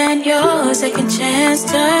again. Your second chance,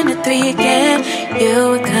 turn to 3 again.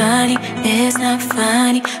 You a honey, it's not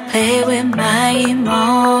funny. Play with my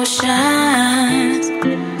emotions.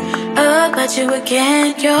 Up, got you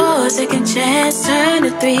again. Your second chance, turn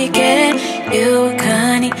to 3 again. You a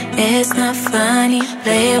honey, it's not funny.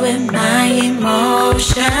 Play with my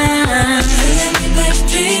emotions. Feeling me like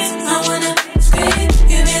dreams, I wanna scream.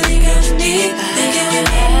 You really got me, thinking we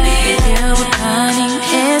might be. You a honey,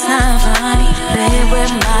 it's not funny. Play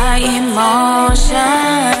with my emotions.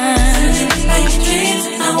 Feeling me like dreams,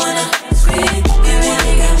 I wanna scream. You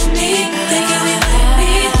really got me, thinking we might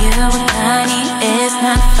be. You a honey, it's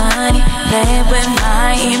not funny. Play with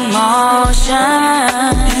my emotions.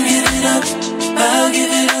 You give it up, I'll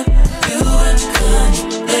give it up. You a honey,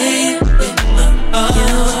 play with my emotions. You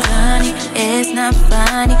a honey, it's not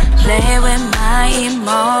funny. Play with my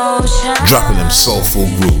emotions. Dropping them soulful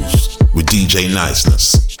grooves with DJ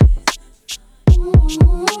Niceness.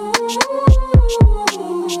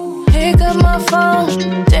 Pick up my phone,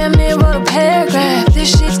 damn it, wrote a paragraph. This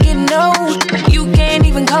shit's getting old, you can't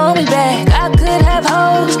even call me back. I could have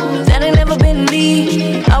hoes, that ain't never been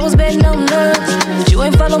me. I was betting on love, but you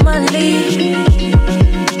ain't follow my lead.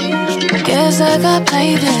 Guess I got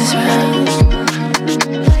played this round.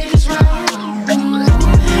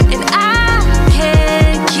 And I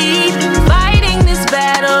can't keep fighting this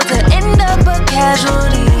battle to end up a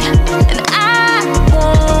casualty. And I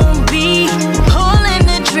won't be pulling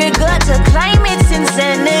the trigger to climb its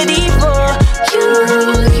insanity for you.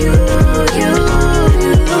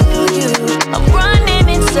 I'm running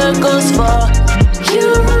in circles for you.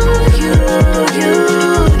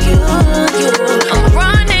 I'm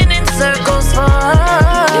running in circles for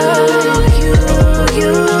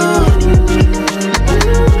you.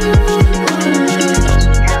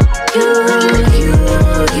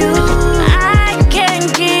 I can't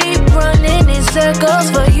keep running in circles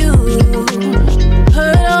for you.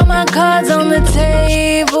 Put all my cards on the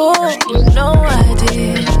table, you know I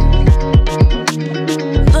did.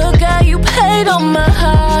 Look how you played on my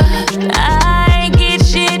heart. I ain't get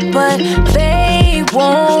shit, but they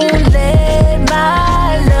won't let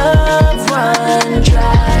my love run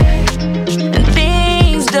dry. And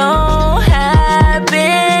things don't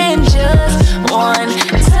happen just one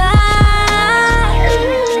time.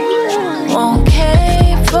 Won't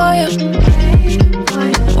care for you,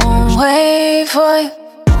 won't wait for you.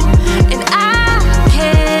 And I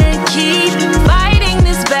can't keep fighting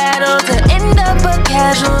this battle to end up a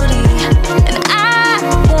casualty. And I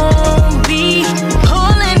won't be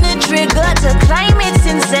pulling the trigger to climb its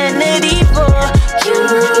insanity for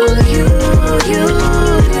you.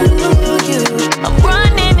 I'm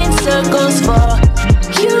running in circles for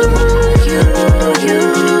you.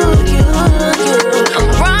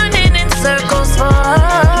 I'm running in circles for you.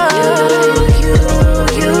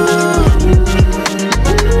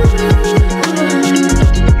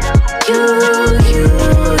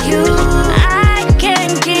 I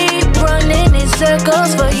can't keep running in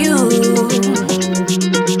circles for you.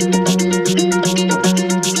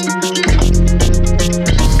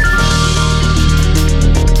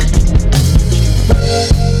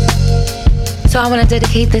 So I want to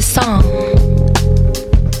dedicate this song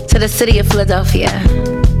to the city of Philadelphia,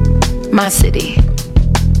 my city.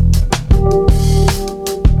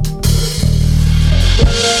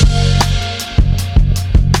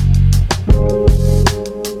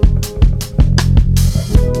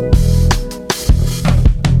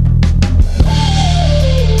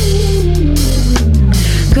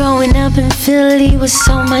 Growing up up in Philly was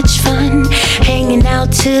so much fun. Hanging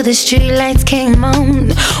out till the street lights came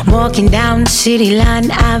on. Walking down City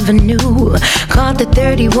Line Avenue. Caught the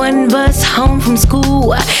 31 bus home from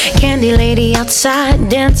school. Candy lady outside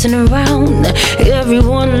dancing around.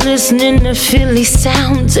 Everyone listening to Philly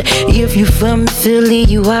sounds. If you're from Philly,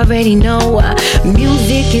 you already know.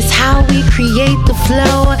 Music is how we create the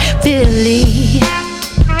flow. Philly,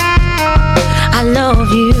 I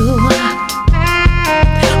love you.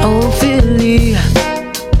 Oh, Philly,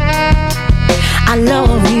 I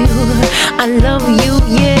love you. I love you,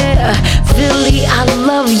 yeah. Philly, I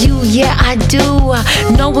love you, yeah, I do.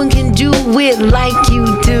 No one can do it like you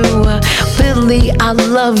do. Philly, I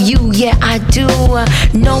love you, yeah, I do.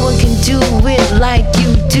 No one can do it like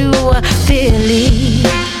you do. Philly,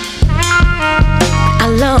 I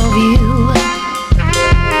love you.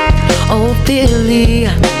 Oh, Philly,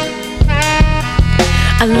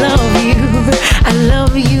 I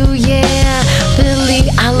love you, yeah. Philly,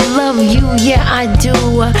 I love you, yeah, I do.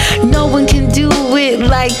 No one can do it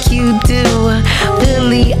like you do.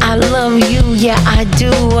 Philly, I love you, yeah, I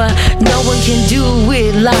do. No one can do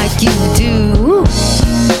it like you do.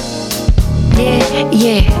 Yeah,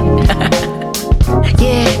 yeah.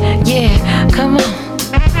 Yeah, yeah, come on.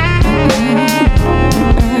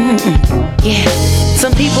 Yeah.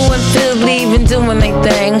 Some people in Philly been doing their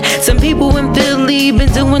thing. Some people in Philly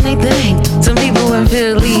been doing their thing. Some people in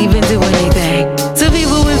Philly been doing their thing. Some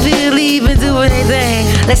people in Philly been doing their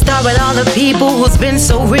thing. Let's start with all the people who's been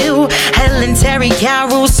so real. Helen, Terry,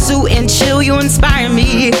 Carol, Sue, and Chill. You inspire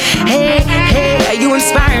me. Hey, hey, you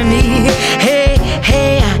inspire me. Hey,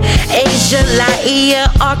 hey. Asia, Layal,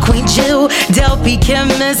 our Queen Jill, Delphi,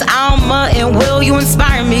 Chemist, Alma, and Will. You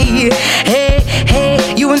inspire me. Hey,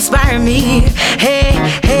 hey, you inspire me. Hey,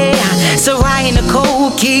 hey. Sarai and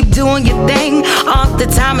Nicole, keep doing your thing. All the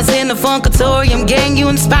time it's in the Funkatorium gang. You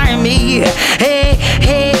inspire me. Hey,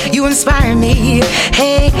 hey, you inspire me.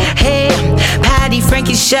 Hey, hey. Patty,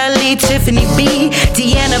 Frankie, Shelley, Tiffany B,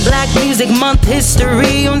 Deanna, Black Music Month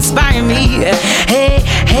history. You inspire me. Hey,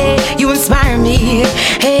 hey, you inspire me.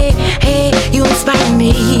 Hey, hey, you inspire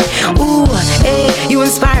me. Ooh, hey, you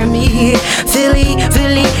inspire me. Philly,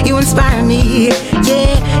 Philly, you inspire me.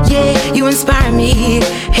 Yeah, yeah, you inspire me.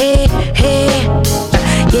 Hey, hey,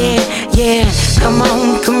 yeah, yeah. Come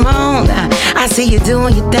on, come on. I see you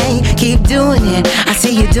doing your thing, keep doing it. I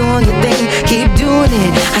see you doing your thing, keep doing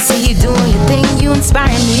it. I see you doing your thing, you inspire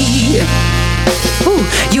me. Ooh,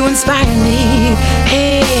 you inspire me.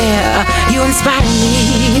 Hey, you inspire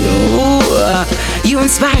me. Ooh, you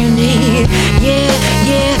inspire me. Yeah,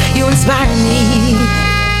 yeah, you inspire me.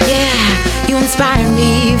 Yeah, you inspire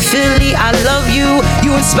me. Philly, I love you.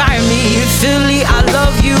 You inspire me. Philly, I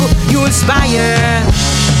love you. You inspire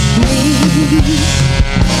me.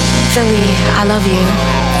 Philly, I love you.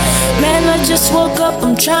 Man, I just woke up,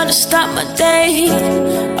 I'm trying to start my day.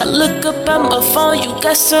 I look up at my phone, you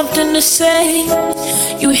got something to say.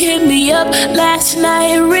 You hit me up last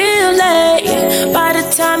night real late. By the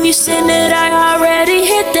time you send it, I already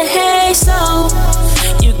hit the hay. So,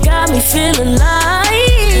 you got me feeling like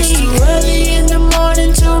it's too early in the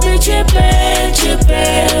morning to be trippin',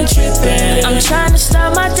 trippin', trippin'. I'm trying to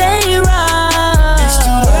start my day right. It's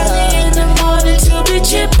too early in the morning to be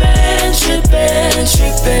trippin', trippin',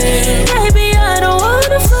 trippin'. Baby, I don't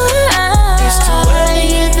wanna fight. It's too early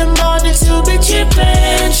in the morning to be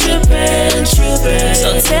trippin', trippin', trippin'.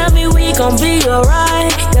 So tell me we gon' be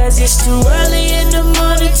alright. Cause it's too early in the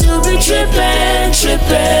morning to be trippin',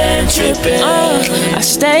 trippin', trippin'. I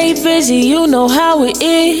stay busy, you know how it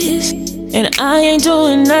is. And I ain't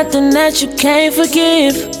doing nothing that you can't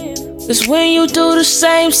forgive. Cause when you do the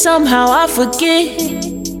same, somehow I forget.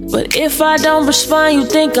 But if I don't respond, you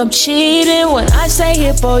think I'm cheating. When I say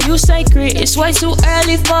hippo, you say crit. It's way too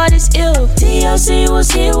early for this ill. TLC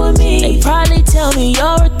was here with me. They probably tell me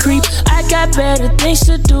you're a creep. I got better things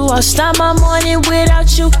to do. I'll start my morning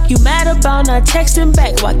without you. You mad about not texting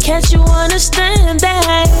back. Why can't you understand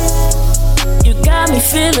that? You got me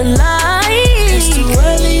feeling like it's too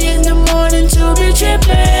early in the morning to be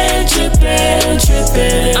trippin', trippin',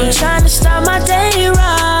 trippin'. I'm trying to start my day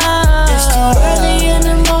right. It's too early in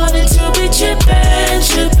the morning to be trippin',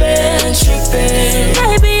 trippin', trippin'.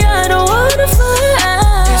 Baby, I don't wanna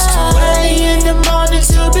fight. It's too early in the morning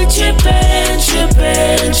to be trippin',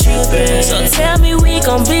 trippin', trippin'. So tell me we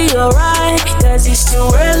gon' be alright. Cause it's too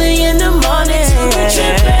early in the morning to be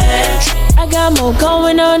trippin'. I got more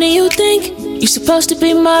going on than you think. You supposed to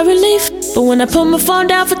be my relief. But when I put my phone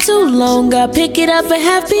down for too long, I pick it up and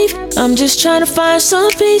have beef. I'm just trying to find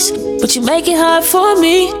some peace, but you make it hard for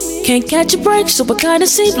me. Can't catch a break, so I kinda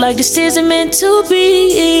seem like this isn't meant to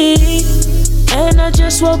be. And I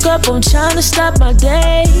just just woke up, I'm trying to start my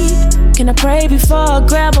day. Can I pray before I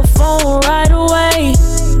grab my phone right away?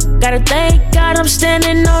 Gotta thank God I'm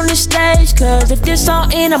standing on this stage, cause if this all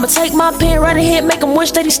end, I'ma take my pen right ahead, make them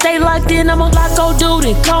wish that he stay locked in. I'ma lock old dude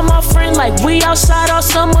and call my friend like we outside all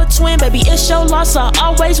summer twin. Baby, it's your loss, I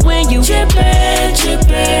always win. You trippin',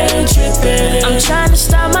 trippin', trippin'. I'm trying to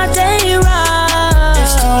start my day right.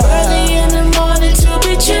 It's too early in the morning to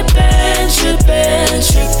be trippin', trippin',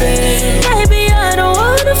 trippin'. Baby, I don't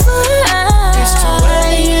wanna fight. It's too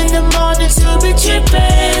early in the morning to be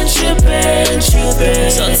trippin', trippin',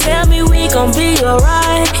 trippin'. So tell me we gon' be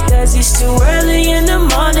alright, cause it's too early in the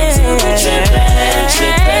morning to be trippin',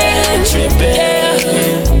 trippin', trippin'.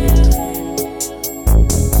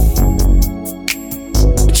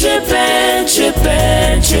 Trippin',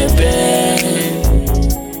 trippin', trippin'.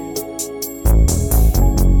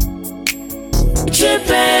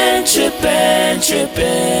 Trippin', trippin',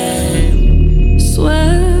 trippin'.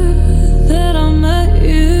 Swear that I met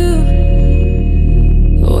you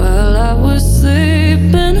while I was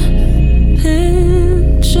sleeping,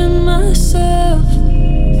 pinching myself,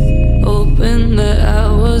 hoping that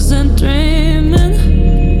I wasn't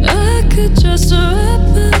dreaming. I could just wrap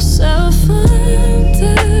myself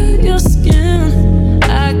under your skin.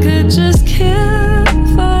 I could just care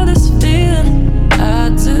for this feeling.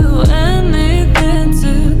 I'd do anything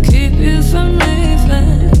to keep you from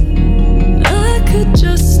leaving. I could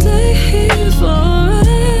just stay here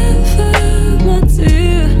forever, my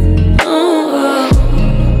dear. Oh,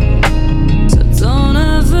 so don't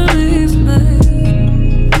ever leave me.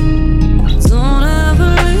 Don't ever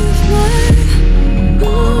leave me.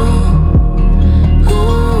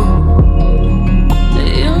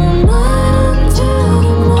 You're mine until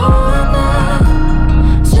the morning.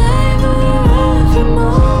 Savor every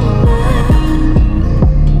moment.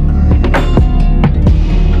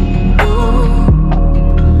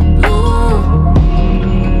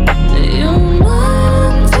 You're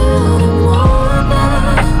mine until the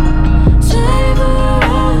morning. Savor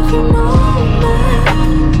every moment.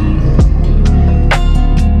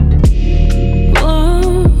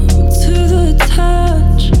 To the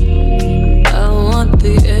touch, I want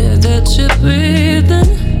the air that you're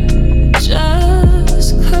breathing,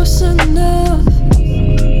 just close enough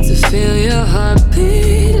to feel your heart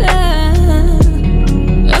beating.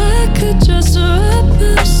 I could just wrap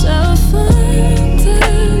myself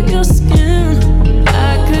under your skin. I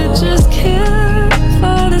could just care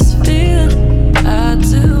for this feeling. I'd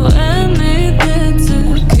do anything to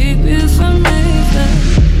keep you from leaving.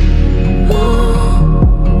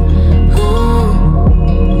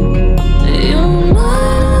 You're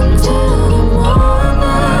mine until the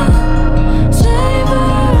morning. Savor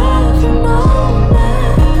every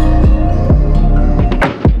moment.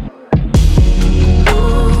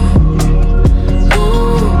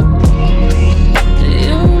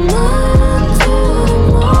 You're mine until the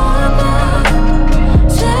morning.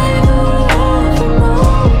 Savor every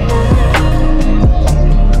moment.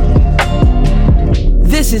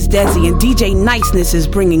 This is Desi, and DJ Niceness is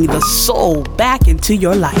bringing the soul back into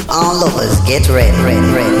your life. All lovers, get ready,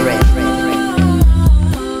 ready, ready, ready.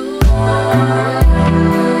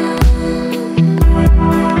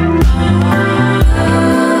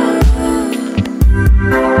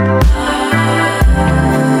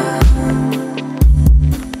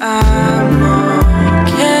 I'm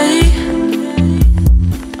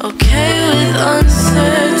okay with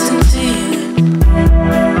uncertainty.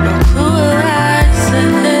 No clue what lies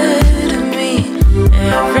ahead of me.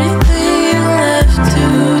 Everything left to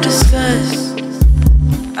discuss.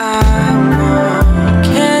 I'm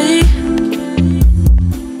okay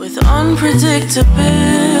with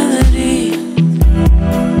unpredictability.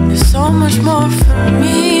 There's so much more for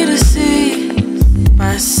me to see.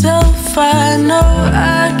 Myself, I know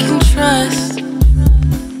I can trust.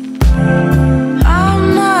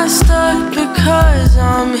 I'm not stuck because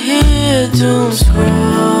I'm here doom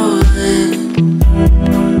scrolling.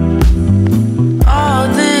 All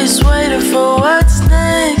this waiting for what's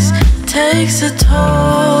next takes a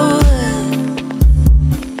toll.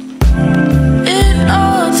 It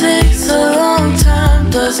all takes a long time,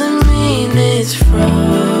 doesn't mean it's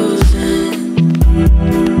frozen.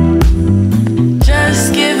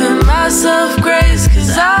 Just giving myself grace,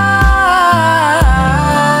 cause I'm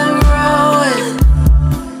growing.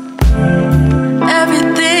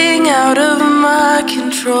 Everything out of my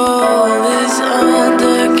control is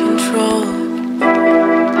under control.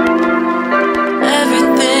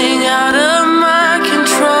 Everything out of my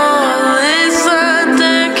control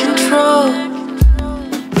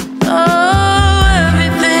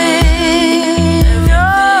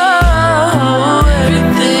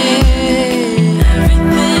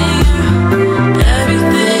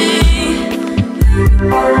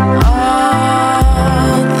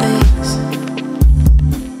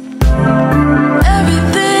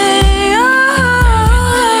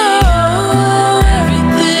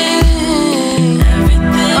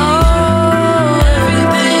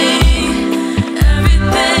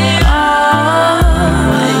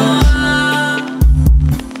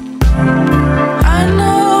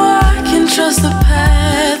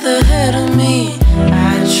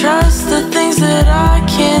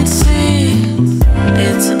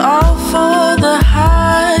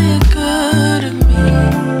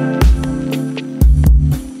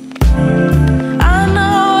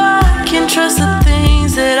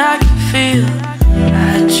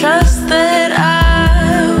trust that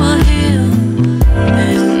I will heal.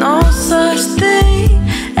 There's no such thing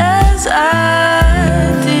as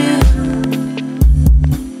ideal.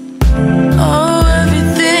 Oh,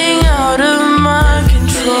 everything out of my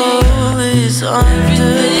control is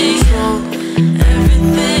under control.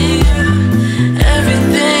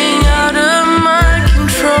 Everything out of my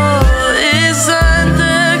control is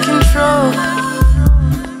under control.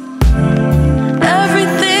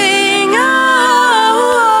 Everything, oh,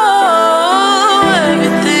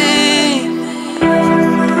 everything,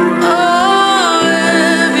 oh,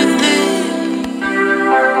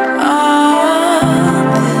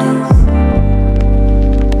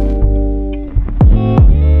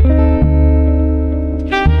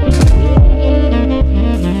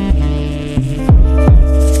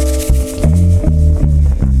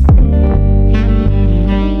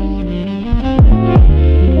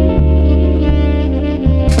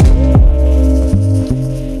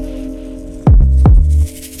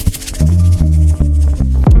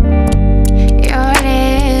 Your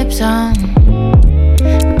lips on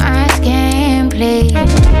my skin, please.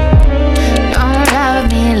 Don't love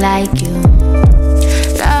me like you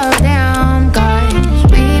love them, 'cause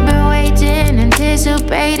we've been waiting,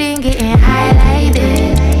 anticipating, getting high like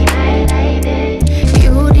this.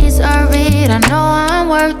 You deserve it, I know I'm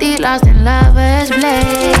worthy, lost in lover's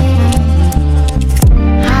place.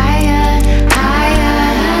 Higher, higher,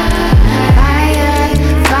 fire,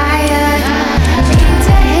 fire. Need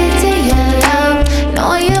to hit to your love,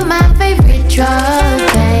 know you're my favorite drug,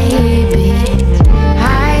 baby.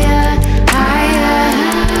 Higher, higher,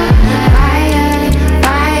 fire,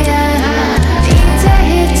 fire. Need to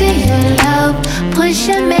hit to your love, push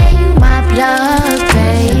and make you my plug,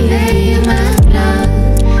 baby. My plug.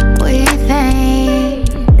 We think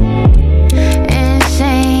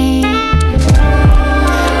insane.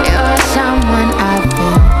 You're someone I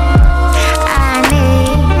feel I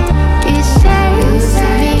need. You say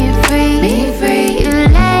me free.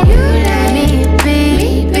 You let me be.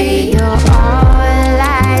 You're all I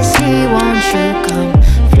see. Won't you come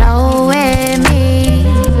flow with me?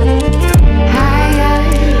 Higher,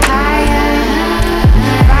 higher,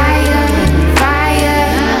 fire, fire.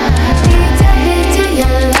 Need to hit to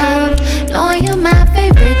your love, know you're my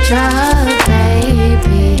favorite drug,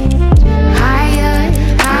 baby. Higher,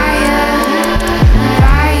 higher,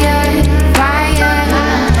 fire, fire.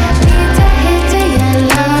 Need to hit to your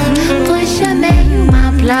love, push and make you my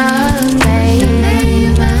plug, baby.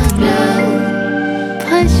 My plug,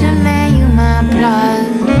 push and make you my plug,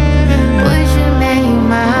 push and make you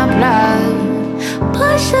my plug,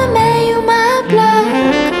 push and make you my plug,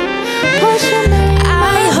 push and make you my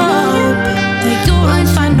I hope that you won't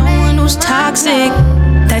find no one who's toxic,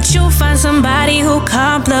 that you'll find somebody who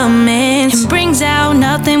compliments and brings out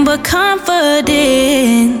nothing but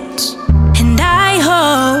confidence. And I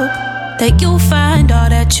hope that you'll find all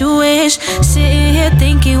that you wish, sitting here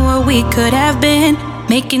thinking what we could have been,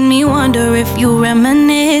 making me wonder if you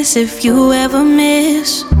reminisce, if you ever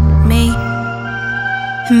miss me.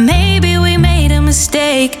 And maybe we made a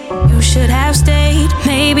mistake, you should have stayed.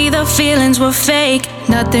 Maybe the feelings were fake,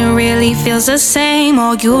 nothing really feels the same.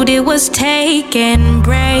 All you did was take and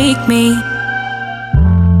break me.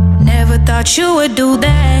 Never thought you would do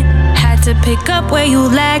that, had to pick up where you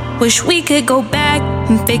lacked. Wish we could go back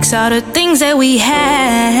and fix all the things that we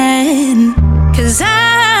had. 'Cause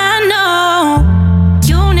I know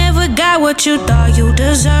you never got what you thought you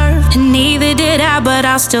deserved, and neither did I, but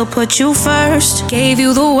I'll still put you first. Gave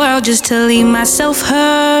you the world just to leave myself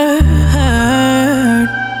hurt.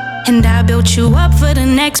 And I built you up for the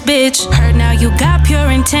next bitch. Heard now you got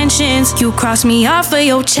pure intentions, you crossed me off of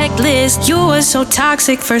your checklist. You were so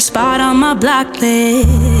toxic, first spot on my block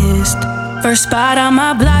list. First spot on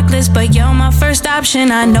my block list, but you're my first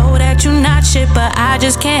option. I know that you're not shit, but I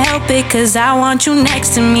just can't help it, 'cause I want you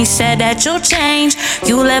next to me. Said that you'll change,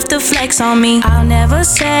 you left the flex on me. I'll never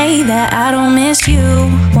say that I don't miss you.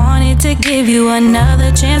 Wanted to give you another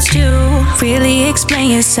chance to really explain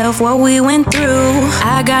yourself, what we went through.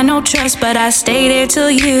 I got no trust, but I stayed there till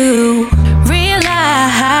you realized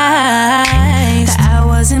that I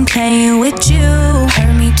wasn't playing with you.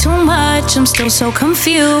 Hurt me too much, I'm still so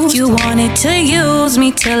confused. You wanted to use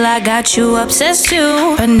me till I got you obsessed too,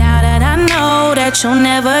 but now that I know that you'll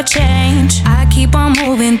never change, I keep on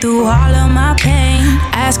moving through all of my pain.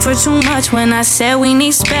 Ask for too much when I said we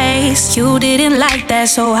need space. You didn't like that,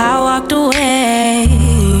 so I walked away.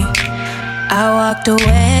 I walked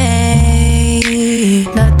away.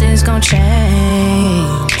 Nothing's gonna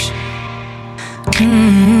change.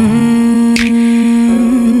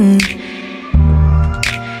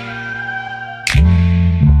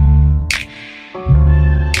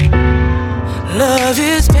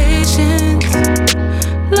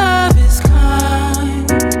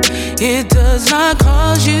 does not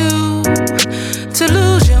cause you to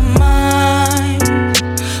lose your mind.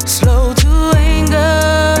 Slow to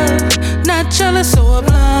anger, not jealous or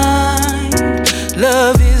blind.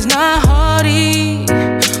 Love is not haughty,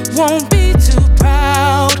 won't be too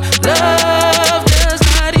proud. Love does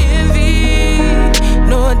not envy,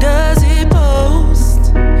 nor does it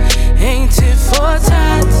boast. Ain't tit for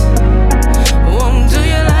tat, won't do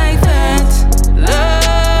you like that.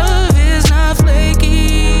 Love is not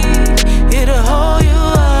flaky, it'll hold you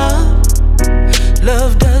up.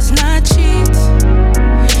 Love does not cheat,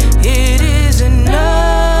 it is enough.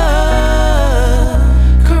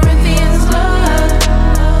 Corinthians love,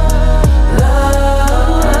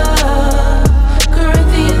 love.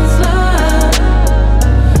 Corinthians love,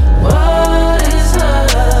 what is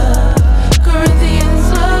love? Corinthians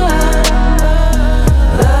love,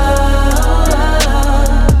 love.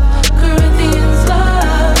 Corinthians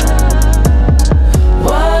love,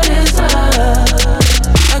 what is love?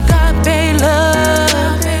 Agape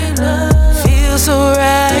love, feels so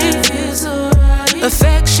right.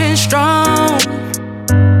 Affection strong,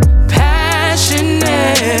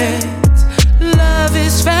 passionate. Love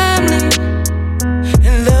is family,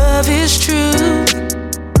 and love is truth.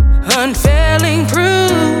 Unfailing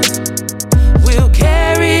proof, we'll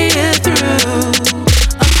carry it through.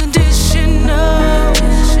 Unconditional,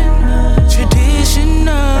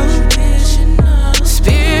 traditional,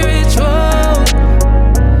 spiritual.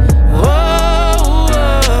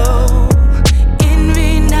 Whoa,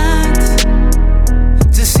 envy not,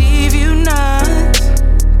 deceive you not.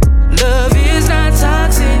 Love is not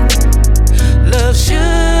toxic, love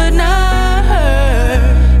should not hurt.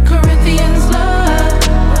 Corinthians love,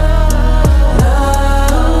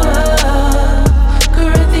 love.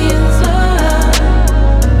 Corinthians love,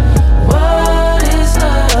 what is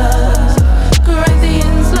love?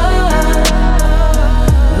 Corinthians love,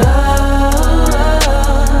 love.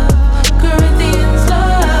 Corinthians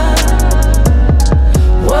love,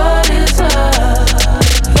 what is love?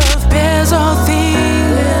 Love bears all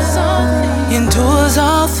things, endures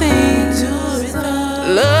all things.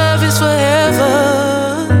 Love is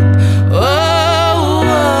forever. Oh,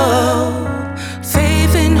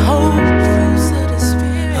 faith and hope,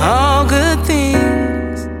 all good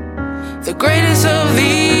things. The greatest of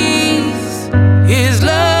these is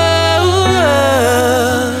love.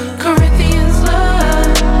 Corinthians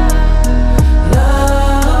love,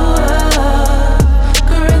 love.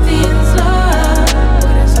 Corinthians love,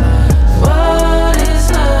 what is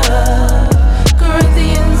love?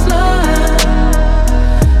 Corinthians love,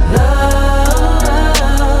 love.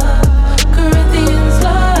 Corinthians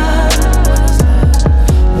love,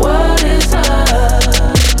 what is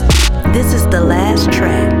love? This is the last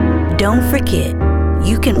track. Don't forget,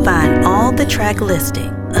 you can find all the track listing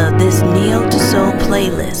of this Neo2soul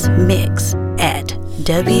playlist mix at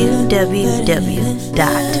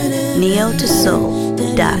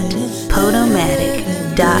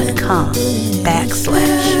www.neo2soul.podomatic.com/.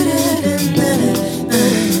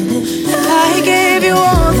 I gave you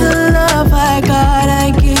all the love I got.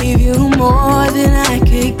 I gave you more than I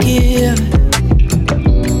could give.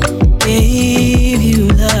 Gave you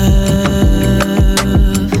love.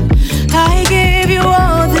 I gave you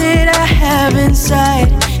all that I have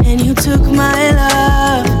inside, and you took my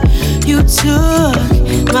love. You took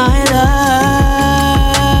my love.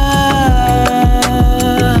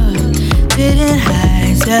 Didn't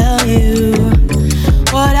I tell you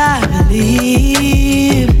what I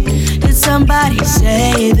believe? Did somebody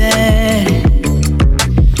say that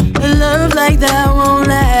a love like that won't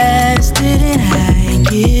last? Didn't I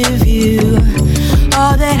give you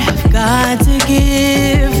all that I've got to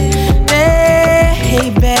give, baby?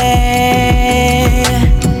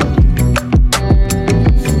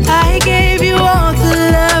 I gave you all the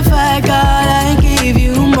love I got. I gave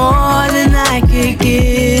you more than I could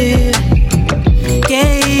give.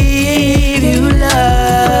 Gave you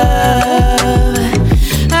love.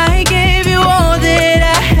 I gave you all that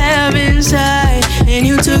I have inside, and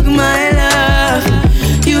you took my love.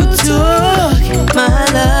 You took my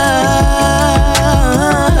love.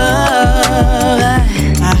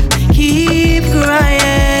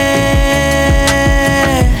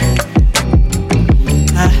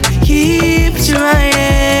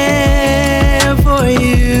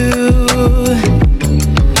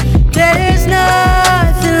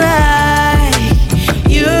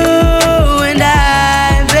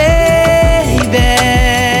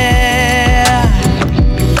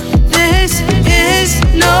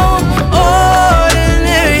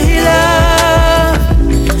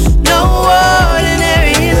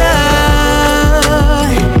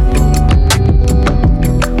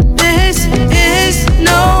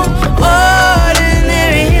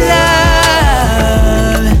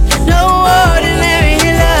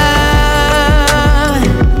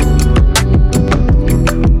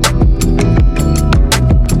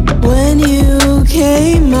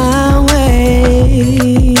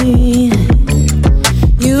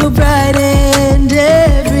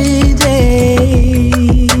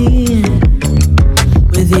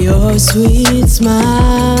 sweet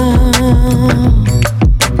smile.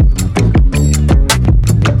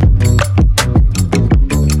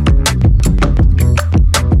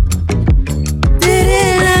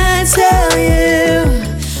 Didn't I tell you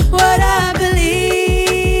what I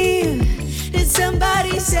believe? Did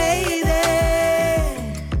somebody say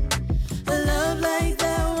that a love like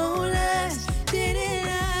that won't last? Didn't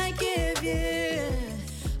I give you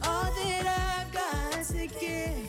all that I've got to give?